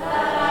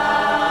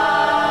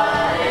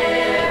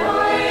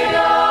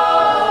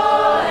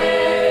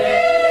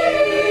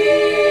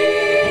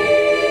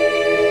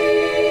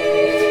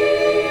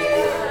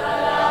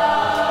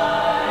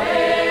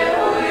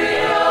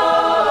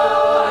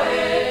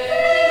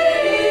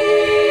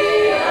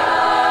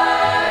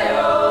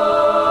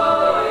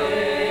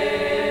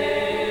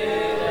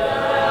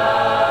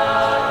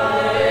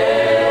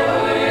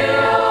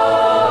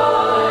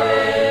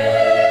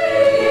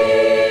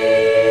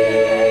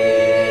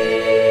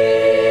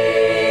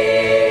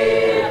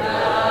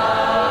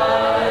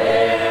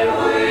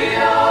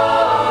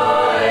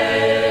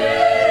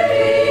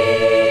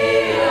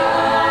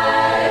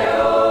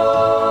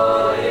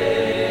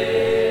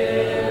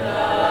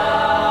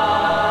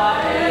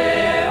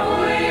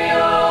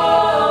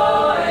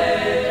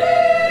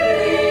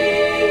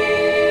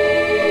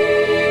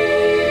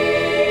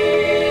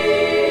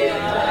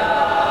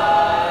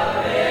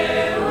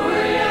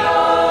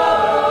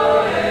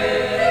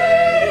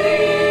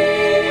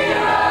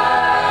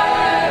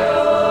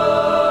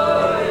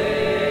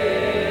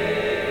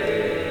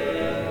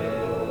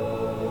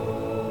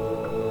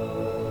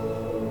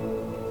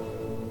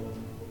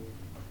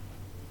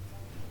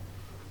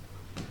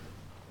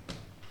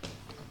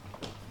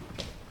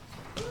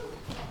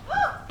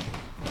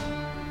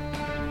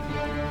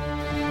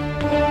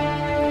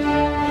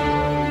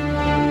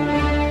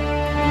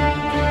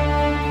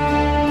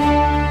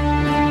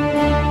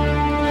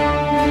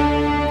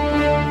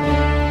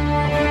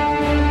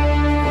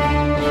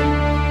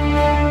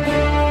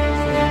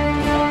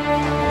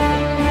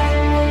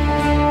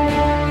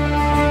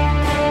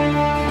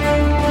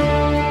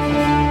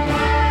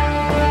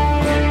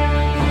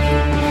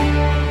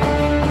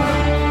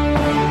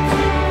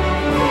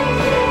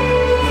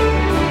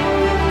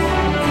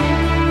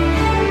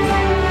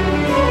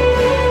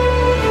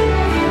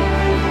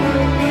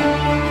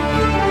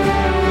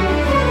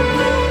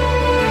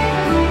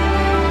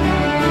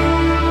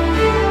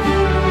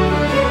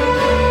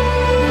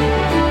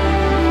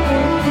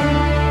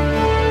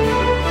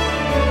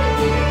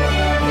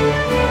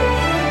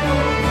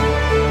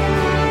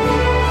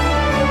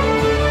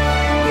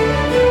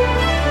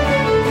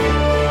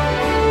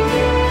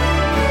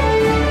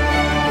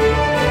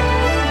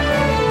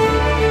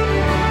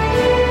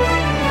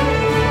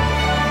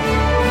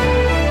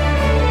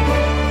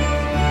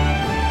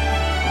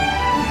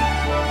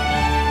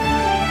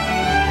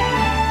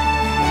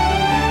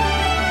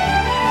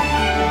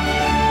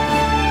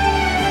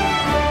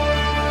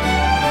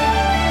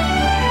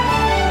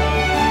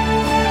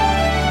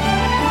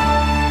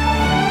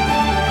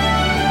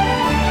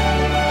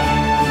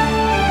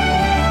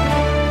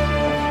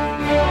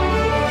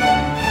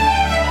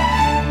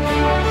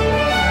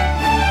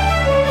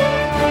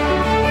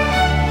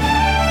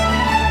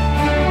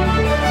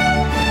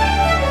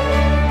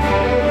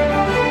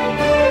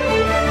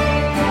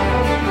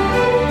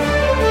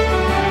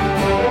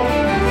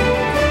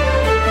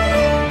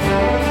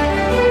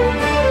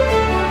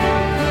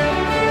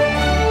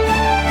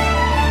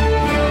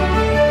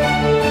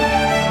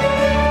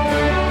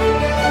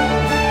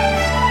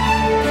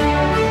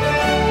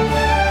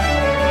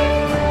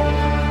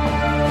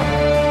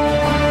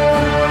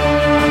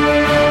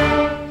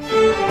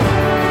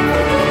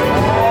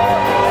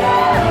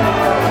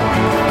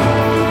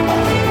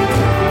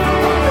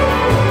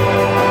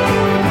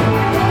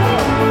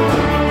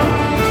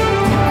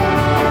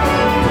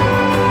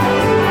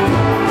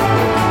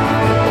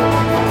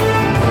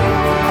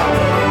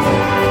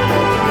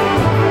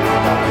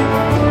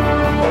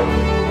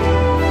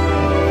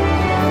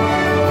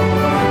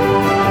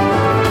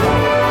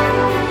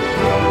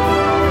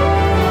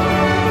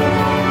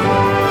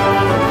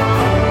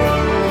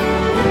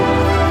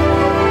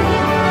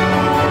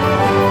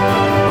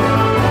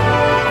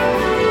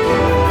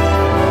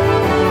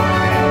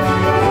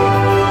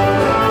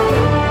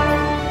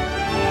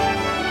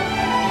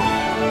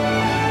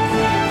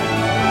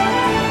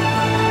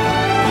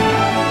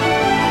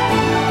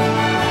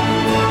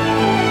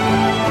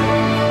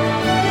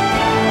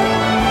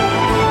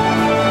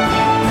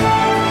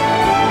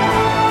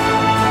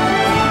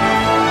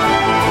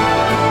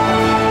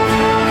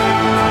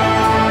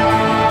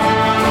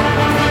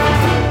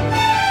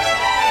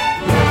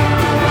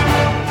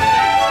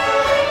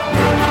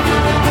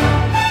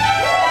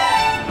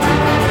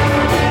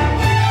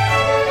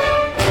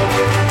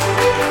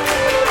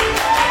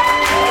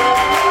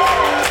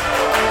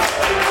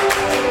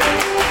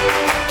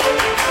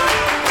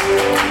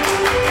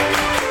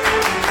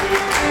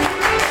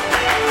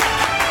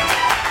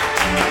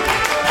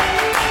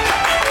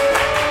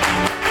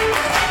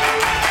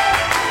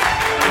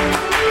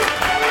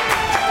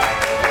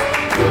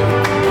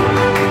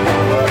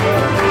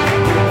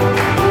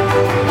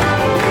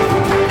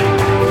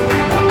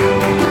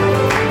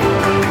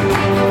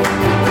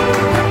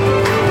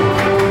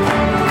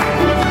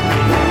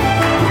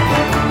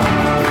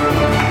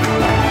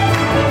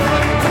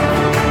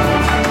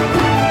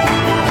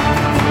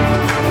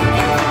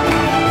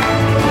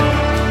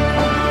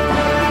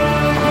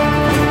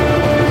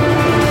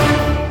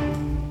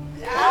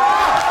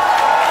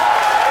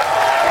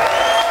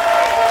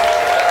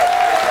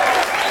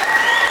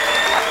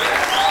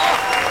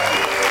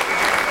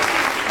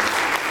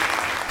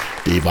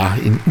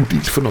 en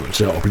udelt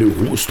fornøjelse at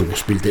opleve Rods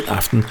storspil den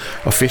aften,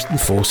 og festen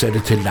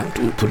fortsatte til langt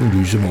ud på den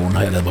lyse morgen,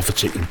 har jeg ladet mig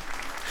fortælle.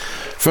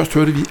 Først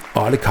hørte vi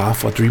Arle Carr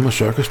fra Dreamer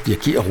Circus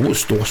dirigere Rods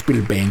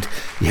storspilband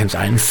i hans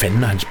egen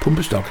fanden og hans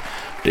pumpestok.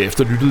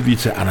 Derefter lyttede vi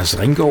til Anders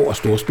Ringgaard og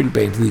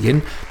storspilbandet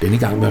igen, denne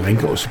gang med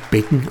Ringgaards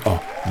Bækken og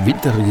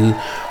Vinterriget.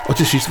 Og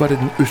til sidst var det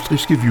den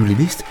østrigske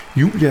violinist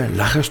Julia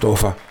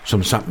Lachersdorfer,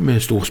 som sammen med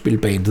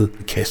storspilbandet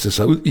kastede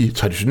sig ud i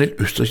traditionel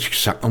østrigsk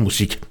sang og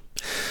musik.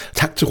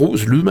 Tak til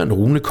Rods lydmand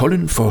Rune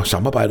Kollin for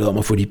samarbejdet om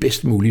at få de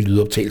bedst mulige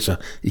lydoptagelser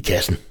i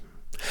kassen.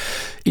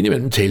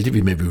 Indimellem talte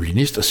vi med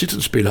violinist og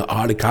sitarspiller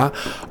Arle Carr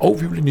og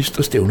violinist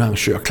og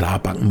stævnearrangør Clara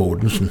Bang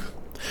Mortensen.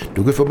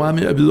 Du kan få meget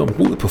mere at vide om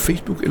Rod på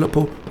Facebook eller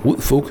på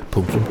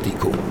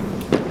rodfolk.dk.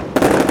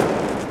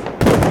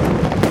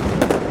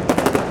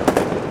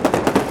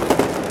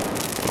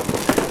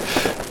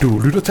 Du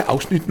lytter til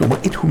afsnit nummer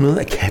 100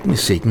 af Katten i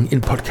Sækken,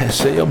 en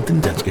podcastserie om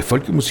den danske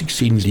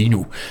folkemusikscene lige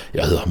nu.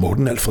 Jeg hedder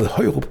Morten Alfred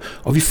Højrup,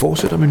 og vi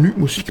fortsætter med ny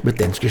musik med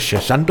danske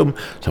Shazandum,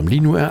 som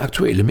lige nu er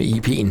aktuelle med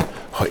EP'en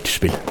Højt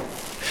Spil.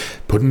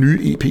 På den nye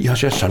EP har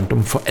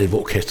Shazandum for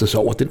alvor kastet sig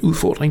over den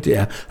udfordring, det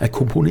er at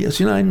komponere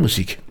sin egen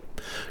musik.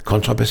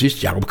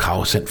 Kontrabassist Jakob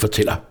Krausand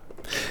fortæller: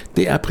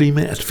 det er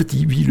primært,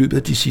 fordi vi i løbet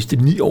af de sidste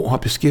 9 år har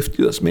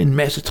beskæftiget os med en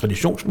masse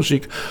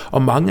traditionsmusik,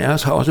 og mange af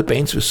os har også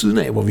bands ved siden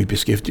af, hvor vi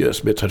beskæftiger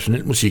os med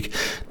traditionel musik.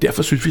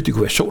 Derfor synes vi, det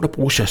kunne være sjovt at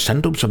bruge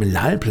Shazandum som en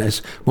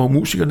legeplads, hvor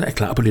musikerne er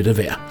klar på lidt af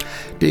hver.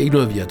 Det er ikke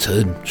noget, vi har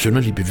taget en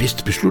synderlig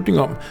bevidst beslutning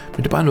om, men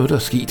det er bare noget, der er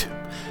sket.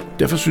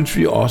 Derfor synes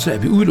vi også,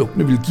 at vi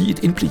udelukkende vil give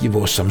et indblik i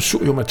vores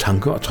sammensurium af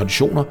tanker og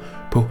traditioner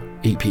på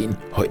EP'en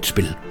Højt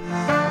Spil.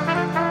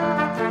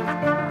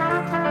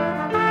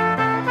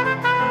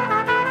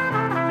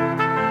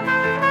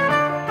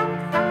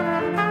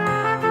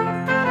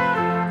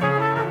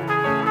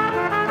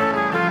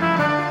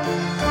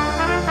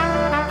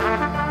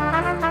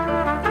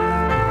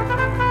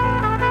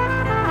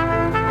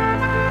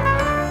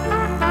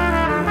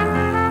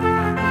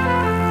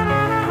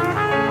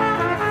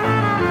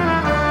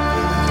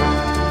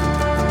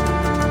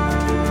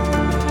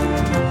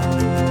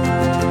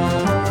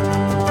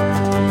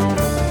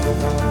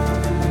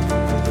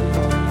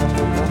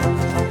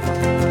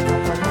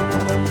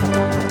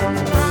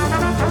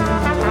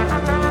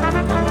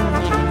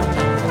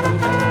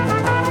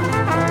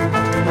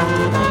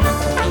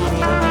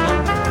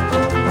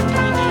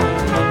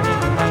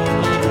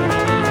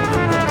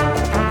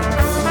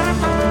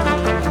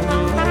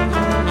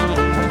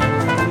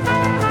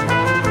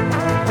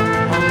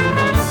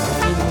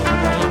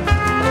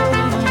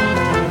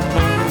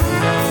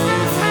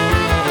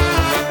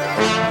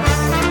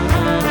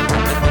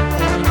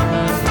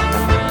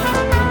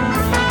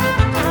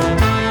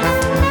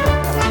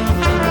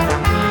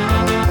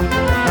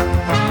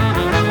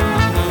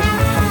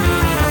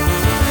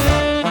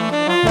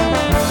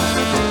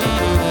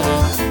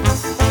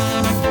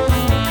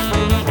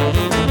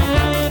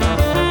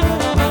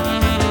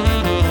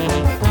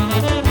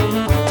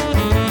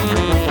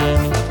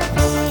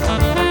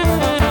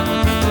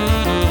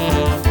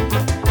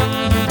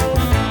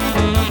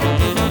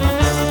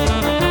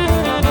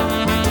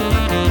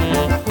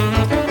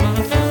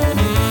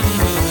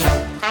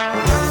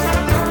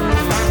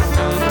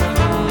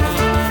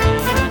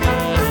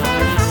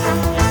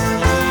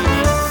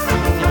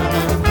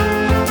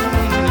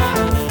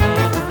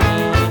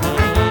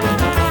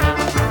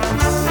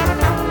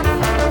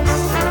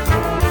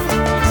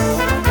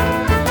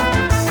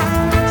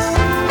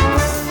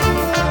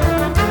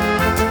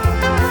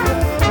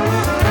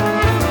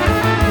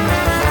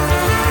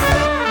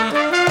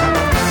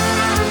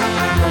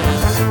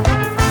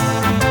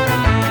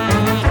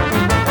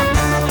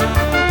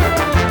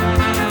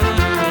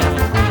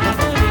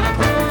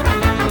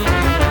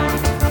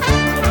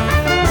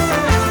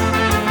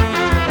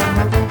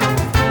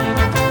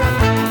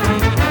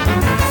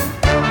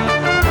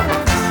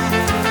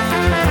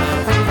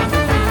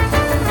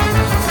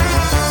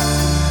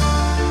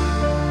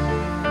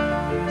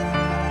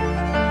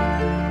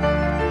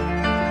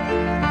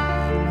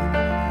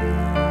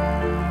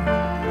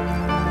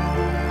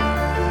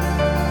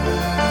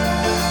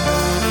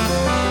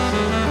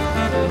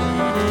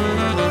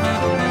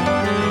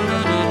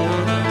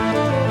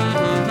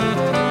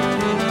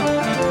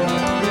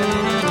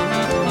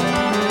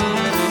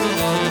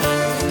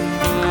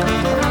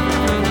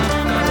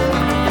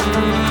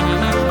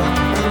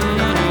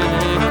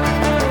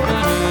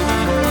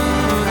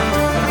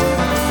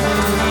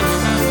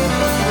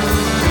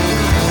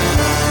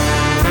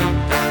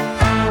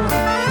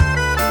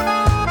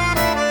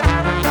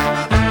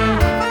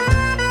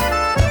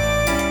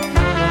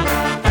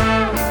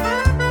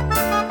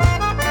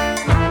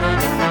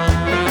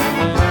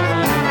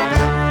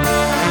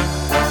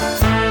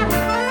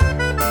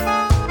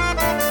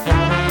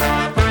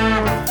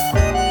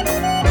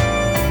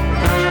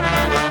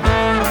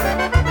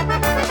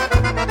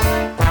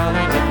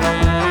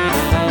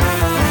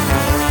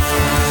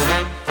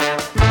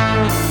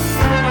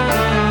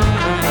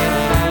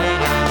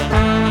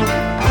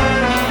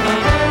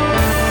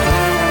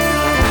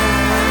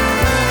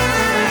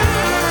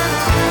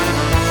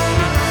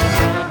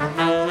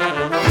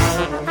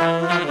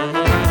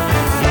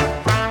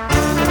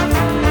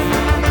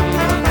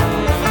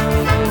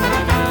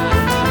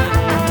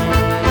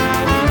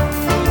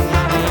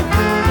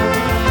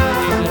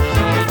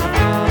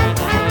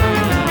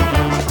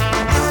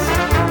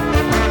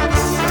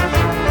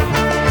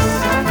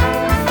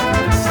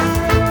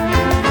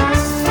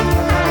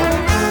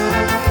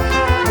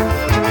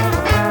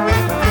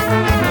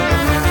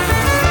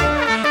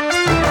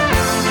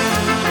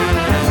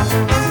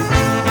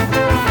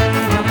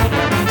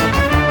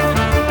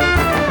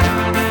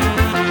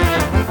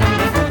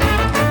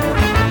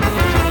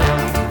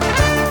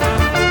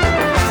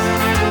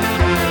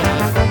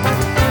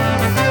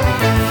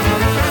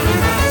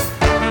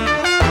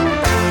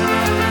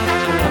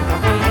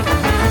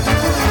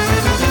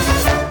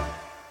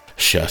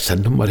 Cher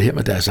Sandum var det her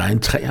med deres egen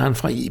træeren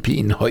fra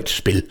EP'en Højt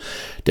Spil.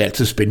 Det er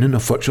altid spændende, når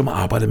folk, som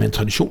arbejder med en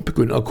tradition,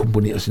 begynder at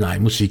komponere sin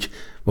egen musik.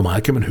 Hvor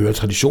meget kan man høre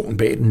traditionen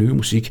bag den nye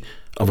musik,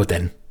 og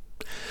hvordan?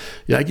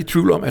 Jeg er ikke i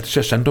tvivl om, at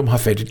Cher Sandum har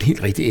fat i den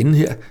helt rigtige ende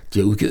her. De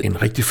har udgivet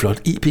en rigtig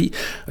flot EP,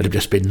 og det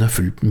bliver spændende at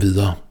følge dem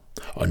videre.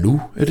 Og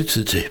nu er det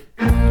tid til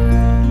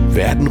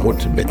Verden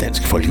rundt med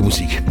dansk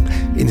folkemusik.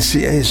 En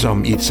serie,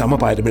 som i et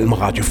samarbejde mellem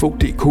Radio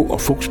Folk.dk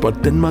og Folkspot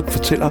Danmark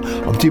fortæller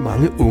om de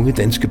mange unge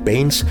danske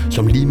bands,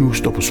 som lige nu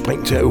står på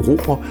spring til at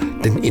erobre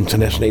den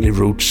internationale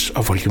roots-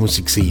 og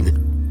folkemusikscene.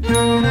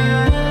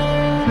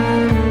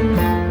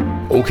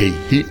 Okay,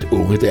 helt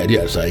unge, det er de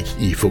altså ikke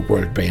i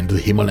folkworld-bandet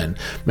Himmerland,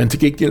 men til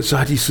gengæld så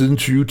har de siden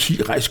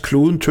 2010 rejst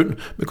kloden tynd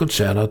med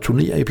koncerter og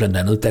turnéer i blandt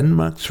andet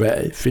Danmark,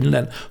 Sverige,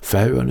 Finland,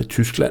 Færøerne,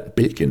 Tyskland,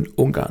 Belgien,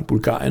 Ungarn,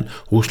 Bulgarien,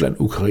 Rusland,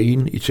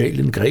 Ukraine,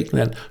 Italien,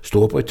 Grækenland,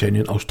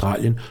 Storbritannien,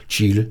 Australien,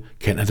 Chile,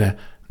 Canada,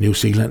 New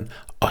Zealand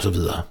osv.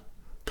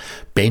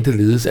 Bandet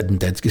ledes af den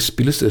danske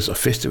spillesteds- og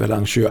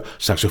festivalarrangør,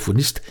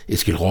 saxofonist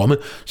Eskil Romme,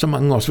 som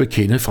mange også vil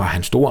kende fra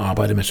hans store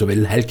arbejde med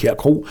såvel Halkær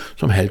Kro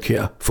som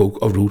Halkær Folk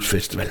og Roots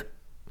Festival.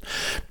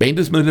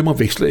 Bandets medlemmer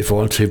veksler i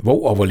forhold til,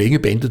 hvor og hvor længe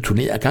bandet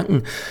turnerer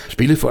gangen.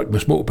 Spillefolk med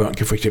små børn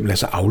kan f.eks. lade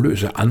sig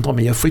afløse andre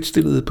mere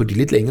fritstillede på de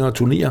lidt længere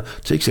turneer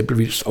til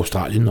eksempelvis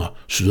Australien og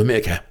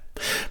Sydamerika.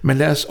 Men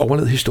lad os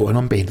overlade historien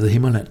om bandet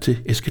Himmerland til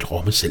Eskil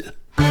Romme selv.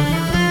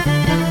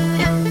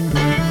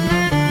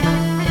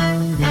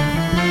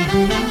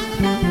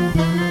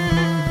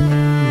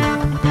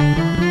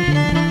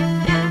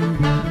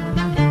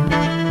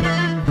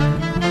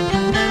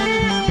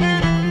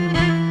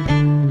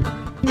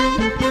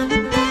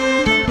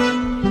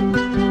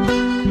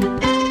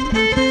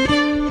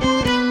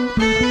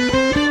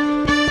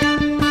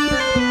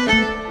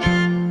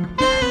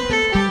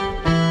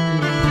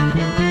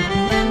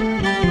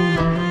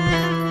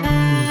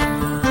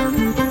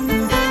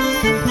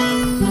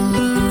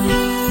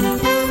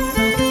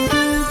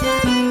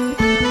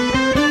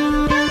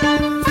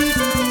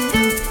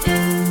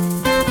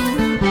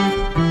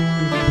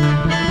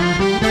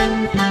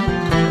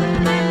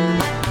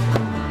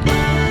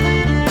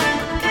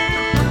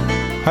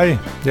 Hej,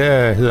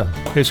 jeg hedder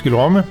Eskil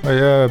Romme, og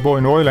jeg bor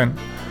i Nordjylland.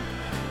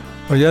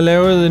 Og jeg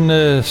lavede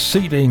en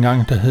CD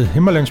engang, der hed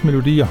Himmerlands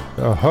Melodier,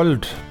 og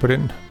holdet på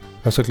den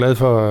var så glad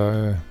for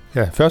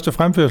første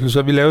fremførsel,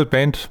 så vi lavede et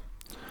band.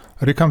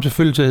 Og det kom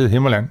selvfølgelig til at hedde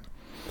Himmerland.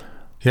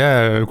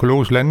 Jeg er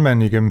økologisk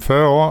landmand igennem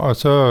 40 år, og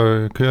så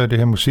kører jeg det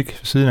her musik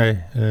ved siden af.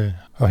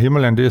 Og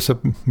Himmerland, det er så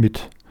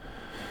mit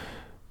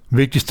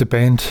vigtigste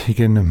band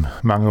igennem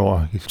mange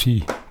år,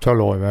 10-12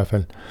 år i hvert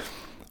fald.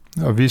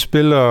 Og vi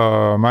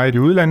spiller meget i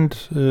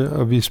udlandet,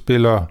 og vi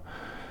spiller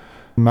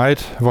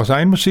meget vores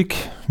egen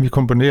musik. Vi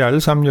komponerer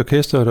alle sammen i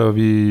orkestret, og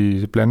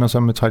vi blander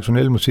sammen med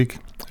traditionel musik.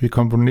 Vi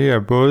komponerer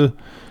både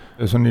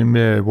sådan en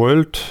med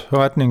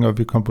world-retning, og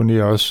vi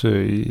komponerer også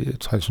i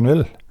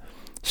traditionel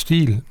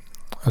stil,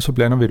 og så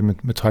blander vi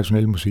det med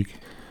traditionel musik.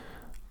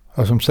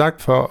 Og som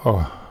sagt, for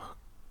at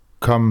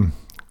komme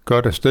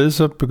godt afsted,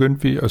 så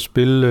begyndte vi at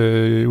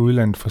spille i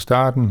udlandet fra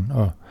starten,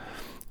 og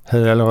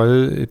havde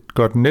allerede et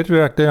godt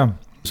netværk der.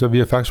 Så vi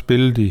har faktisk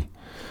spillet i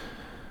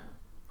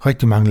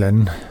rigtig mange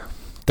lande.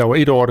 Der var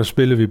et år, der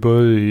spillede vi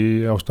både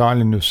i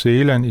Australien, New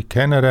Zealand, i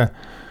Canada,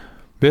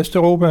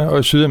 Vesteuropa og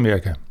i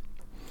Sydamerika.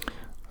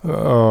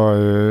 Og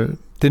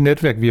det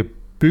netværk, vi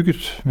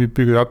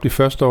bygget op de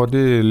første år,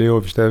 det lever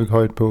vi stadig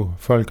højt på.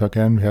 Folk har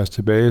gerne vil have os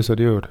tilbage, så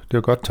det er jo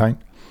et godt tegn.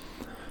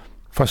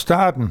 Fra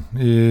starten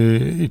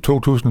i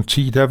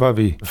 2010, der var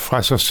vi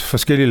fra så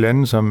forskellige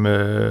lande som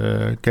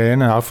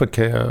Ghana,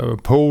 Afrika og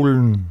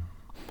Polen,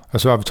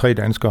 og så var vi 3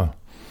 danskere.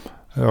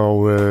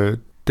 Og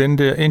den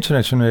der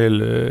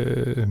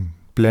internationale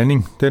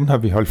blanding, den har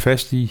vi holdt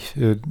fast i.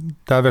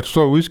 Der har været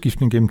stor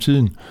udskiftning gennem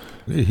tiden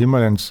i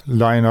Himmerlands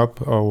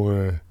line-up,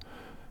 og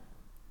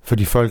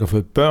fordi folk har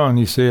fået børn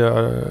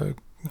især,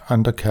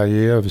 andre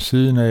karrierer ved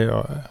siden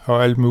af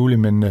og alt muligt.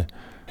 Men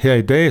her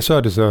i dag, så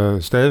er det så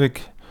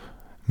stadigvæk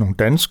nogle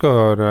danskere,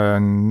 og der er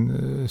en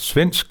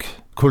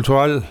svensk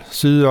kulturel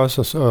side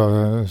også,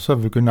 og så er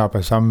vi begyndt at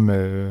arbejde sammen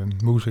med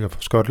musikere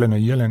fra Skotland og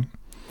Irland.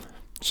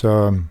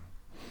 Så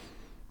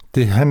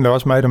det handler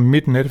også meget om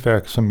mit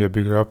netværk, som jeg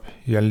bygget op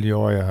i alle de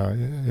år. Jeg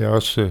er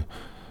også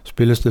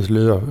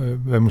spillestedsleder,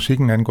 hvad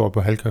musikken angår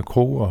på Halkær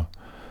Kro, og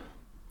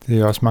det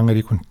er også mange af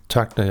de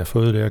kontakter, jeg har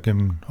fået der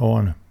gennem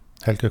årene.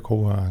 Halkær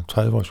Kro har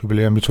 30 års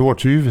jubilæum i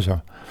 22, så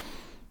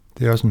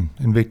det er også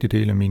en vigtig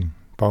del af min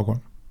baggrund.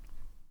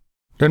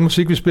 Den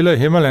musik, vi spiller i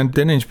Himmerland,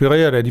 den er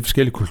inspireret af de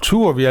forskellige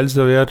kulturer, vi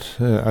altid har været.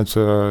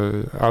 Altså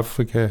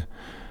Afrika,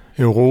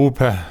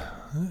 Europa,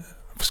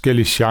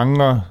 forskellige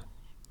genrer,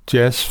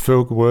 jazz,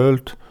 folk,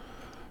 world,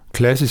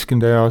 klassisk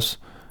endda også.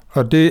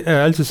 Og det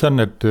er altid sådan,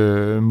 at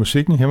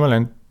musikken i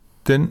Himmerland,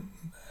 den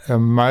er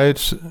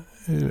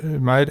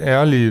meget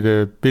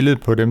ærligt billede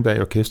på dem, der er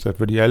i orkestret,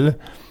 fordi alle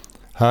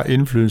har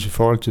indflydelse i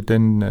forhold til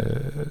den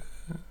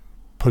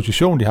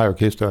position, de har i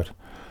orkestret,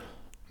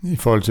 i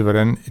forhold til,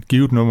 hvordan et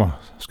givet nummer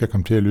skal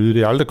komme til at lyde.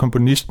 Det er aldrig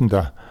komponisten,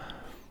 der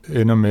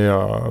ender med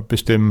at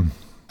bestemme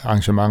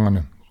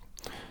arrangementerne.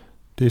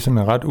 Det er sådan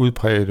et ret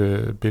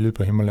udbredt billede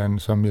på Himmerland,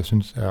 som jeg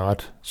synes er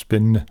ret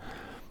spændende.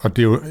 Og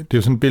det er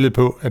jo sådan et billede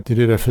på, at det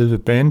der fede ved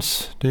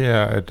bands, det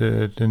er, at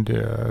den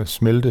der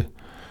smelte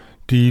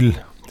deal,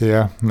 det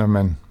er, når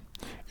man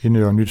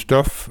indøver nyt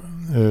stof,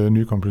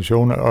 nye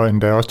kompositioner, og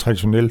endda også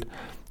traditionelt,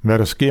 hvad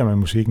der sker med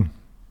musikken.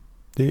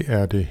 Det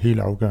er det helt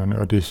afgørende,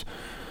 og det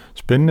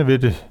spændende ved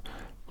det,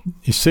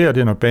 især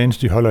det, når bands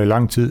de holder i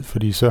lang tid,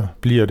 fordi så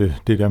bliver det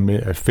der med,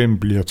 at 5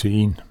 bliver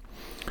til 1.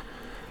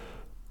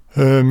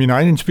 Mine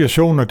egne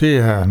inspirationer, det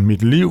er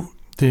mit liv,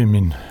 det er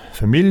min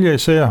familie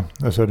især,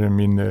 og så er det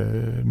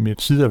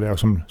mit sideerhverv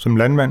som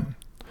landmand,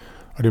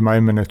 og det er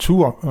mig med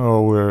natur,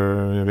 og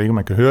jeg ved ikke, om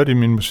man kan høre det i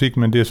min musik,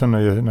 men det er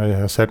sådan, når jeg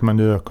har sat mig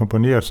ned og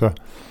komponeret,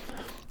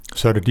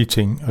 så er det de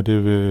ting, og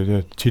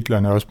det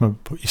titlerne også,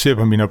 især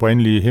på mine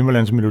oprindelige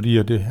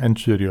Himmerlandsmelodier, det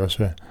antyder de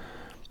også,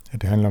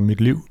 at det handler om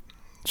mit liv,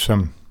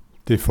 som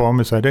det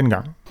formede sig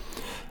dengang.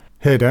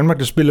 Her i Danmark,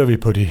 der spiller vi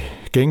på de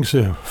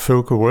gængse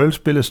folk- og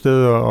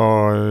world-spillesteder,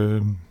 og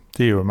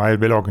det er jo et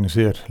meget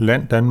velorganiseret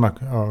land, Danmark,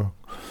 og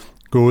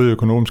gode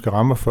økonomiske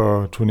rammer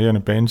for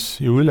turnerende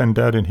bands. I udlandet,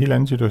 der er det en helt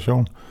anden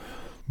situation.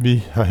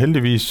 Vi har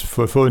heldigvis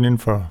fået foden inden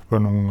for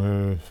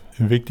nogle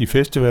vigtige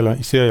festivaler,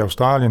 især i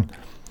Australien,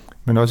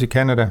 men også i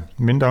Canada,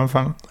 i mindre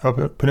omfang,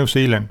 og på New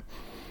Zealand.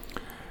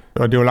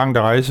 Og det er jo langt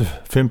at rejse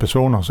 5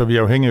 personer, så vi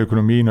er afhængige af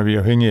økonomien, og vi er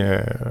afhængige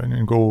af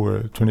en god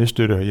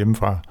turnéstøtte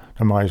hjemmefra,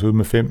 der må rejse ud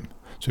med 5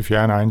 til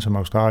fjerne egen som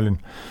Australien.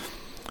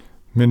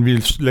 Men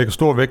vi lægger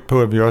stor vægt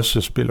på, at vi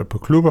også spiller på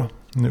klubber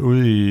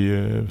ude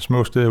i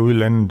små steder ude i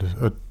landet,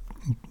 og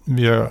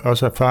vi har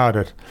også erfaret,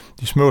 at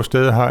de små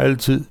steder har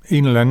altid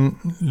en eller anden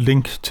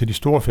link til de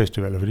store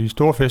festivaler, fordi de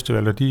store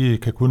festivaler, de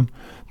kan kun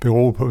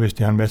bero på, hvis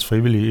de har en masse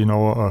frivillige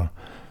indover, og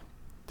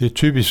det er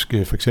typisk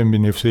for eksempel i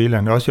New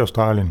Zealand, også i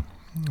Australien,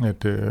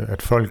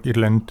 at folk et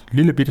eller andet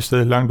lille bitte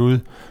sted langt ude,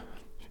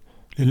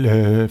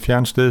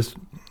 fjernt sted,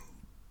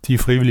 de er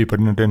frivillige på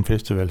den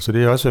festival, så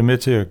det er også med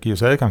til at give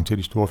os adgang til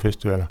de store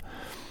festivaler.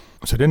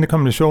 Så denne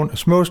kombination af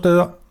små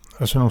steder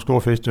og så nogle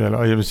store festivaler,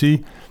 og jeg vil sige,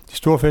 de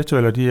store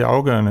festivaler, de er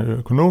afgørende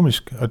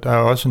økonomisk, og der er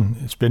også en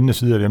spændende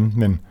side af dem,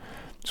 men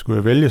skulle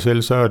jeg vælge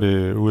selv, så er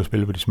det ude at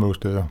spille på de små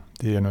steder.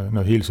 Det er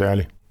noget helt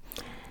særligt.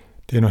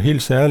 Det er noget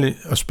helt særligt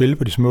at spille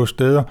på de små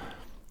steder,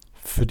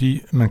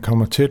 fordi man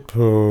kommer tæt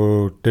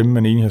på dem,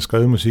 man egentlig har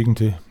skrevet musikken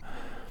til.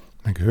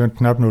 Man kan høre en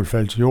knapnål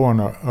falde til jorden,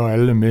 og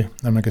alle er med,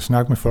 og man kan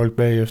snakke med folk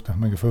bagefter.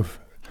 Man kan få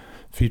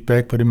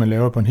feedback på det, man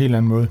laver på en helt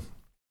anden måde.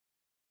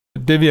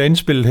 Det, vi har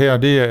indspillet her,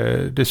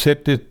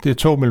 det er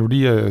 2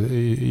 melodier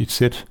i et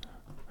sæt.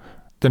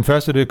 Den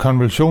første, det er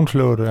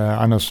Konvulsionslåt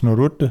af Anders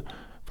Norrudde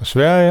fra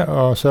Sverige,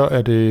 og så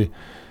er det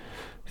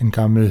en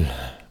gammel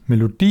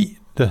melodi,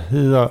 der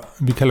hedder,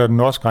 vi kalder den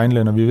Norsk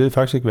Rhinlander, vi ved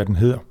faktisk ikke, hvad den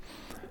hedder.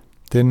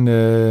 Den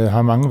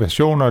har mange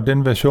versioner, og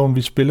den version,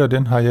 vi spiller,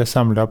 den har jeg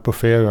samlet op på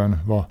Færøerne,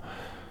 hvor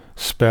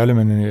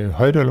Sperlemann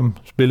Højdølum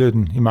spillede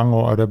den i mange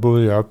år, og der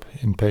boede jeg op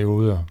en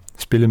periode og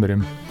spillede med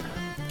dem.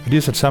 De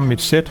er sat sammen i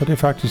et sæt, og det er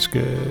faktisk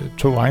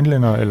 2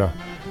 Rhinlander, eller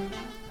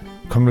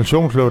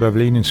konventionslåt er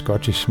vel egentlig en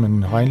Scottish,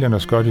 men Rhinlander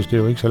og Scottish, det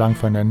er jo ikke så langt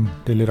fra hinanden.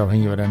 Det er lidt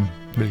afhængigt af,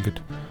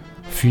 hvilket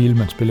feel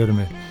man spiller det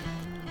med.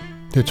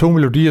 Det er 2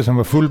 melodier, som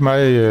har fulgt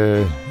mig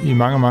i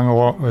mange, mange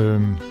år,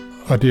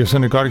 og det er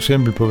sådan et godt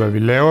eksempel på, hvad vi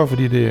laver,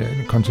 fordi det er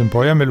en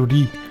kontemporær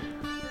melodi,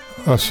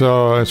 og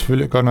så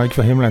selvfølgelig godt nok ikke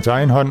fra Himmerlands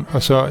egen hånd,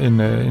 og så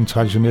en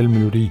traditionel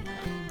melodi.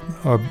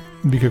 Og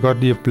vi kan godt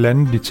lide at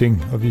blande de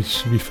ting, og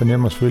vi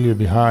fornemmer selvfølgelig, at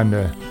vi har et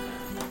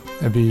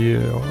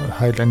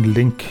eller andet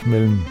link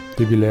mellem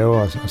det, vi laver,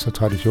 og så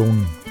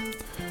traditionen.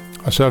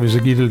 Og så har vi så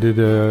givet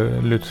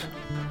det lidt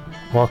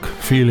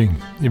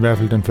rock-feeling, i hvert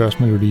fald den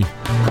første melodi.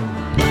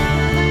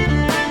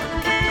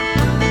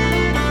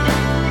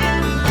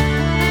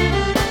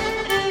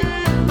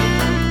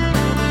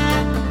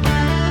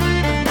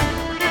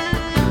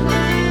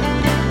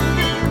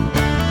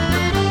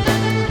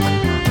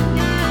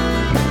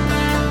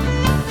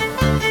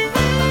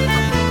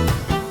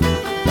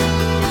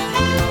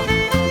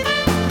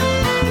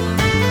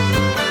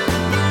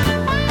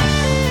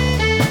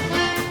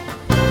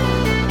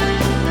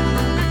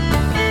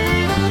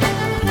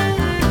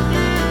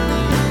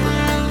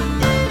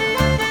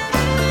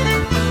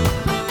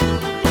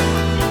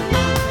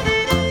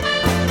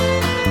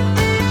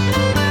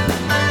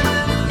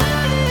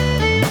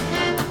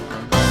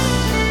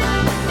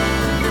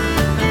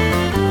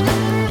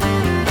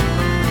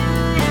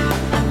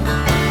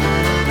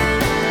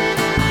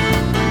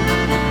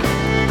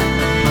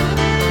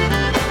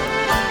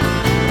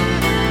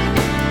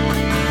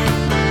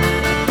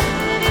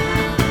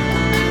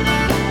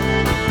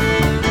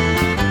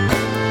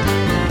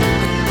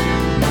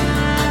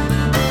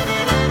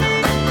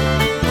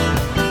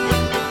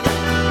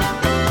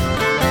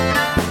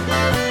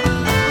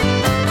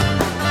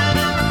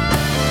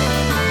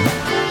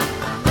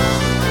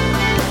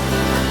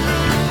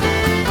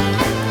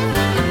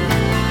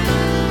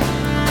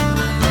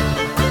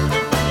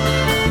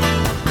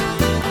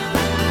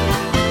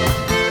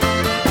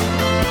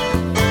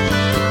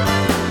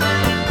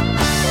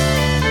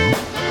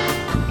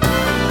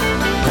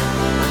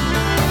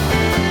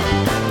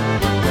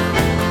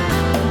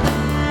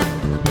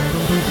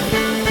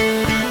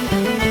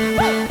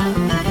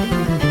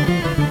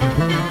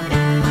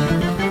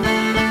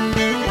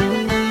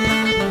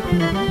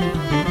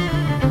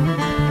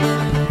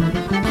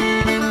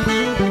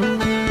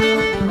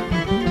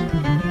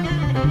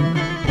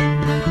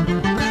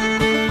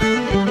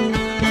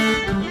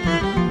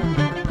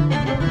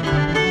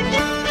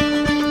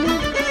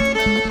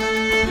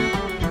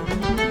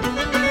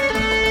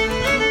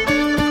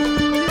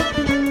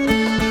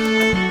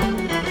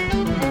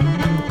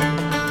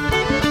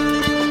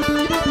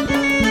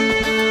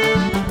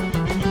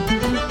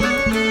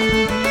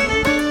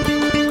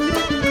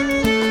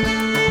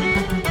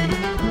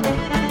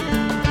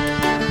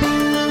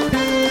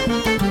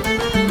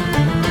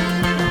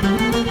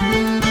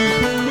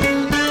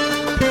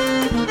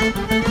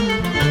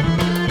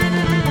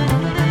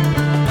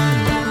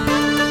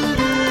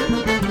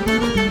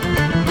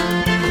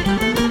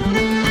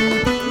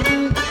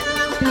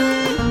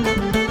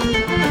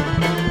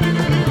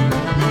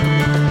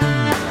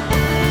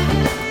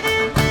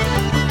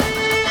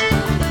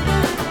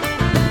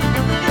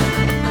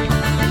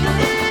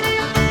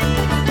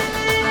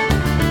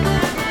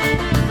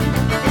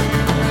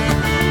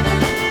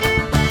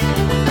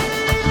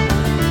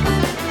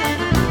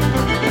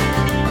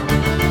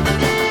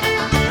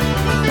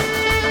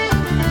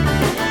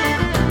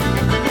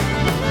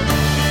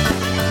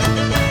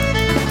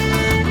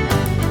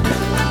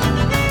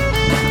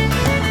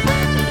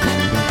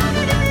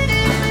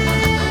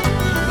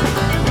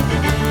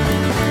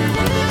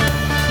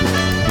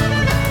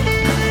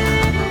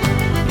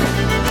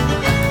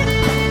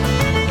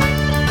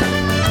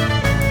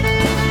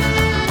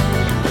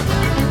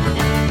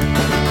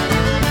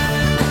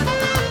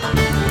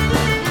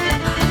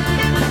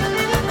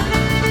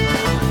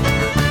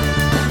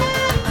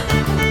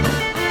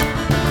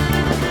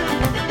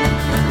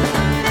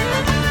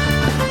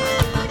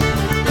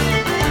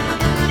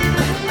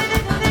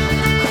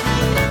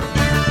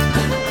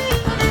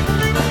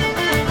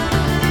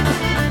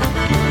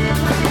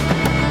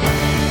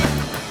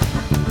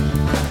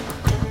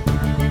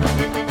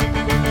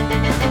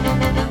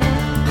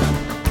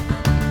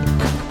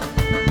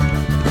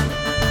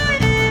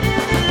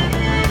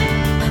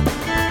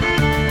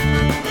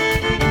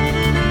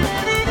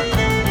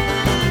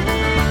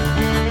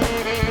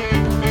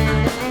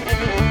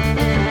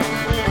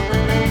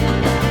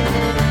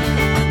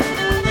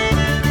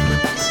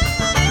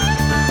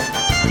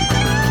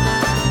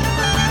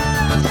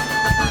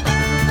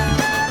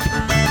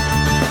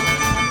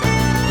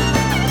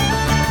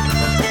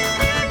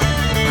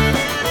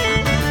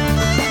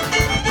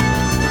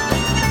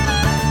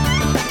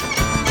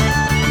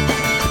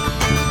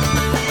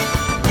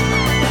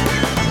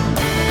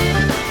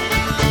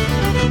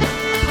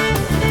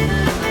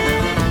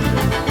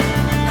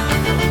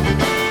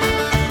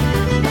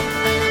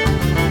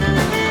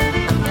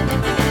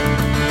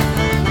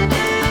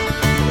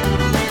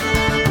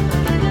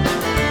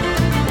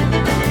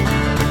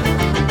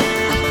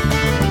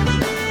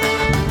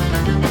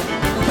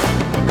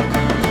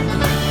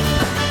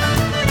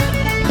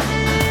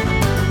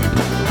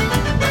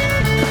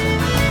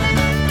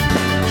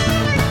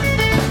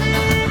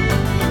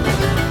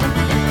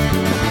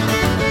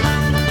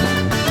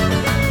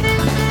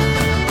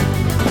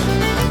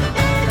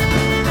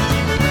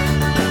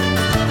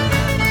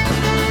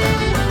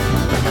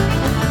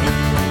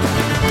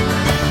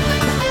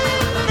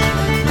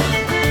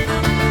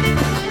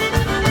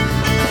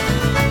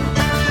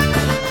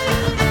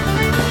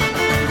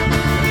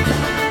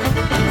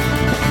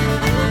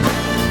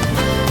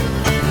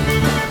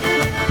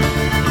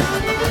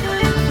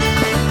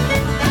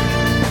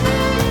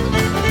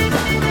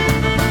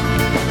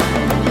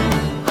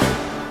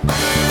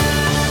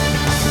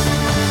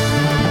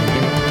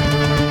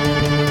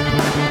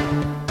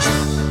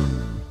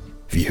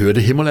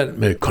 hørte Himmerland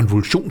med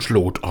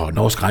Konvulsionslåt og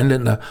Norsk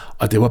Rheinländer,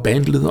 og det var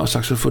bandleder og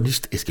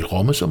saxofonist Eskil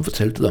Romme, som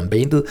fortalte om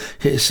bandet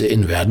her i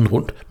serien Verden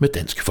Rundt med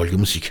dansk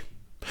folkemusik.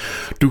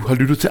 Du har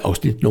lyttet til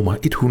afsnit nummer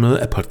 100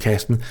 af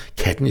podcasten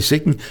Katten i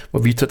Sækken, hvor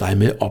vi tager dig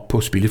med op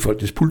på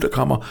Spillefolkets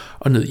pulterkammer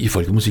og ned i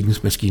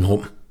folkemusikkens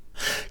maskinrum.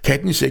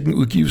 Katten i Sækken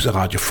udgives af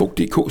Radio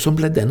Folk.dk, som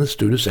blandt andet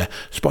støttes af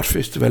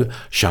Spotfestival,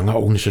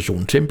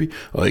 genreorganisationen Tempi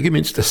og ikke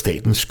mindst af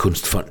Statens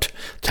Kunstfond.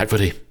 Tak for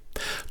det.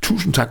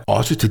 Tusind tak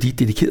også til de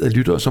dedikerede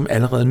lyttere, som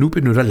allerede nu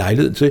benytter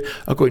lejligheden til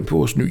at gå ind på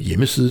vores nye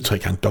hjemmeside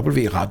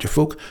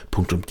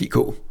www.radiofolk.dk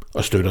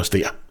og støtte os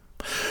der.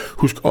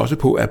 Husk også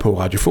på, at på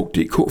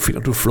radiofolk.dk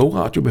finder du Flow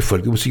Radio med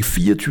folkemusik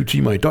 24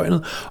 timer i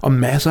døgnet og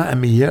masser af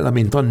mere eller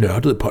mindre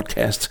nørdede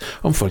podcasts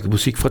om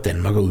folkemusik fra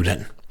Danmark og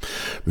udlandet.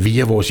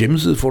 Via vores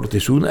hjemmeside får du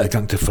desuden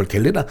adgang til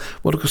Folkkalender,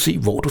 hvor du kan se,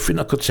 hvor du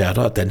finder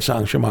koncerter og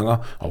dansearrangementer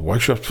og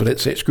workshops for den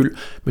sags skyld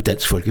med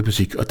dansk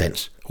folkemusik og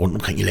dans rundt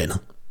omkring i landet.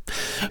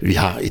 Vi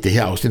har i det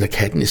her afsnit af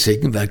Katten i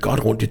Sækken været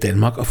godt rundt i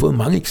Danmark og fået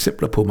mange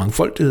eksempler på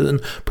mangfoldigheden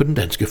på den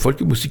danske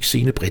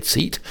folkemusikscene bredt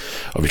set.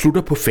 Og vi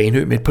slutter på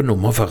Fanø med et par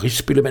numre fra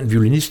rigsspillemand,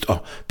 violinist og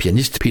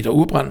pianist Peter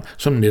Urbrand,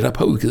 som netop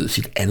har udgivet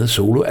sit andet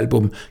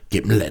soloalbum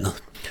Gennem Landet.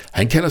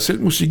 Han kalder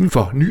selv musikken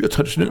for ny og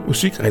traditionel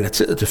musik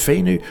relateret til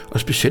Fanø og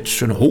specielt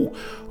Sønderho,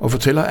 og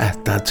fortæller, at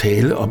der er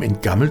tale om en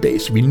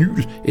gammeldags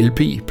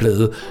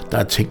vinyl-LP-plade, der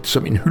er tænkt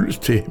som en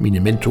hyldest til mine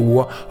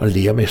mentorer og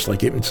lærermestre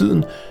gennem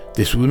tiden.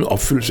 Desuden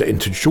opfyldelse af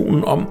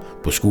intentionen om,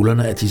 på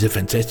skuldrene af disse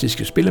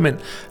fantastiske spillemænd,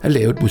 at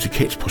lave et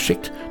musikalsk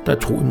projekt, der er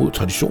tro imod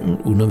traditionen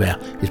uden at være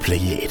et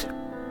plagiat.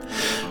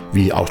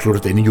 Vi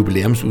afslutter denne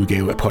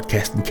jubilæumsudgave af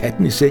podcasten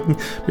Katten i Sækken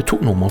med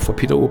 2 numre fra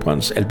Peter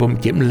Urbrands album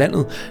Gennem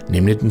Landet,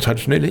 nemlig den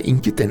traditionelle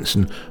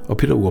Ingedansen og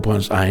Peter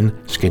Urbrands egen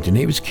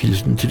skandinavisk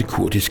hilsen til det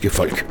kurdiske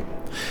folk.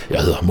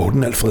 Jeg hedder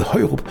Morten Alfred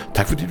Højrup.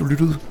 Tak fordi du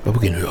lyttede, og på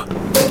genhør.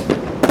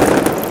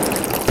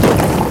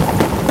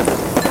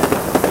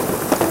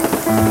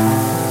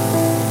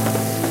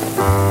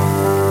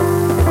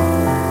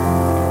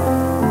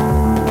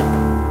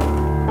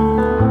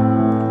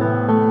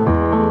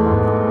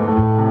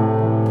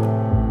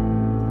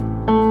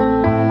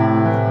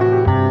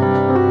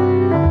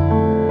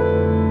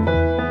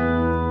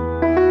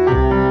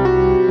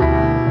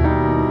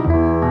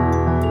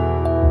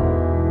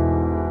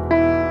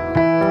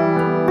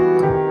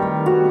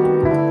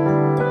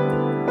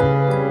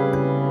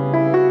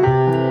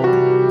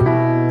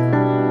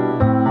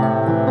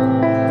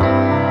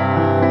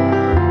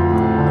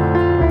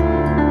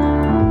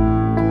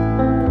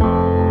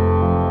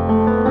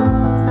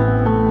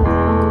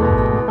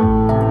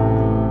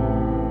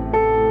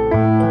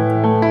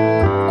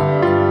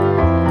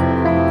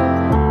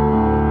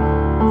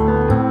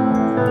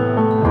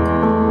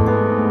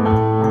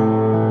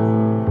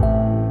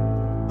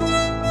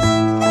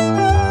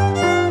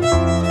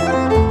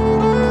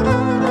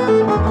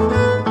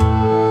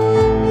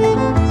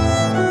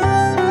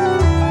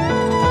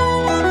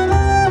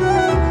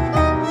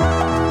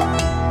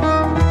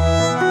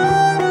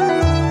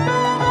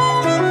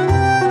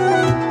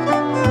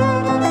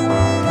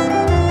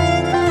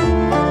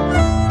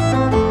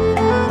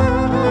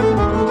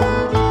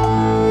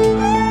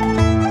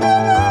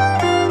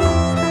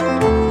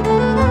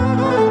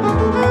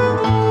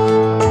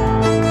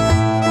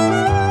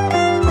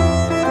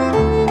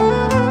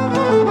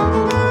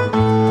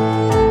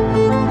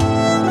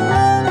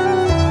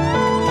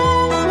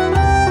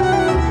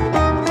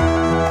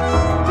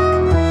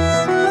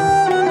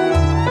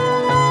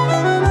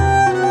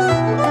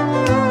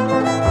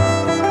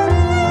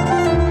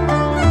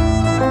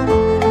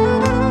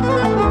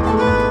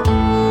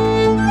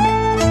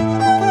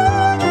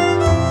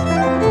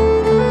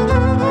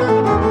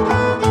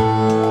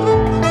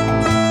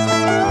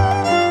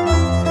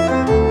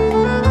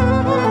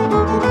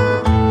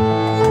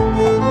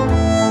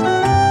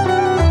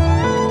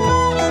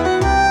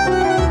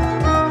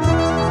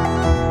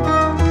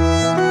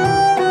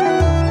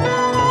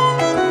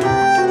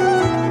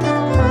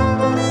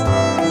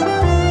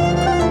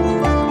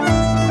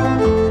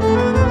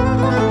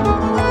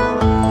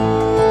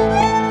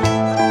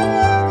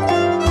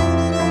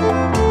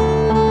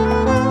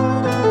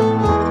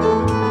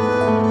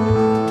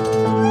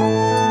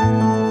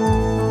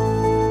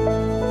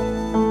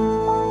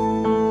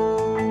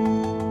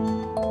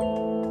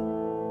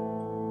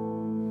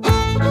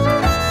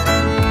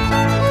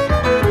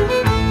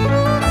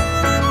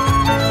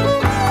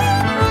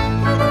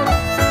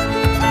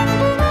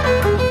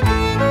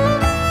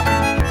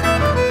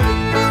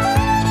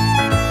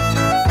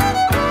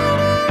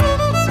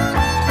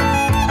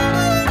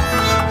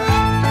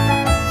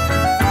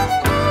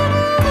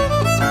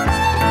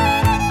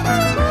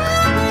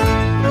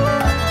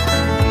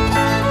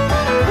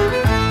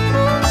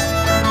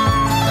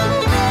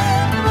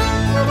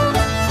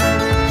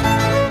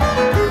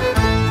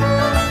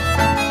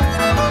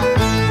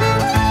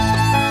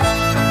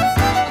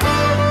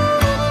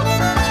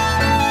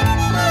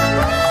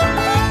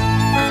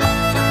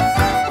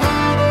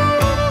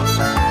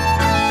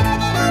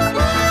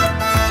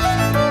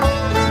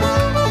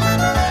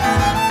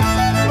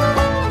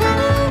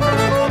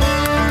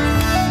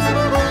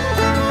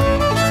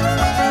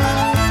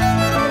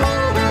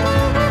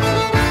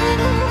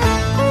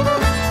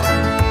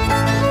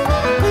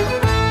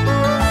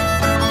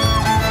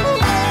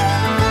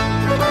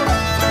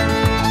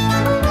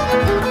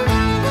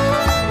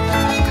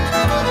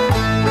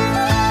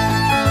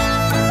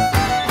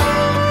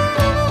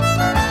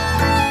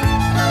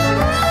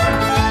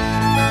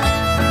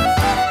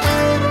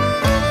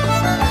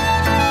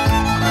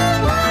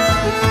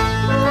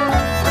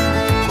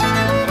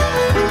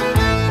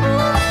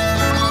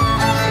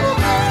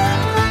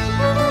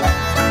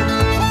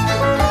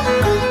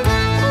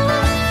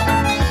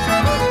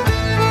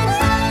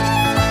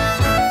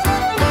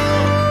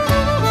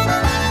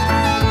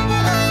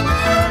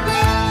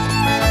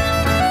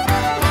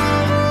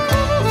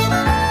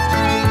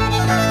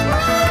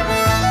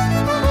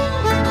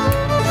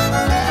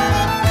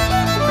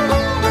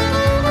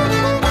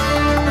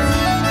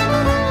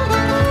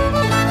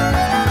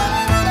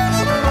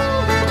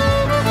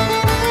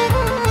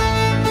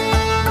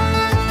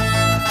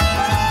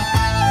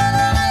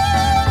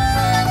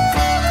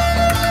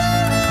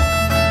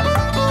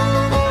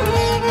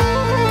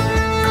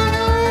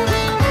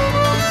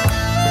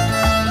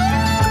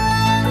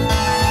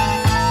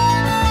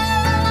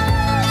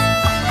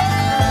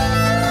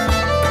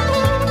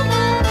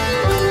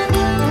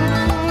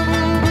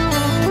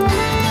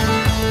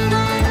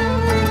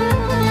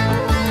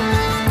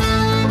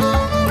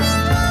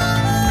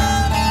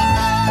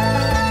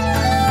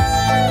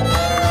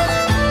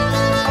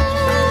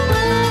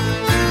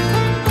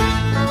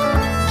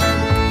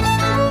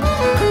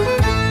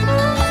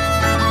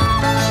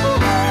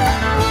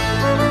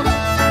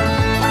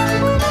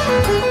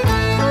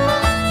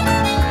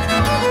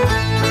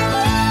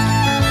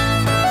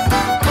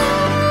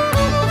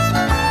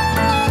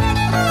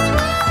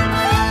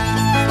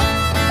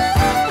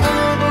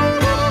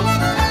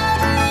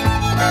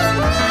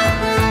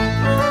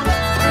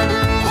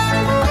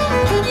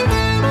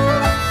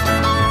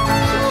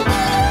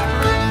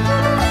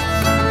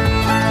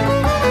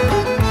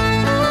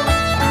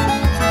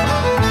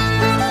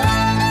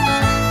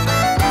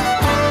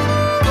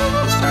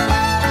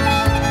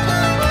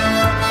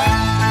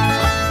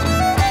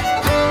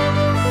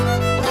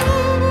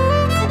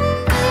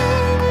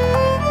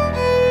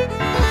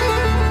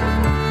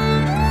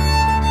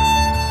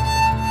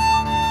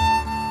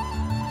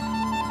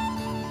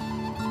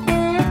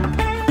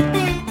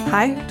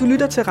 Hej, du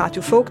lytter til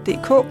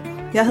radiofolk.dk.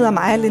 Jeg hedder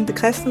Maja Linde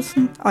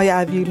Christensen, og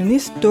jeg er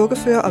violinist,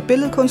 dukkefører og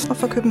billedkunstner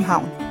fra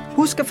København.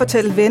 Husk at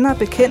fortælle venner og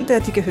bekendte,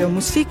 at de kan høre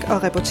musik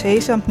og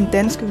reportage om den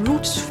danske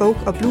roots, folk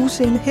og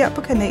blues-scene her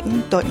på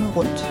kanalen døgnet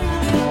rundt.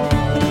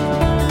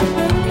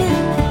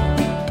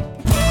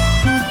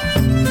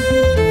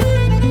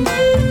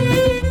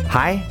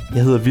 Hej,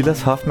 jeg hedder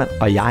Vilas Hoffmann,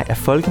 og jeg er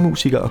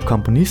folkemusiker og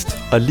komponist,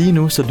 og lige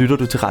nu så lytter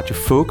du til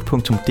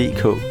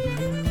radiofolk.dk.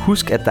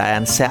 Husk, at der er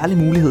en særlig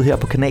mulighed her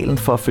på kanalen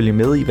for at følge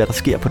med i, hvad der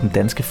sker på den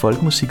danske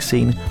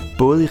folkemusikscene,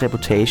 både i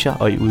reportager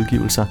og i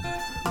udgivelser.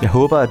 Jeg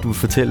håber, at du vil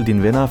fortælle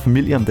dine venner og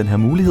familie om den her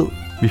mulighed.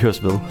 Vi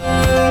høres ved.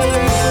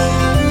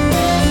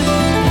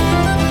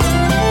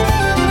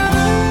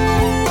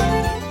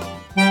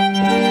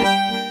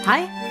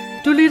 Hej,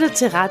 du lytter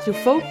til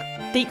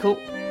radiofolk.dk.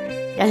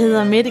 Jeg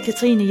hedder Mette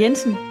Katrine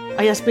Jensen,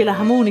 og jeg spiller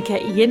harmonika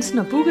i Jensen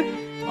og Bugge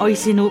og i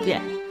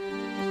Zenobia.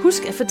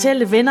 Husk at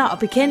fortælle venner og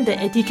bekendte,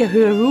 at de kan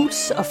høre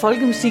roots og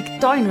folkemusik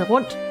døgnet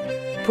rundt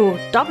på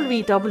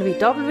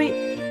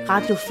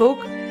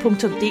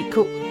www.radiofolk.dk,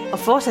 og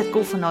fortsat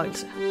god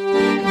fornøjelse.